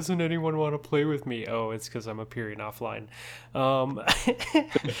like, why doesn't anyone want to play with me? Oh, it's because I'm appearing offline.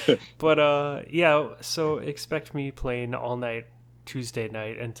 Yeah, so expect me playing all night Tuesday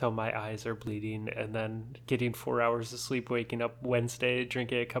night until my eyes are bleeding, and then getting 4 hours of sleep, waking up Wednesday,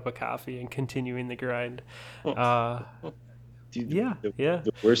 drinking a cup of coffee, and continuing the grind. Dude, yeah.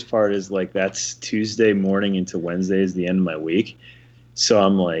 The worst part is, like, that's Tuesday morning into Wednesday is the end of my week. So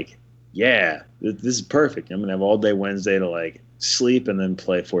I'm like, yeah, this is perfect. I'm going to have all day Wednesday to, like, sleep and then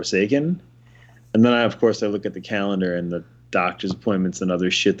play Forsaken. And then, I look at the calendar, and the doctor's appointments and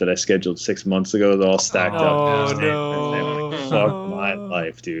other shit that I scheduled 6 months ago is all stacked up. Oh, no. Fuck my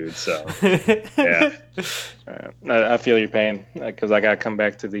life, dude. So, yeah. I feel your pain because I got to come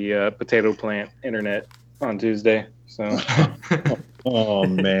back to the potato plant internet on Tuesday. So, oh,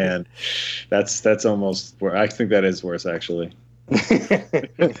 man. That's almost where I think that is worse, actually.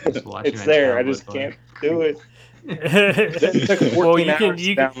 It's there. I just can't do it. It took 14 Well, you hours can- to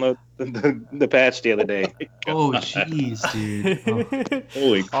you can- download the patch the other day. Oh, jeez, dude. Oh.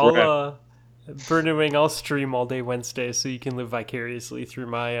 Holy crap. I'll Burning Wing, I'll stream all day Wednesday so you can live vicariously through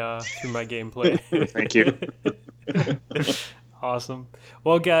my gameplay. Thank you. Awesome.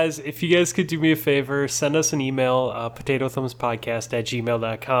 Well, guys, if you guys could do me a favor, send us an email,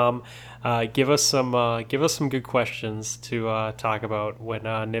 potatothumbspodcast@gmail.com. Give us some good questions to talk about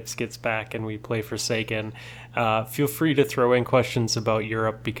when Nips gets back and we play Forsaken. Feel free to throw in questions about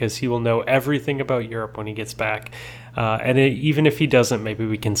Europe because he will know everything about Europe when he gets back. Even if he doesn't, maybe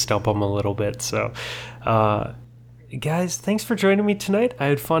we can stump him a little bit. So, guys, thanks for joining me tonight. I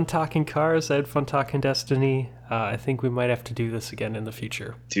had fun talking cars. I had fun talking Destiny. I think we might have to do this again in the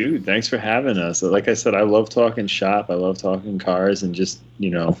future. Dude, thanks for having us. Like I said, I love talking shop. I love talking cars and just,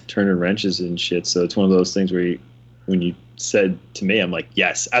 turning wrenches and shit. So it's one of those things where when you said to me, I'm like,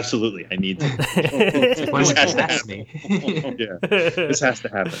 yes, absolutely. I need to. Why This don't has you to ask happen. me? Yeah, this has to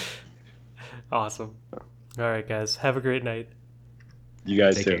happen. Awesome. All right, guys. Have a great night. You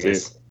guys Take too. care, guys.